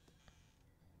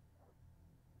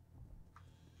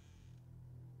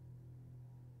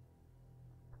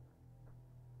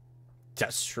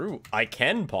 That's true. I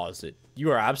can pause it.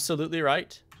 You are absolutely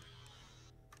right.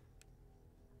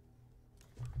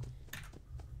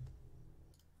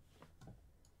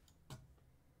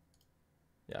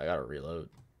 Yeah, I gotta reload.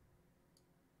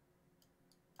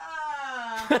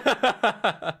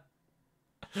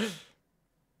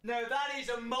 No, that is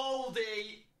a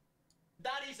moldy.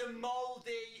 That is a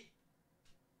moldy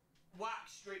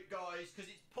wax strip, guys, because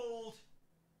it's pulled.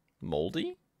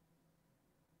 Moldy?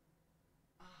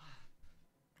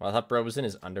 Well, I thought bro was in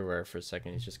his underwear for a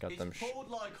second. He's just got them. It's pulled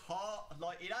like hot.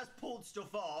 Like it has pulled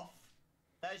stuff off.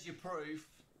 There's your proof.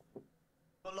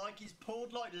 But like it's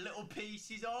pulled like little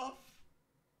pieces off.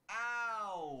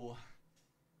 Ow.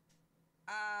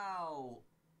 Ow.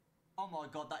 Oh my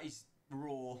god, that is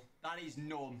raw. That is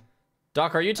numb.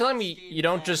 Doc, are you telling me you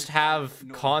don't just have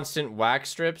constant wax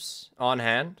strips on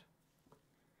hand?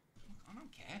 I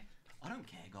don't care. I don't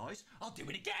care, guys. I'll do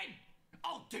it again.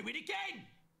 I'll do it again.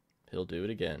 He'll do it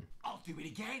again. I'll do it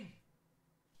again.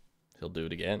 He'll do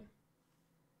it again.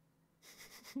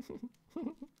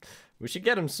 We should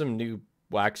get him some new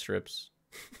wax strips.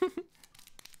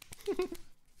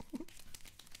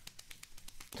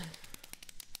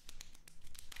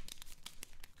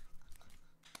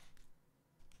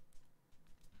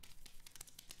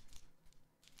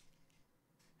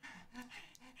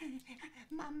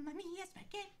 Mamma mia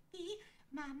spaghetti,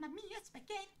 mamma mia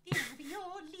spaghetti,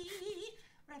 ravioli,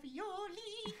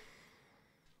 ravioli.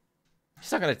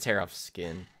 He's not gonna tear off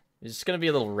skin. He's just gonna be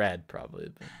a little red,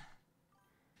 probably. But...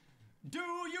 Do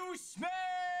you smell?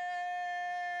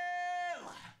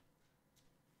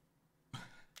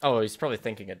 Oh, he's probably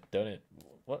thinking it, don't it?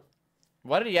 What?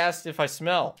 Why did he ask if I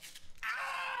smell?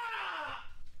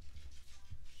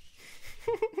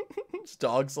 This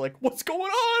dog's like, what's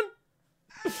going on?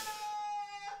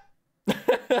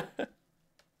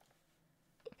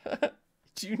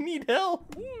 Do you need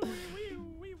help?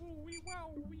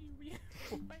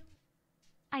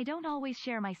 I don't always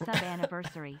share my sub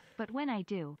anniversary, but when I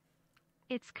do,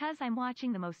 it's 'cause I'm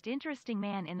watching the most interesting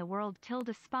man in the world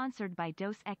tilde sponsored by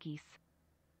Dos Equis.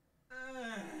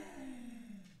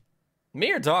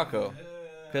 Me or Taco?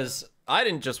 Because I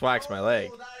didn't just wax my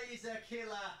leg. Oh, that is a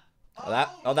killer.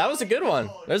 Oh, that was a good one.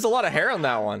 There's a lot of hair on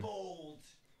that one. Bald.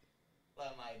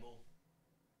 Well, Mabel.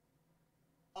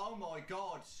 Oh my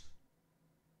god.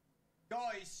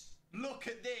 Guys, look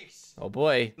at this. Oh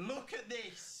boy. Look at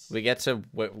this. We get to...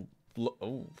 Oh.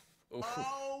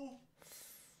 Oh.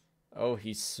 Oh,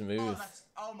 he's smooth.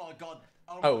 Oh my god.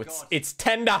 Oh my Oh, god. it's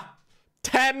tender.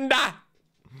 Tender.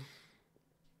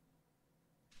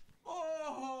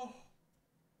 Oh.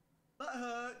 That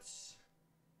hurts.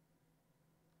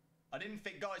 I didn't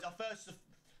think, guys, I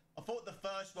thought the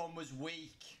first one was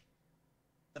weak.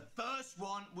 The first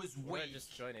one was Wanna weak.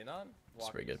 just join in on? That's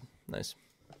pretty good. Nice.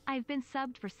 I've been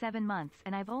subbed for 7 months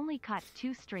and I've only caught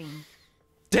 2 streams.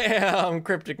 Damn,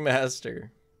 Cryptic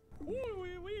Master.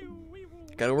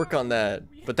 Gotta work on that.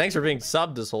 But thanks for being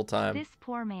subbed this whole time. This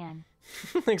poor man.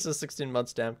 Thanks to 16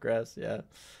 months, Damp Grass. Yeah.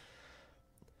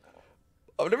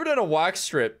 I've never done a wax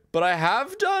strip, but I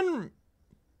have done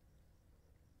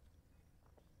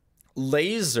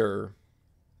laser.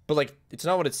 But, like, it's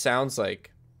not what it sounds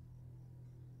like.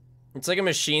 It's like a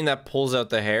machine that pulls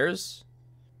out the hairs.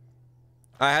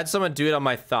 I had someone do it on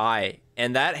my thigh,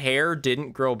 and that hair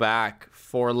didn't grow back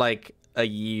for, like, a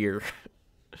year.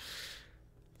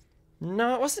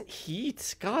 No, it wasn't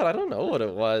heat. God, I don't know what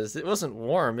it was. It wasn't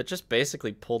warm. It just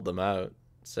basically pulled them out.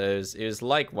 So it was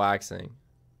like waxing.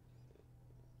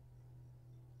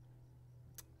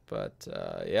 But,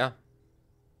 yeah.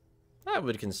 I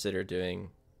would consider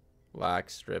doing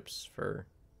wax strips for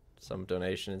some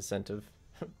donation incentive.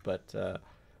 But,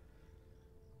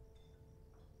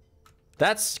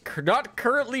 that's not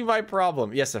currently my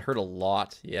problem. Yes, it hurt a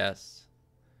lot. Yes.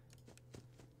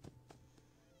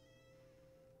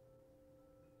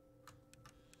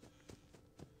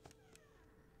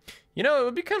 You know, it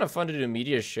would be kind of fun to do a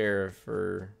media share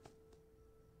for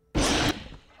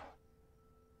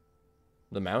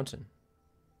the mountain.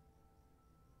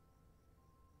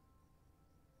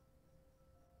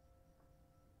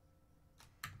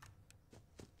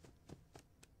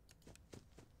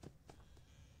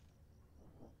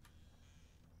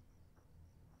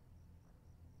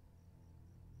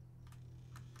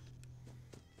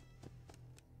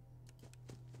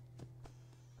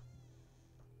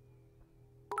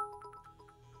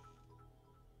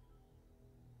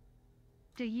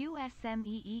 Do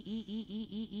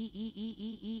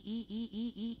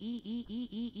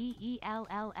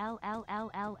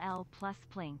USMEELLLLLLLLL plus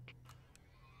plink.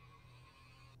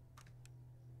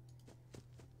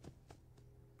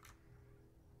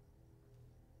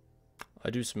 I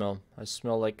do smell. I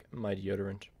smell like my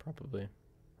deodorant, probably.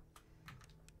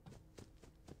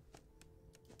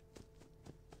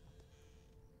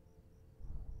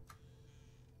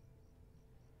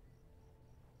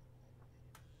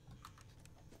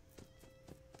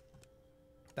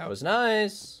 That was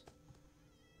nice.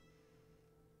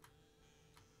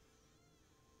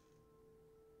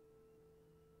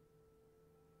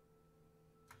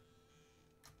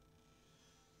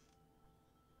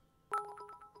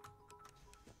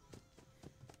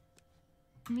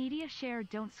 Media share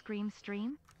don't scream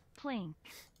stream? Plink.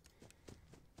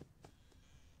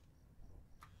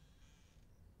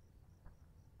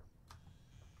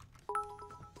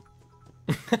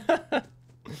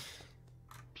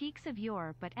 Peaks of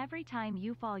yore, but every time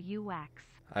you fall you wax.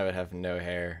 I would have no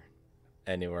hair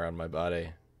anywhere on my body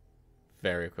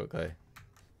very quickly.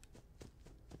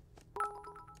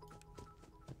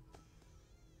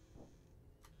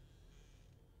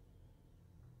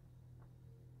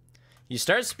 You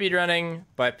start speedrunning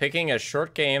by picking a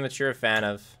short game that you're a fan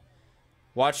of,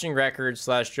 watching records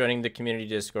 / joining the community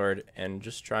Discord, and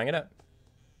just trying it out.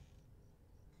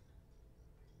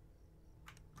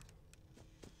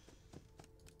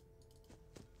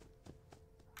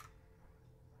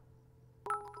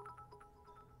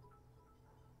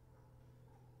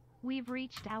 We've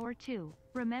reached hour 2.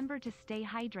 Remember to stay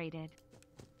hydrated.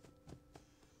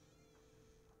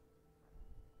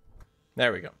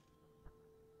 There we go.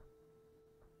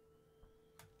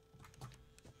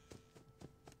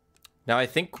 Now I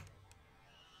think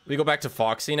we go back to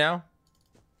Foxy now.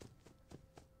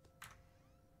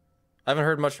 I haven't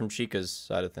heard much from Chica's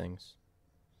side of things.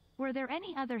 Were there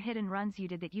any other hidden runs you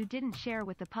did that you didn't share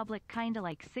with the public, kinda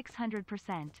like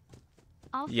 600%?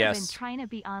 Also Yes. been trying to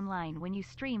be online when you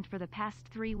streamed for the past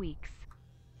 3 weeks.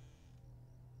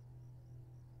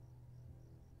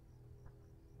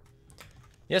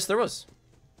 Yes, there was.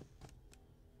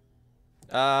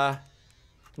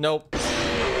 Nope.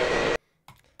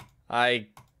 I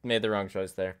made the wrong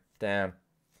choice there. Damn.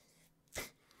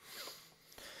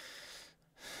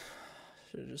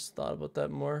 Should have just thought about that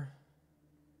more.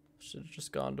 Should have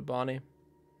just gone to Bonnie.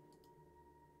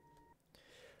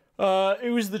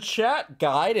 It was the chat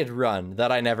guided run that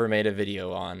I never made a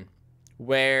video on,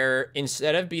 where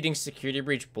instead of beating Security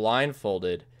Breach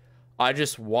blindfolded, I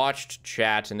just watched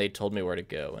chat and they told me where to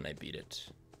go and I beat it.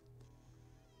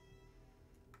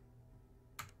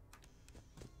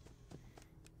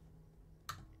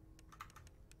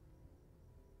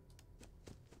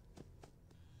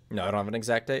 No, I don't have an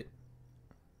exact date.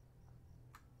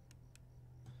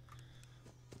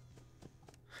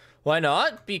 Why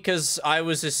not? Because I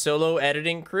was a solo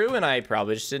editing crew and I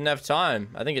probably just didn't have time.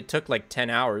 I think it took like 10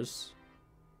 hours.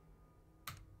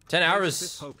 10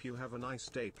 hours. Hope you have a nice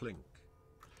day, Plink.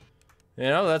 You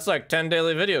know, that's like 10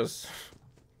 daily videos.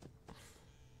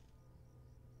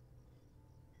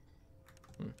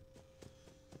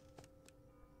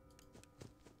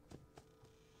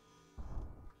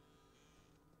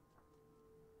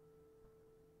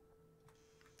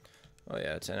 Oh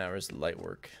yeah, 10 hours light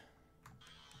work.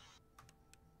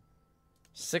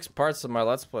 6 parts of my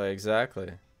Let's Play,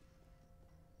 exactly.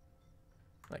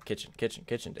 Like kitchen,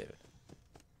 David.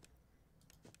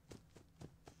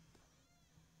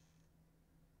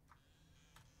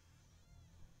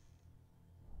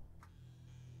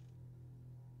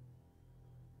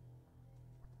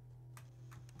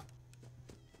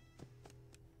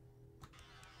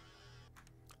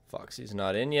 Foxy's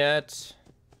not in yet.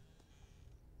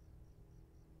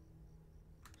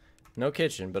 No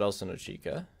kitchen, but also no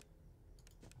Chica.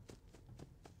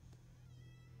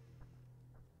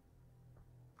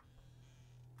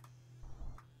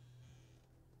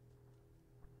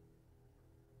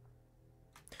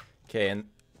 Okay, and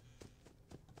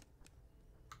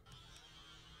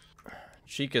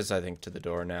Chica's, I think, to the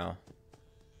door now.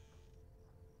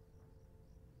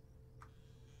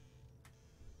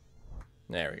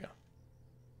 There we go.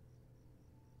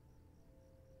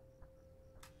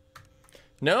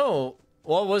 No,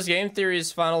 what was Game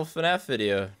Theory's final FNAF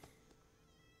video?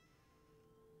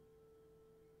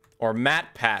 Or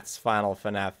Matt Pat's final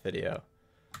FNAF video?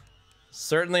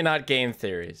 Certainly not Game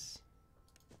Theory's.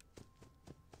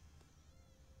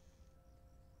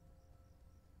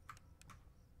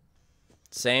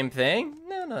 Same thing?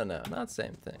 No, not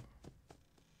same thing.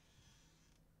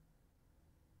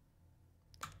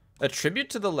 A tribute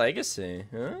to the legacy.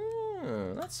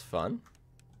 Oh, that's fun.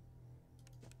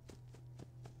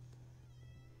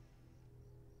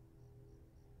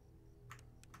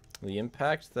 The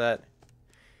impact that...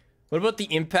 What about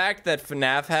the impact that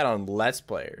FNAF had on Let's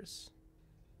Players?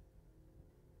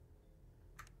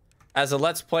 As a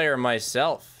Let's Player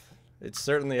myself, it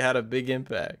certainly had a big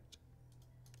impact.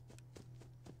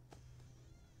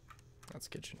 That's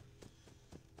kitchen.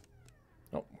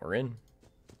 Oh, we're in.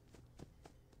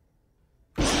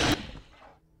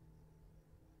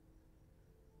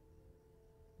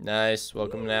 Nice.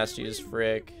 Welcome, Nasty as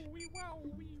Frick.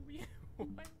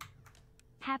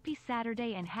 Happy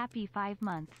Saturday and happy 5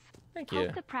 months. Thank you.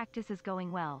 Hope the practice is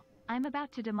going well. I'm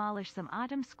about to demolish some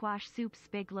autumn squash soup's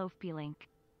big loaf peeling.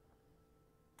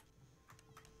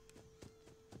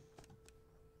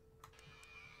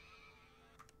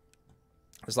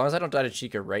 As long as I don't die to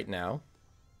Chica right now.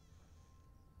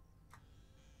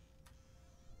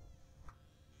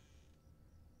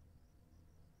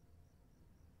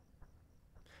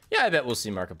 Yeah, I bet we'll see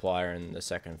Markiplier in the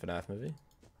second FNAF movie.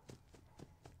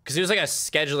 Because he was like a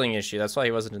scheduling issue. That's why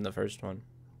he wasn't in the first one.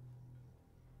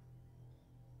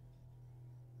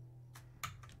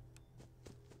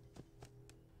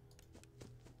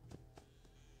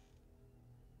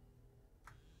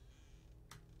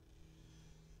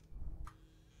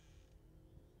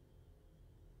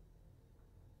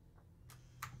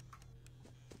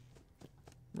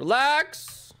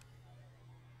 Relax.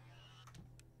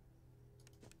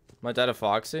 My dad a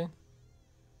Foxy?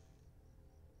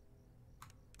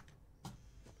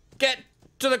 Get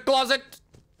to the closet.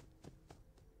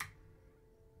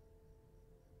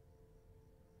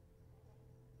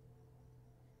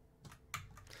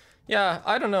 Yeah,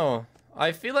 I don't know.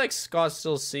 I feel like Scott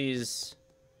still sees...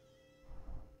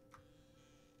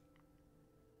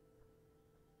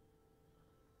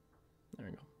 There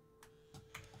we go.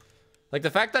 Like,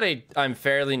 the fact that I'm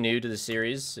fairly new to the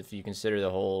series, if you consider the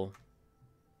whole...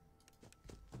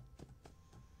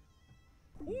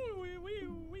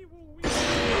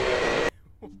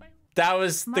 That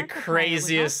was the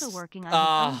craziest... Was also working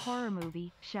on his own horror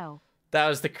movie show. That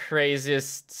was the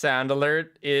craziest sound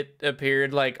alert. It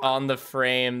appeared like on the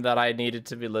frame that I needed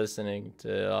to be listening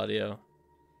to audio.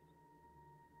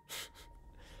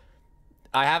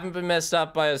 I haven't been messed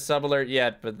up by a sub alert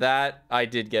yet, but that I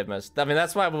did get messed. I mean,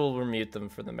 that's why we'll remute them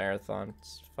for the marathon.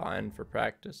 It's fine for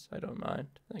practice. I don't mind.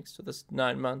 Thanks to this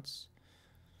 9 months.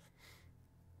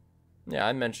 Yeah,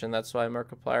 I mentioned that's why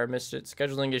Markiplier missed it.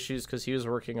 Scheduling issues because he was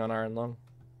working on Iron Lung.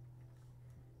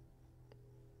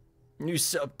 New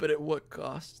sub, but at what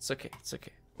cost? It's okay. It's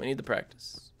okay. We need the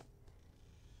practice.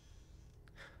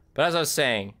 But as I was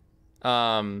saying,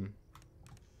 I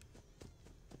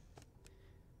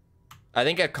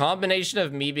think a combination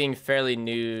of me being fairly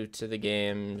new to the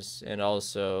games and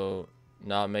also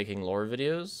not making lore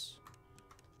videos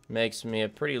makes me a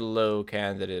pretty low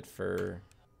candidate for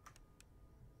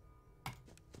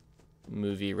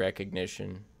movie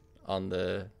recognition on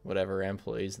the whatever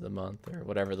employees of the month or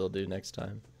whatever they'll do next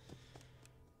time.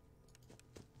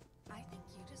 I think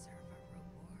you deserve a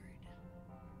reward.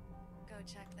 Go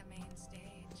check the main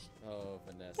stage. Oh,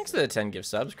 Vanessa. Thanks for the 10 gift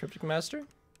subs, Cryptic Master.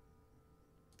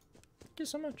 Thank you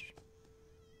so much.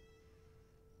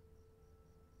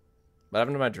 What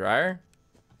happened to my dryer?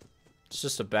 It's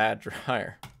just a bad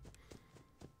dryer.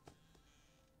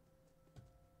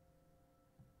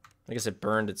 I guess it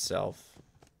burned itself.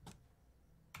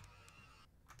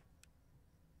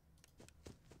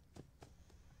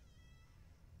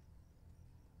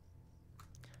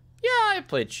 Yeah, I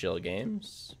played chill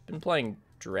games. Been playing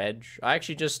Dredge. I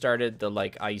actually just started the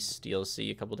like Ice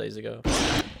DLC a couple days ago.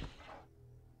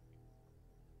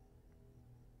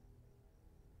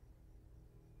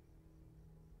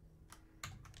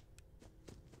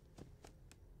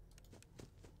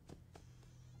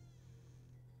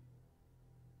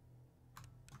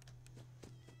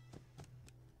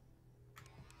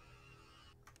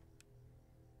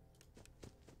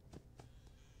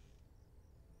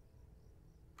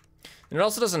 And it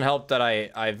also doesn't help that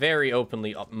I very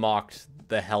openly mocked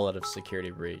the hell out of Security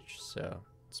Breach, so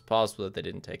it's possible that they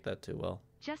didn't take that too well.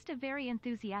 Just a very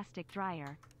enthusiastic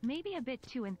dryer. Maybe a bit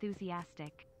too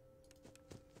enthusiastic.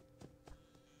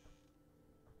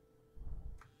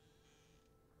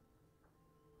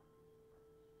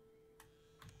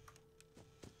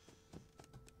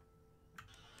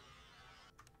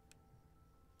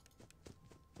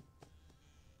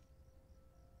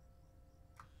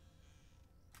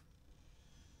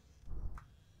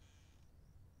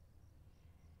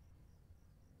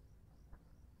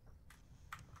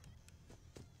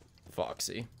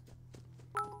 Foxy.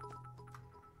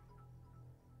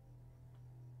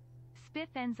 Spiff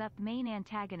ends up main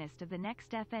antagonist of the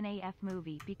next FNAF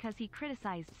movie because he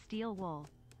criticized Steel Wool.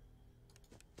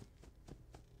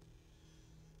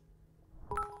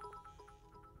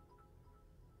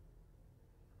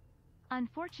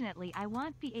 Unfortunately, I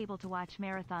won't be able to watch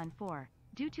Marathon 4,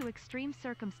 due to extreme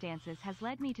circumstances has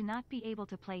led me to not be able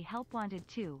to play Help Wanted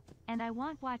 2, and I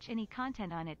won't watch any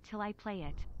content on it till I play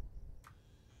it.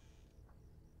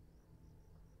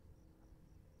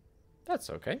 That's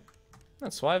okay.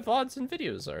 That's why VODs and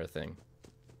videos are a thing.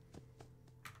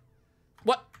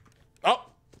 What? Oh!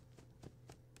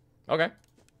 Okay.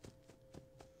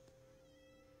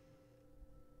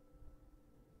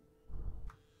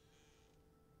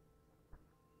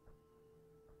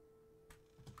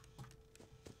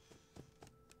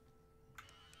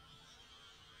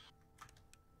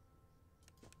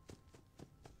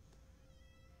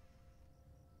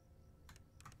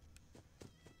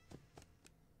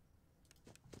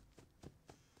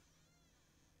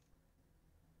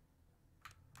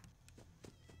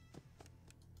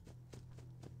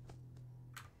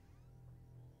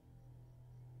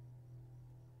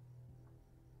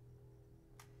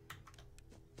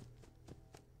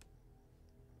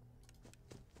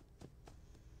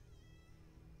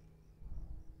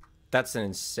 That's an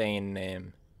insane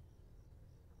name.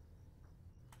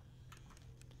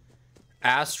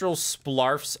 Astral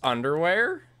Splarf's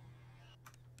underwear?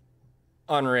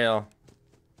 Unreal.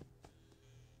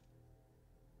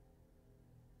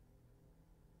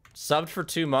 Subbed for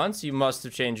 2 months? You must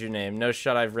have changed your name. No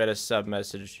shot I've read a sub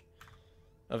message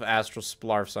of Astral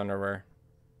Splarf's underwear.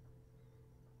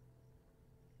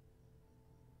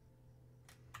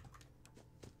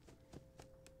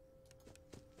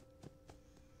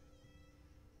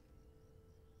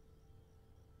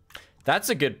 That's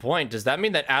a good point. Does that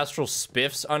mean that Astral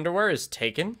Spiff's underwear is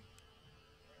taken?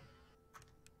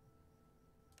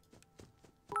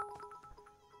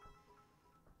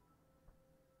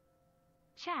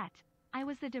 Chat. I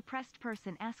was the depressed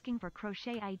person asking for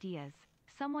crochet ideas.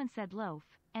 Someone said loaf,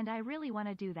 and I really want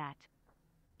to do that.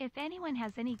 If anyone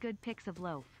has any good pics of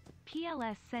loaf,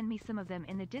 PLS send me some of them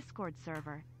in the Discord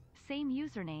server. Same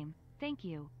username, thank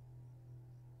you.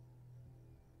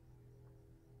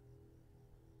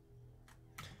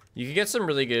 You could get some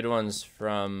really good ones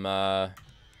from the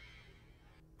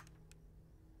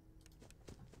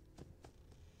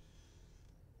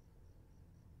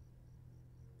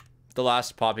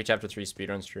last Poppy Chapter 3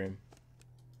 speedrun stream.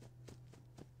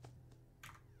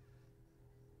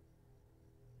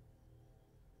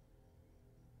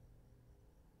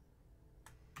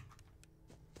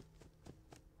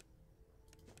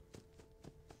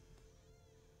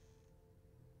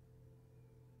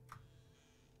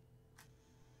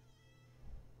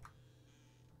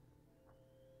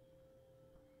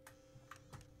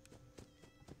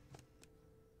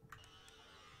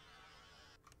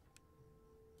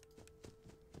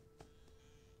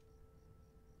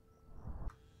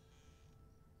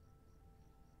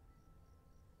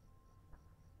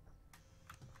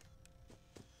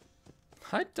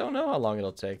 I don't know how long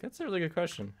it'll take. That's a really good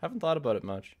question. Haven't thought about it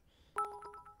much.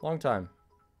 Long time.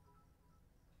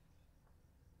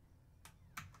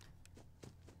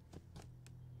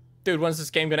 Dude, when's this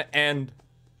game gonna end?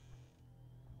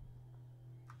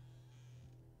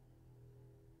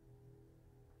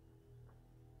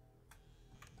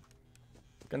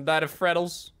 Gonna die to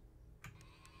Freddles.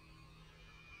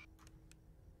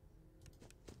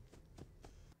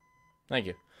 Thank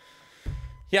you.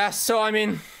 Yeah, so I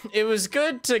mean, it was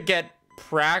good to get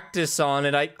practice on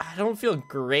it. I don't feel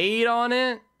great on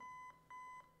it.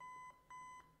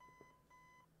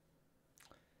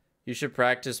 You should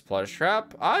practice Plush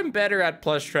Trap. I'm better at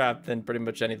Plush Trap than pretty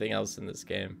much anything else in this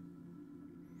game.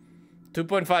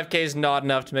 2.5k is not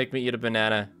enough to make me eat a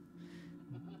banana.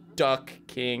 Duck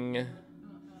King.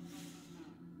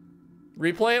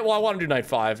 Replay it? Well, I want to do Night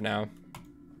 5 now.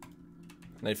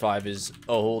 Night 5 is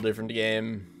a whole different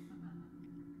game.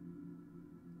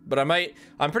 But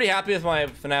I'm pretty happy with my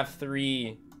FNAF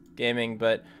 3 gaming,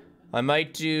 but I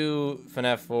might do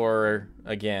FNAF 4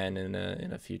 again in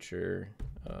a future.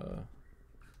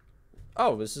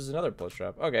 Oh, this is another Plush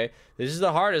Trap. Okay, this is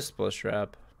the hardest Plush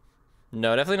Trap.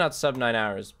 No, definitely not sub 9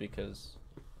 hours because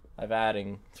I'm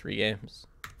adding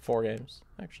 4 games,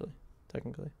 actually,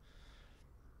 technically.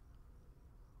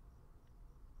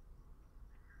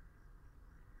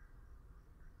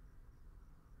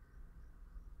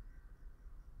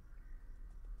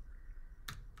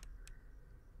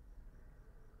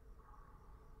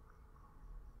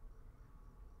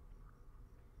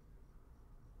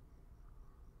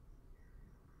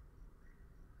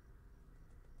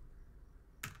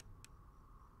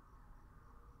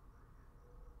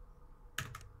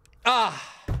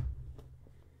 Ah.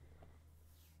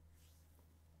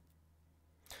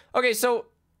 Okay, so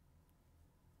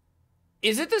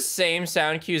is it the same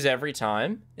sound cues every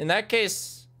time? In that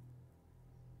case,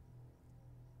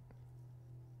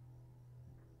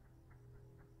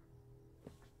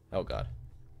 oh god,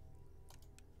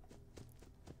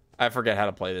 I forget how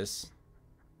to play this.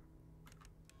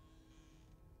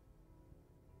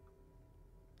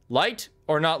 Light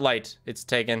or not light? It's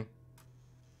taken.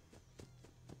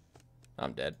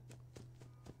 I'm dead.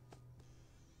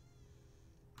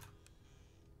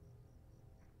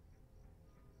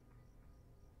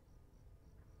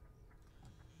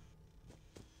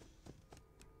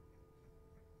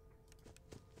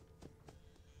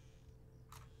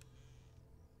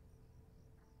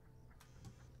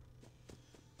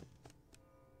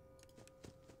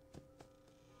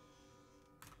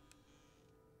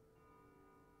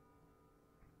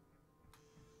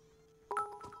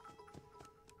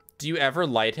 Do you ever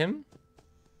light him?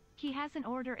 He has an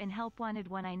order in Help Wanted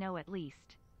 1, I know at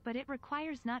least. But it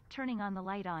requires not turning on the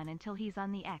light on until he's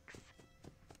on the X.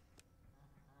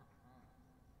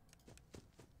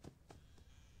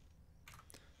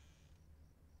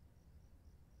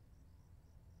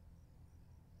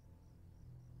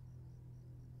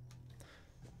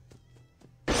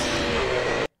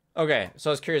 Okay,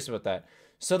 so I was curious about that.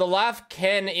 So the laugh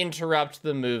can interrupt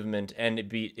the movement and it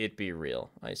be real.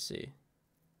 I see.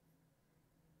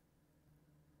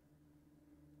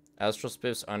 Astral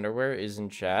Spiff's underwear is in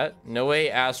chat. No way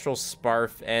Astral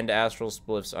Sparf and Astral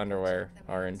Spliff's underwear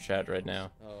are in chat right now.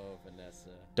 Oh, Vanessa.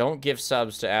 Don't give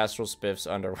subs to Astral Spiff's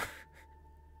underwear.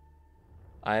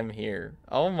 I'm here.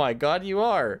 Oh my god, you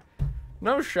are.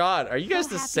 No shot. Are you guys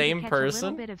the same person?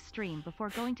 A little bit of stream before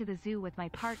going to the zoo with my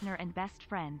partner and best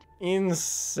friend.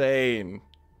 Insane.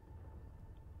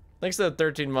 Thanks to the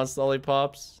 13 months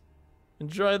lollipops.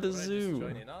 Enjoy the zoo.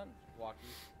 Join in on walkie.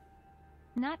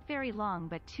 Not very long,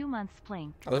 but 2 months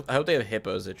playing. I hope they have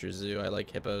hippos at your zoo. I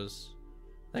like hippos.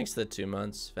 Thanks to the 2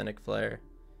 months, Fennec Flare.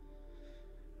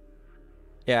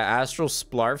 Yeah, Astral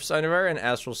Splarf's underwear and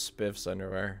Astral Spiff's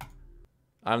underwear.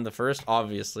 I'm the first.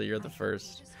 Obviously, you're the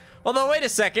first. Although, wait a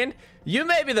second. You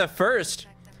may be the first,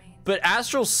 but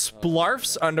Astral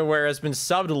Splarf's underwear has been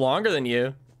subbed longer than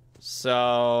you.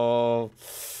 So,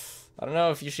 I don't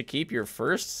know if you should keep your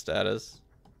first status.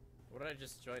 What did I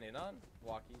just join in on?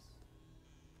 Walkies.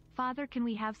 Father, can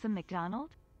we have some McDonald?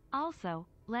 Also,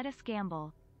 let us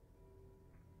gamble.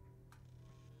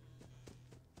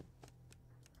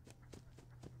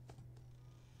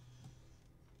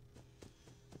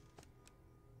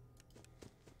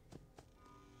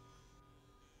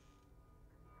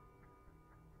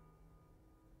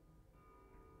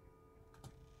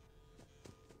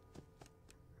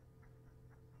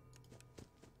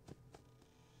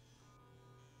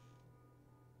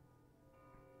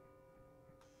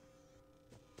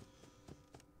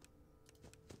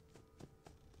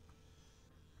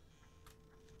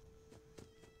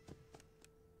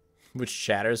 Which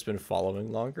chatter's been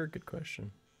following longer? Good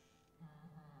question.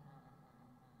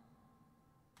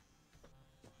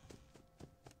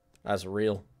 That's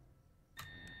real.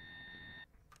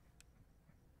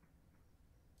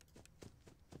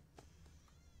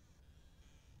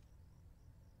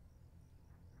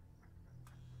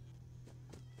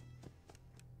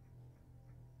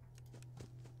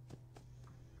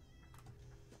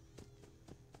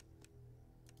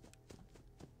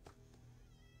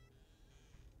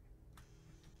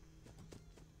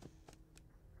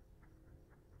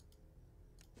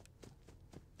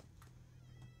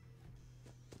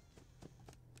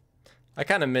 I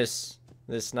kind of miss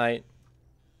this night.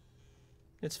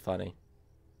 It's funny.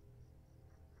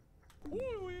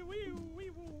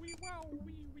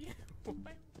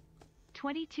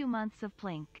 22 months of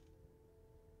Plink.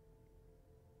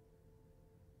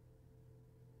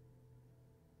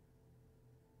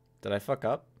 Did I fuck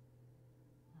up?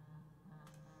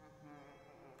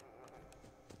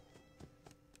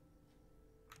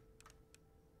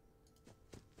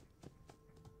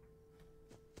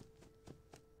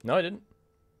 No, I didn't.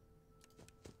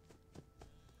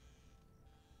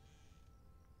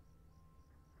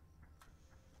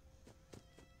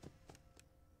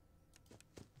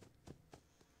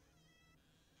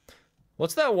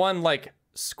 What's that one, like,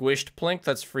 squished Plink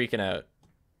that's freaking out?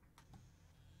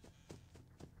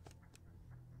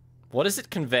 What is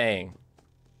it conveying?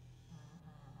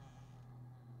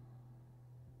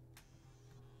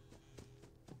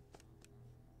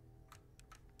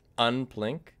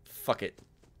 Unplink? Fuck it.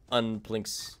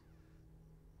 Unplinks.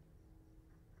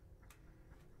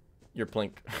 Your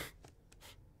Plink.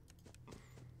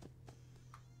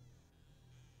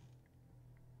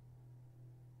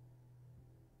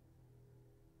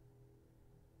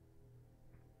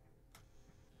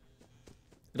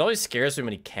 It always scares me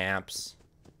when he camps.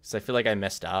 Because I feel like I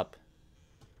messed up.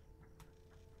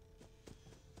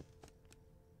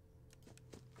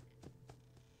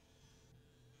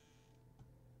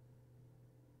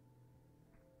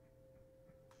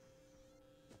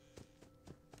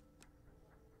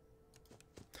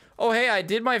 Oh, hey, I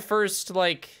did my first,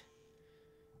 like...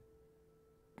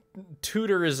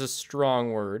 Tutor is a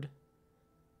strong word.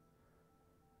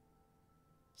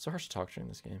 It's so hard to talk during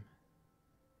this game.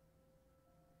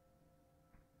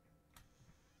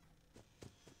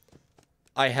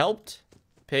 I helped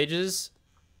Paige's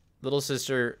little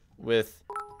sister with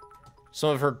some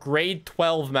of her grade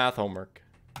 12 math homework.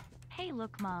 Hey,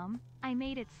 look, Mom. I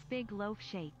made its big loaf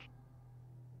shake.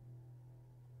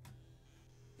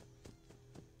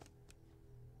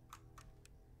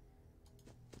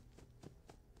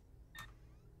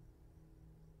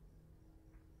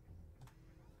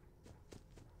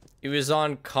 It was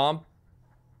on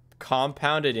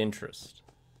compounded interest.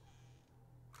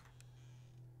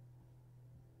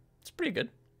 It's pretty good.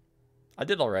 I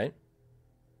did all right.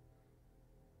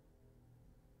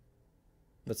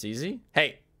 That's easy.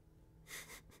 Hey,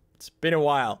 it's been a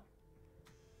while.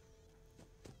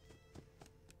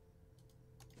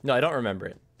 No, I don't remember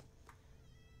it.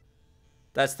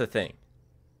 That's the thing.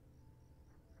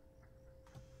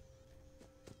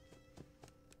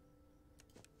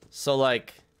 So,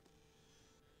 like,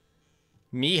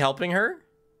 me helping her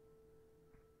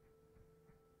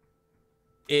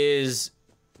is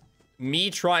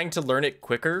me trying to learn it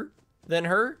quicker than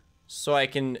her so I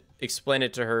can explain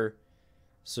it to her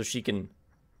so she can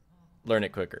learn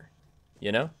it quicker,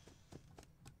 you know?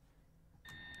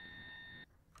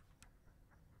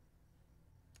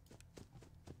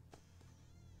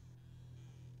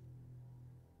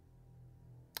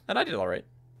 And I did all right.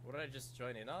 What did I just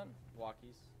join in on?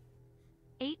 Walkies.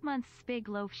 8 months big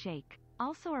loaf shake.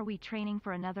 Also, are we training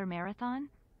for another marathon?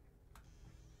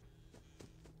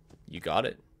 You got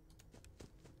it.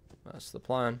 That's the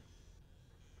plan.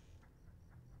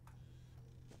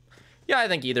 Yeah, I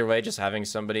think either way, just having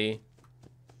somebody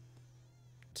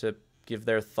to give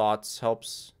their thoughts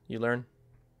helps you learn.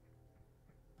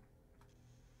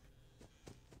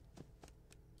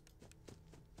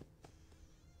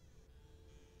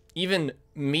 Even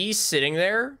me sitting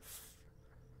there,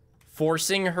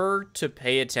 forcing her to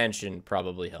pay attention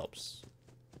probably helps.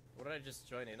 What did I just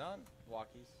join in on?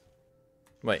 Walkies.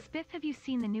 Wait. Spiff, have you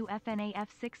seen the new FNAF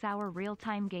 6-hour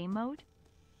real-time game mode?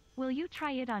 Will you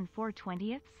try it on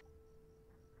 4/20ths?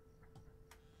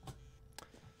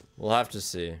 We'll have to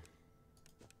see.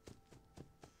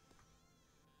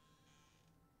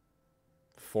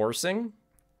 Forcing?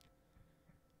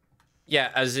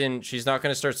 Yeah, as in, she's not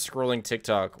going to start scrolling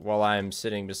TikTok while I'm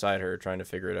sitting beside her trying to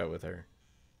figure it out with her.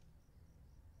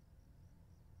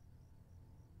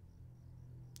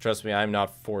 Trust me, I'm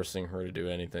not forcing her to do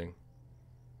anything.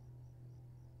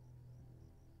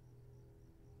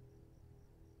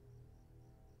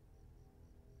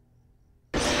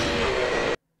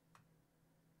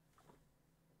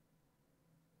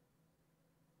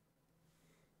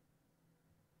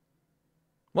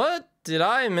 What did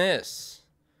I miss?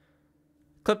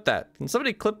 Clip that. Can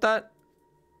somebody clip that?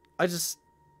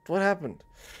 What happened?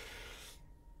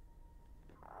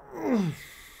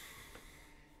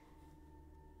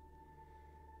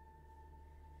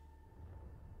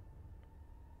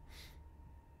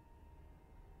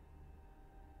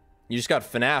 You just got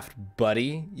FNAF'd,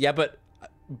 buddy. Yeah, but,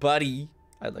 buddy,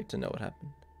 I'd like to know what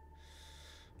happened.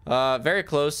 Very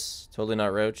close. Totally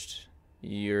not roached.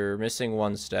 You're missing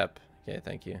one step. Okay,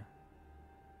 thank you.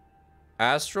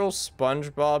 Astral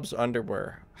SpongeBob's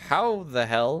underwear. How the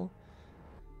hell?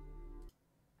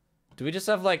 Do we just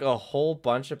have like a whole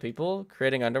bunch of people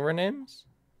creating underwear names?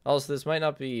 Also, this might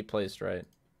not be placed right.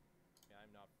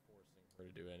 I'm not forcing her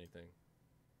to do anything.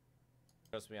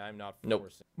 Trust me, I'm not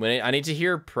forcing. Nope. I need to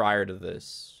hear prior to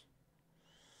this.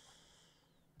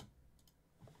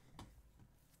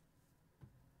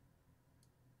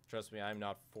 Trust me, I'm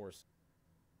not forcing.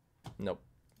 Nope.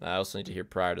 I also need to hear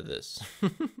prior to this.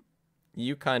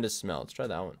 You kind of smell. Let's try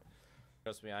that one.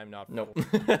 Trust me, I'm not. Nope.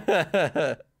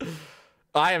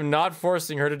 I am not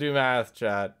forcing her to do math,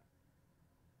 chat.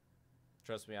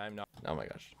 Trust me, I'm not. Oh my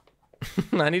gosh.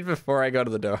 I need before I go to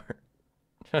the door.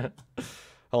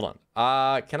 Hold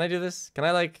on. Can I do this? Can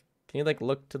you like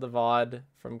look to the VOD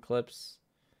from clips?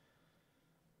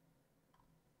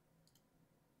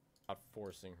 Not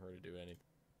forcing her to do anything.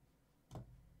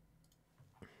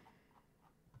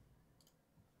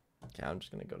 Okay, I'm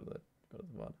just gonna go to the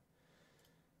VOD.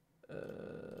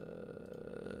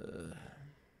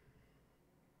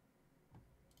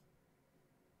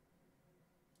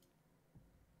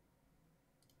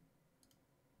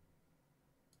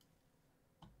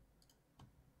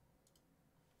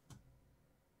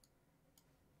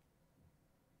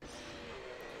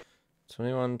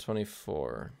 21,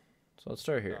 24. So let's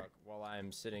start here. While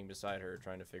I'm sitting beside her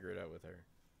trying to figure it out with her.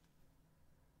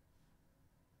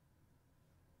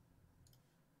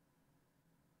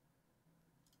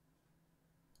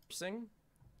 Sing?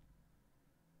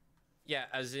 Yeah,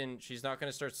 as in, she's not going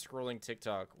to start scrolling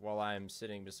TikTok while I'm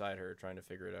sitting beside her trying to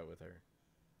figure it out with her.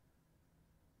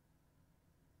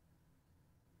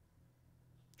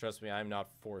 Trust me, I'm not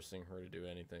forcing her to do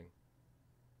anything.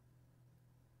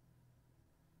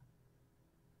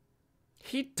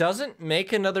 He doesn't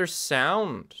make another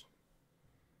sound.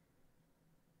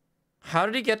 How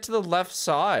did he get to the left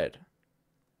side?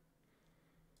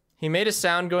 He made a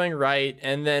sound going right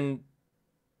and then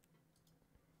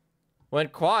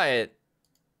went quiet.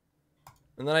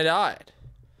 And then I died.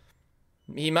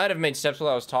 He might have made steps while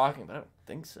I was talking, but I don't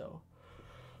think so.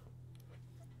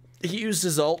 He used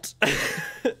his ult.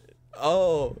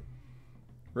 Oh.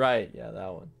 Right, yeah,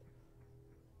 that one.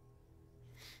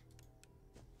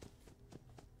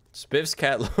 Spiff's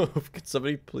cat loaf. Could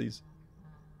somebody please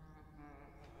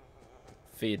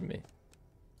feed me?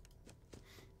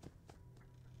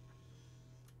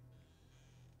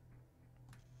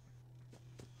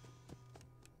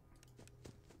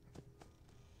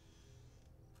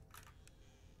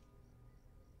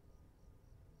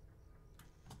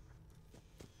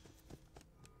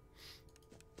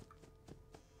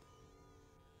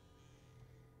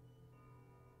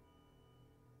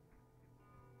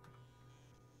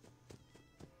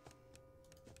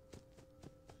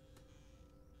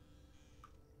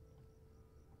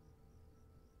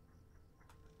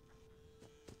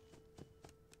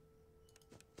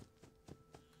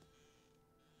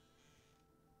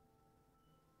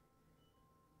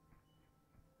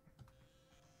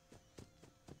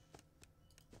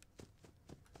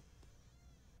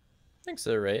 Thanks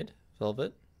for the raid,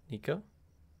 Velvet. Nico?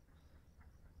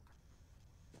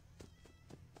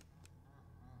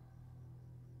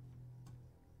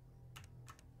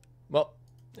 Well,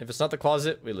 if it's not the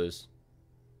closet, we lose.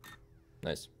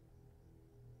 Nice.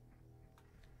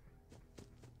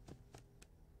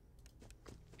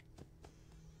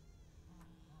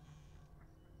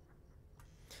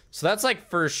 So that's like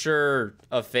for sure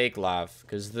a fake laugh,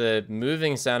 because the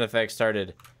moving sound effect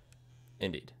started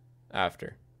indeed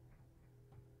after.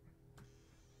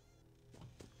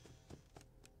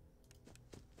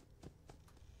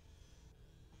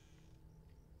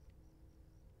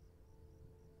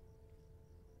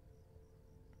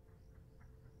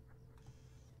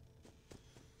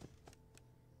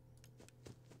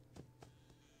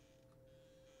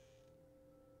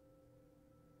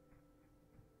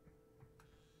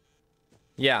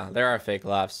 Yeah, there are fake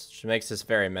laughs, which makes this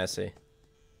very messy.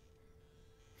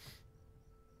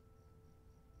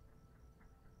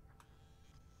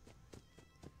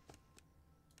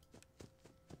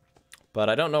 But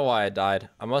I don't know why I died.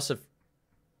 I must have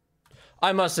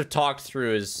talked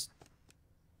through his...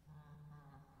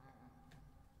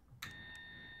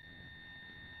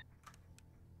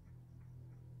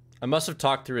 I must have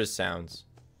talked through his sounds.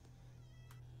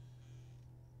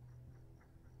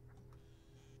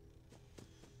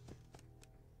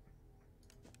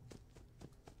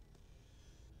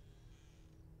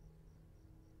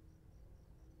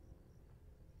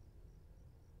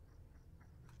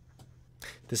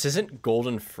 This isn't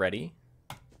Golden Freddy.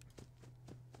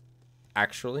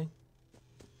 Actually.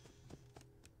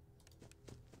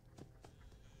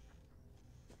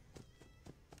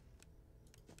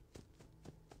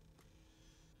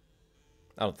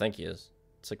 I don't think he is.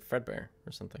 It's like Fredbear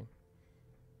or something.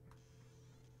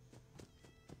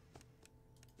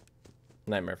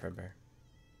 Nightmare Fredbear.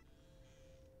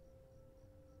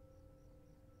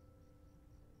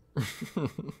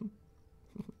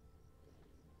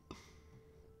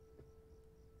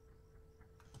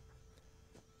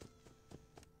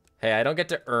 Hey, I don't get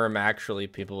to actually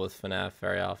people with FNAF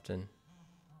very often.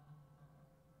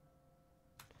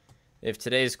 If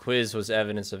today's quiz was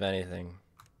evidence of anything.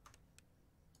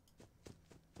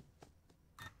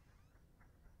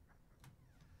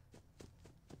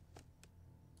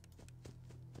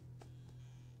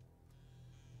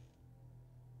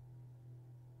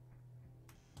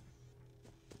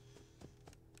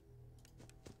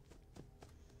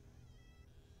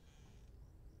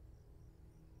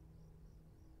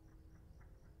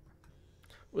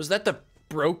 Was that the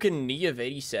broken knee of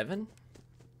 87?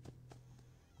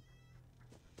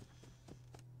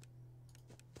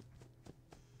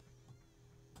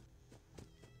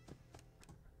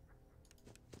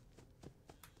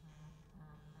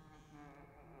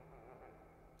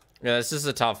 Yeah, this is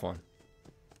a tough one.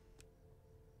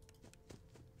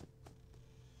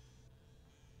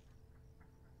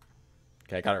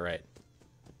 Okay, I got it right.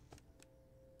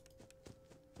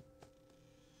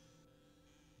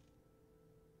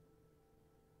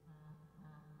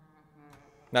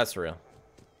 That's real.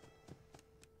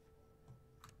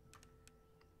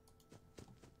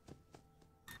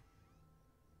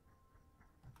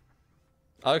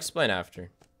 I'll explain after.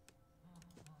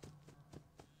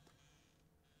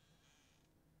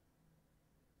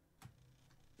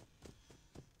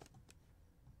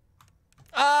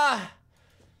 Ah!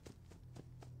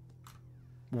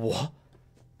 What?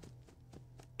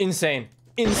 Insane.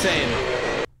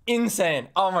 Insane. Insane.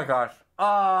 Oh my gosh.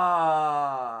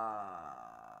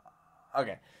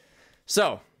 Okay.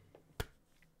 So,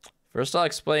 first I'll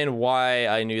explain why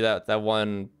I knew that that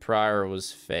one prior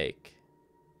was fake.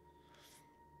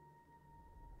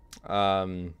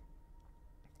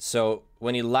 So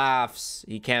when he laughs,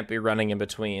 he can't be running in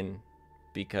between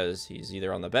because he's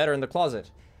either on the bed or in the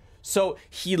closet. So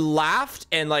he laughed,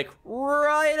 and like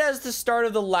right as the start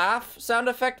of the laugh sound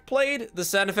effect played, the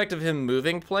sound effect of him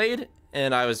moving played,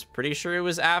 and I was pretty sure it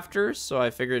was after, so I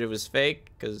figured it was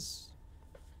fake because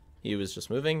he was just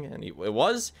moving, and it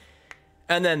was.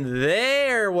 And then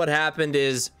there, what happened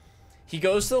is he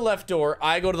goes to the left door,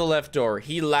 I go to the left door,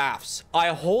 he laughs. I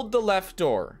hold the left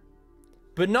door,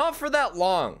 but not for that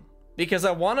long because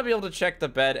I want to be able to check the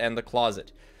bed and the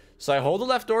closet. So I hold the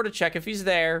left door to check if he's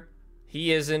there.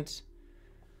 He isn't.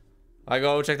 I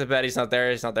go check the bed. He's not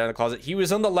there. He's not there in the closet. He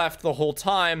was on the left the whole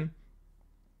time,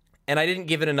 and I didn't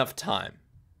give it enough time.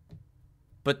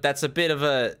 But that's a bit of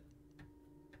a...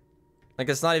 like,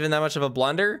 it's not even that much of a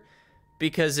blunder,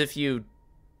 because if you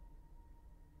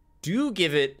do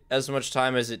give it as much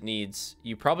time as it needs,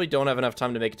 you probably don't have enough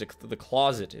time to make it to the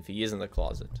closet if he is in the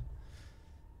closet.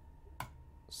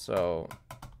 So,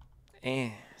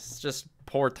 it's just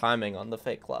poor timing on the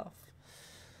fake laugh.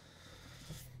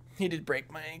 He did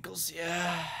break my ankles,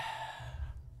 yeah.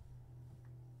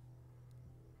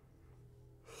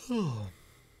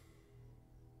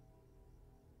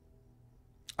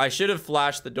 I should have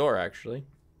flashed the door, actually.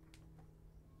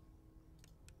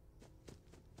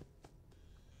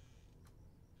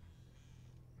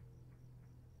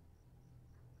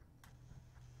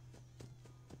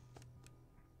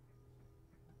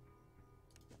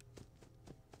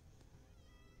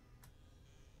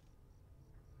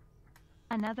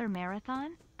 Another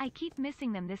marathon? I keep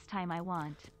missing them this time I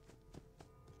want.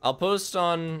 I'll post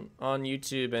on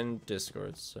YouTube and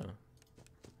Discord, so.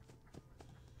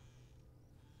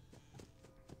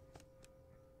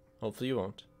 Hopefully you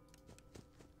won't.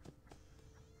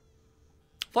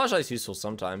 Flashlight's useful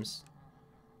sometimes.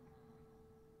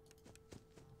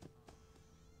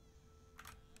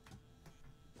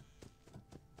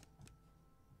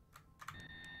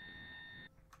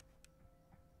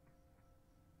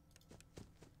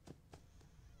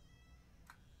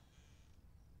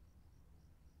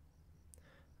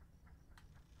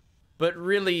 But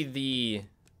really, the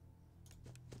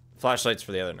flashlight's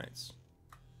for the other nights.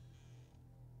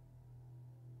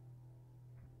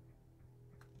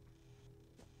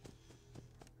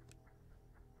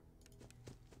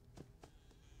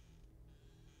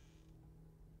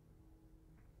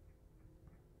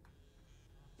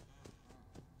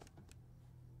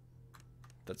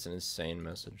 That's an insane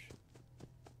message.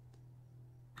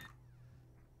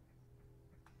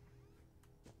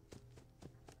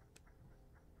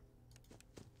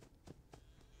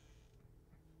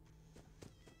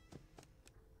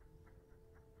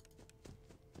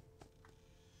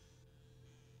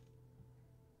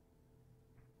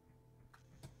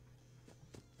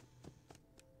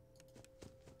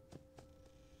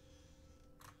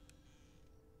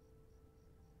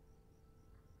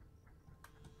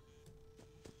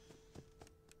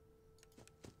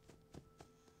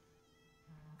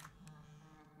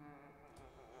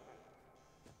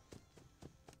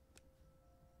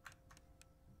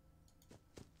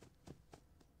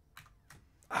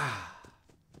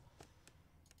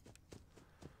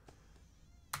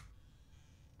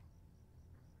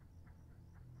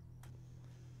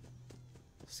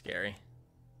 Scary.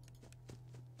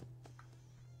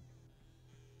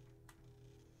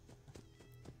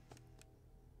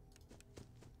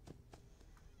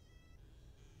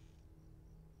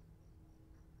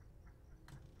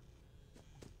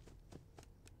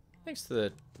 Thanks to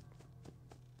the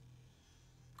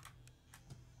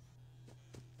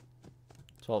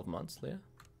 12 months, Leah.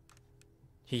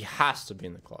 He has to be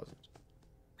in the closet.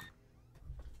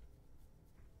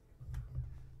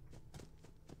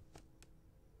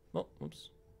 Oh, oops.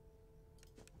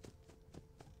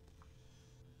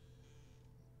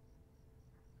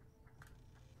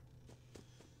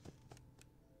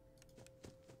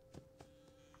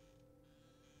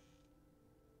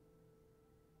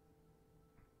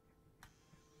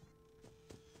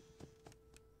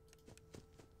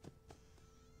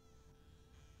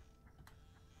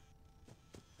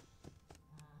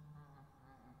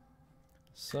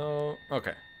 So,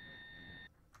 okay.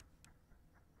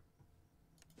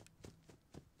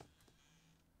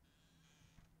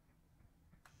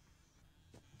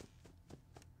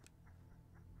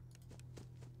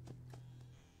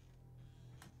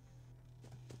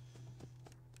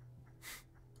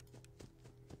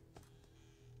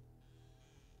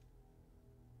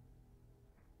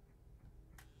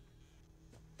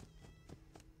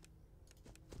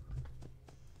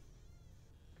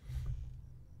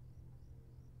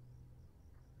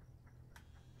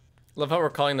 Love how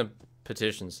we're calling them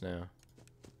petitions now.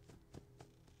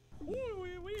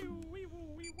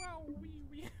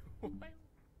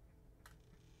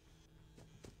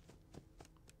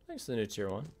 Thanks to the new tier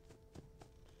 1.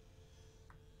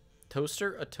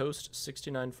 Toaster, a toast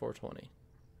 69,420.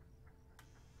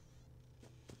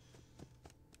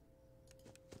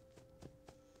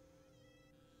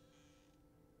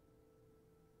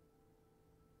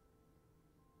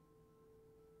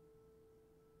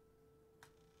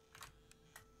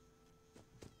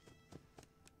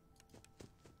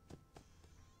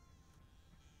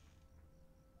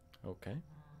 Okay.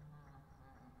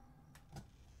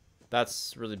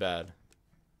 That's really bad.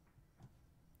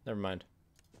 Never mind.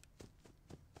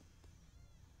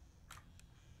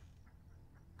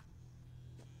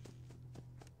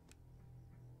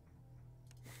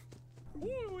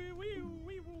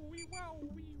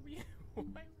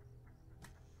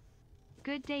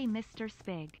 Good day, Mr.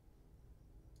 Spig.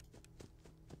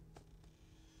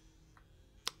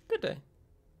 Good day.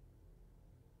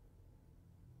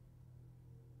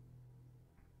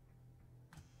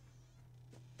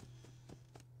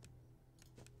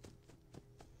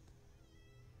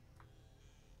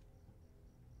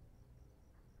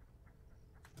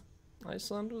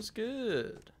 Iceland was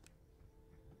good.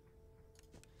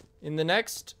 In the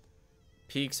next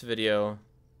Peaks video,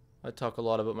 I talk a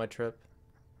lot about my trip.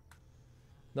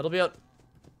 That'll be out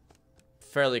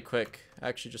fairly quick,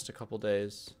 actually just a couple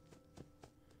days.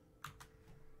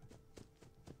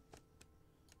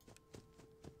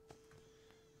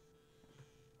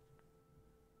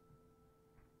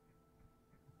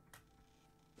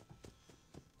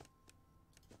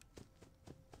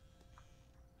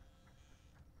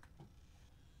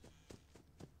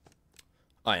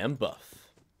 I am buff.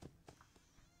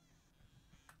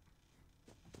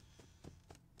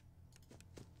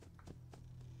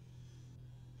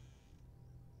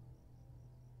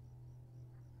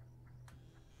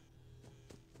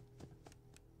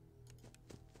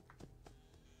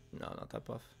 No, not that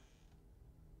buff.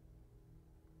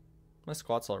 My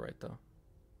squat's alright though.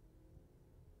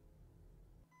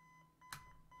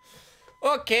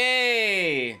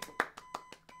 Okay.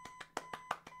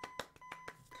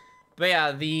 But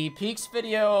yeah, the Peaks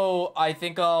video, I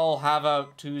think I'll have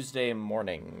out Tuesday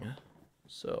morning.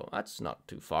 So that's not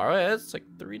too far away. It's like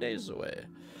 3 days away.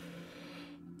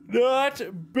 Not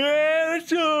bad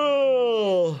at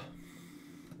all.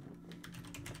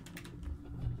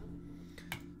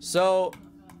 So,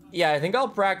 yeah, I think I'll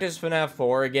practice FNAF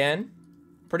 4 again.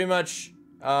 Pretty much,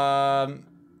 almost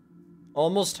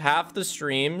half the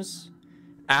streams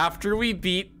after we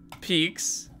beat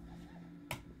Peaks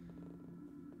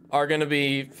are gonna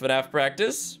be FNAF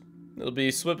practice. It'll be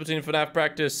split between FNAF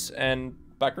practice and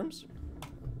Backrooms.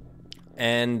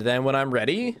 And then when I'm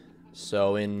ready,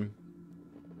 so in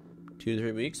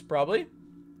 2-3 weeks probably,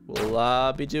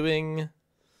 we'll be doing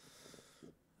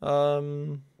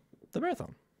the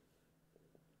marathon.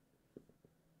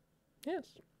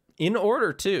 Yes. In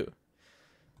order too.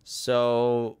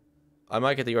 So I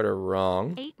might get the order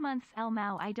wrong. 8 months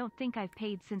Elmao. I don't think I've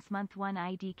paid since month 1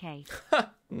 IDK.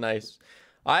 Nice.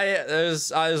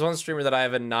 There's one streamer that I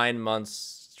have a 9 months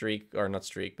streak, or not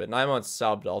streak, but 9 months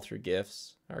subbed all through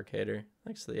gifts. Arcader.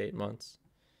 Thanks to the 8 months.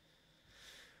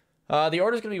 The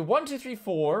order's gonna be 1, 2, 3,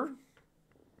 4.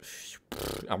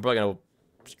 I'm probably gonna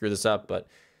screw this up, but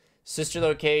Sister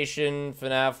Location,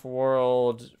 FNAF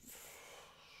World,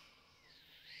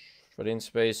 Footing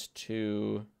Space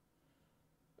 2.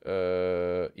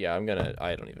 Yeah,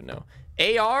 I don't even know.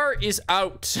 AR is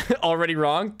out. Already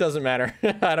wrong. Doesn't matter.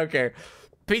 I don't care.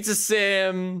 Pizza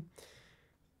Sim.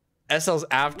 SL's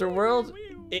Afterworld.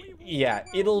 Yeah,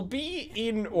 it'll be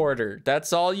in order.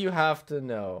 That's all you have to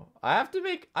know. I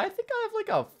think I have like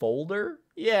a folder.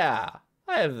 Yeah,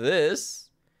 I have this.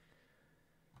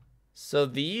 So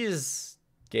these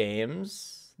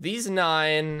games, these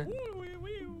 9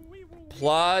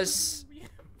 plus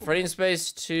Freddy in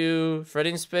Space 2, Freddy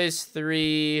in Space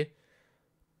 3,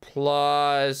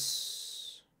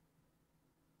 plus...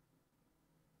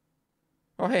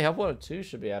 Oh, hey, Help Wanted 2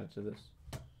 should be added to this.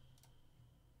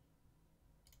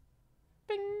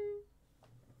 Bing.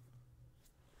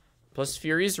 Plus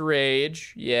Fury's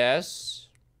Rage, yes.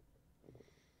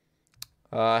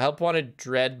 Help Wanted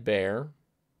Dreadbear,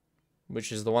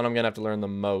 which is the one I'm gonna have to learn the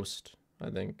most, I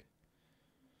think.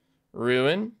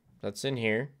 Ruin, that's in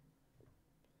here.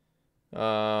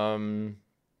 Yeah,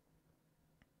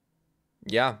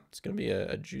 it's gonna be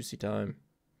a juicy time.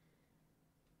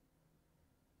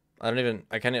 I don't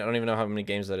even know how many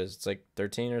games that is. It's like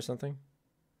 13 or something.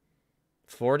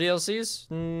 4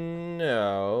 DLCs?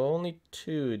 No, only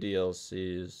 2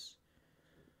 DLCs.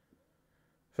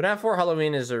 FNAF 4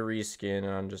 Halloween is a reskin, and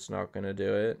I'm just not gonna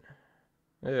do it.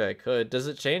 Maybe I could. Does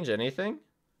it change anything?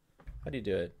 How do you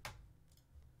do it?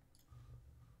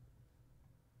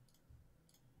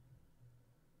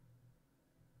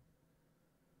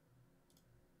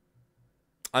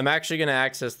 I'm actually gonna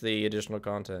access the additional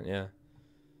content, yeah.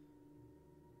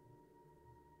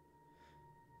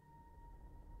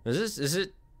 Does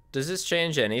this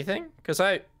change anything? Because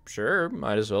sure,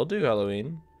 might as well do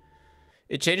Halloween.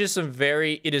 It changes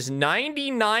it is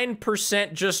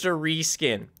 99% just a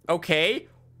reskin. Okay,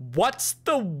 what's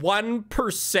the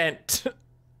 1%?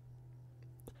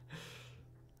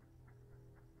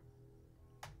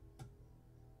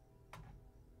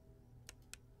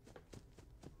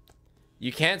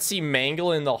 You can't see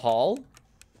Mangle in the hall?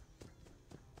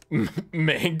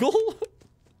 Mangle?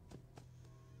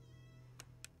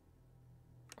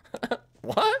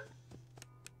 What?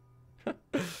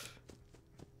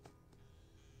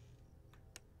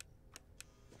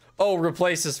 Oh,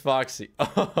 replaces Foxy.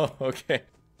 Oh, okay.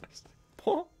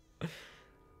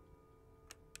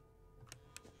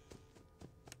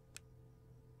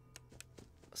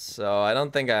 So I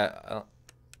don't think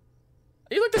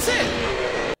you look the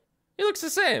same. He looks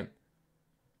the same.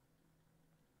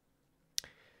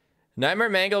 Nightmare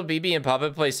Mangle, BB, and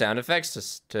Puppet play sound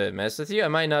effects to mess with you? I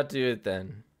might not do it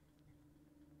then.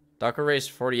 Docker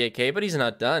raced 48k, but he's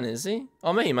not done, is he?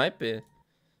 Oh, man, he might be.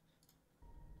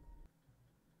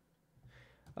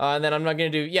 And then I'm not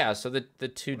going to do... Yeah, so the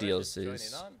two deals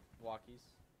is...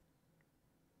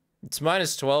 It's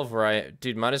minus 12 where I...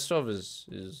 Dude, minus 12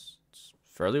 is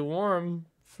fairly warm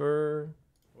for...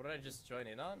 What did I just join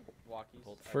in on?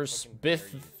 Walkies. For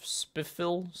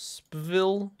Spiffville.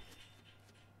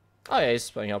 Oh yeah, he's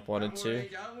playing up 1 and 2.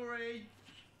 Don't worry.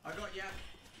 I got ya.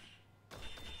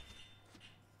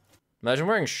 Imagine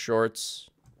wearing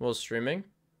shorts while streaming.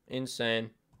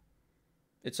 Insane.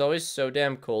 It's always so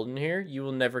damn cold in here. You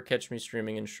will never catch me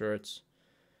streaming in shorts.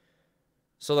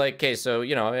 So like, okay, so,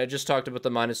 you know, I just talked about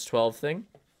the minus 12 thing.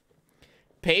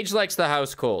 Paige likes the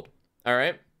house cold. All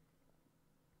right?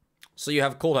 So you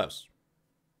have a cold house.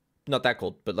 Not that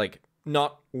cold, but like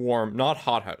not warm, not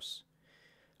hot house.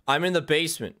 I'm in the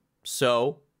basement,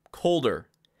 so colder.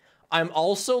 I'm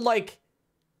also like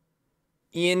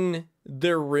in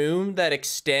the room that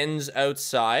extends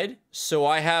outside, so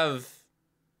I have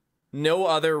no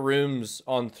other rooms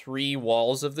on 3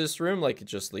 walls of this room. Like it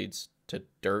just leads to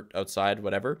dirt outside,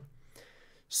 whatever.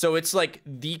 So it's like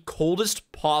the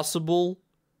coldest possible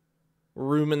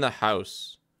room in the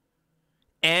house.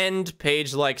 And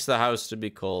Paige likes the house to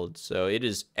be cold, so it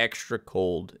is extra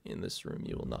cold in this room.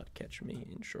 You will not catch me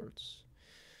in shorts.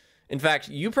 In fact,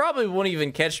 you probably won't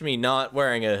even catch me not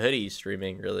wearing a hoodie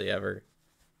streaming, really, ever.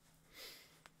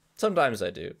 Sometimes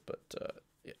I do, but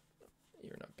yeah,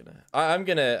 you're not gonna.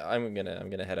 I'm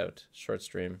gonna head out. Short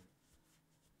stream.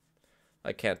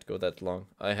 I can't go that long.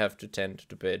 I have to tend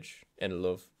to Paige and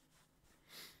love.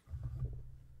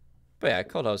 But yeah,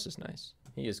 Cold House is nice.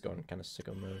 He is going kind of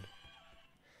sicko mode.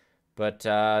 But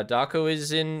Daco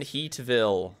is in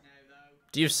Heatville.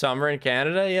 Do you have summer in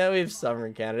Canada? Yeah, we have summer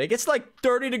in Canada. It gets like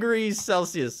 30 degrees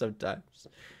Celsius sometimes.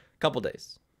 Couple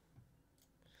days.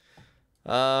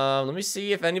 Let me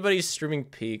see if anybody's streaming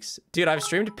Peaks. Dude, I've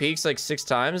streamed Peaks like 6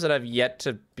 times and I've yet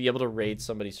to be able to raid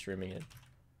somebody streaming it.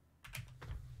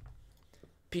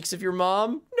 Peaks of your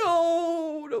mom?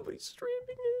 No, nobody's streaming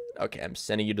it. Okay, I'm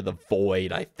sending you to the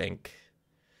void, I think.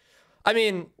 I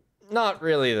mean, not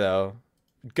really though.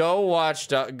 Go watch,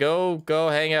 go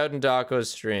hang out in Daco's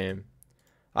stream.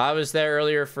 I was there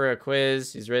earlier for a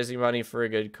quiz. He's raising money for a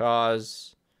good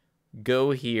cause. Go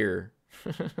here.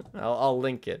 I'll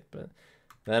link it, but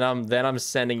then I'm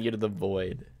sending you to the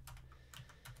void.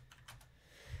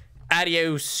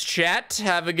 Adios, chat.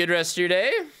 Have a good rest of your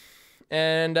day.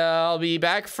 And I'll be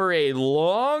back for a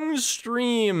long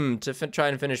stream to try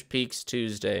and finish Peaks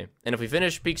Tuesday. And if we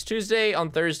finish Peaks Tuesday, on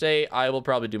Thursday, I will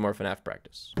probably do more FNAF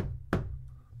practice.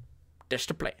 That's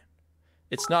the plan.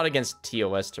 It's not against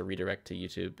TOS to redirect to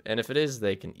YouTube. And if it is,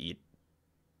 they can eat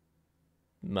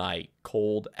my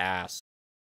cold ass.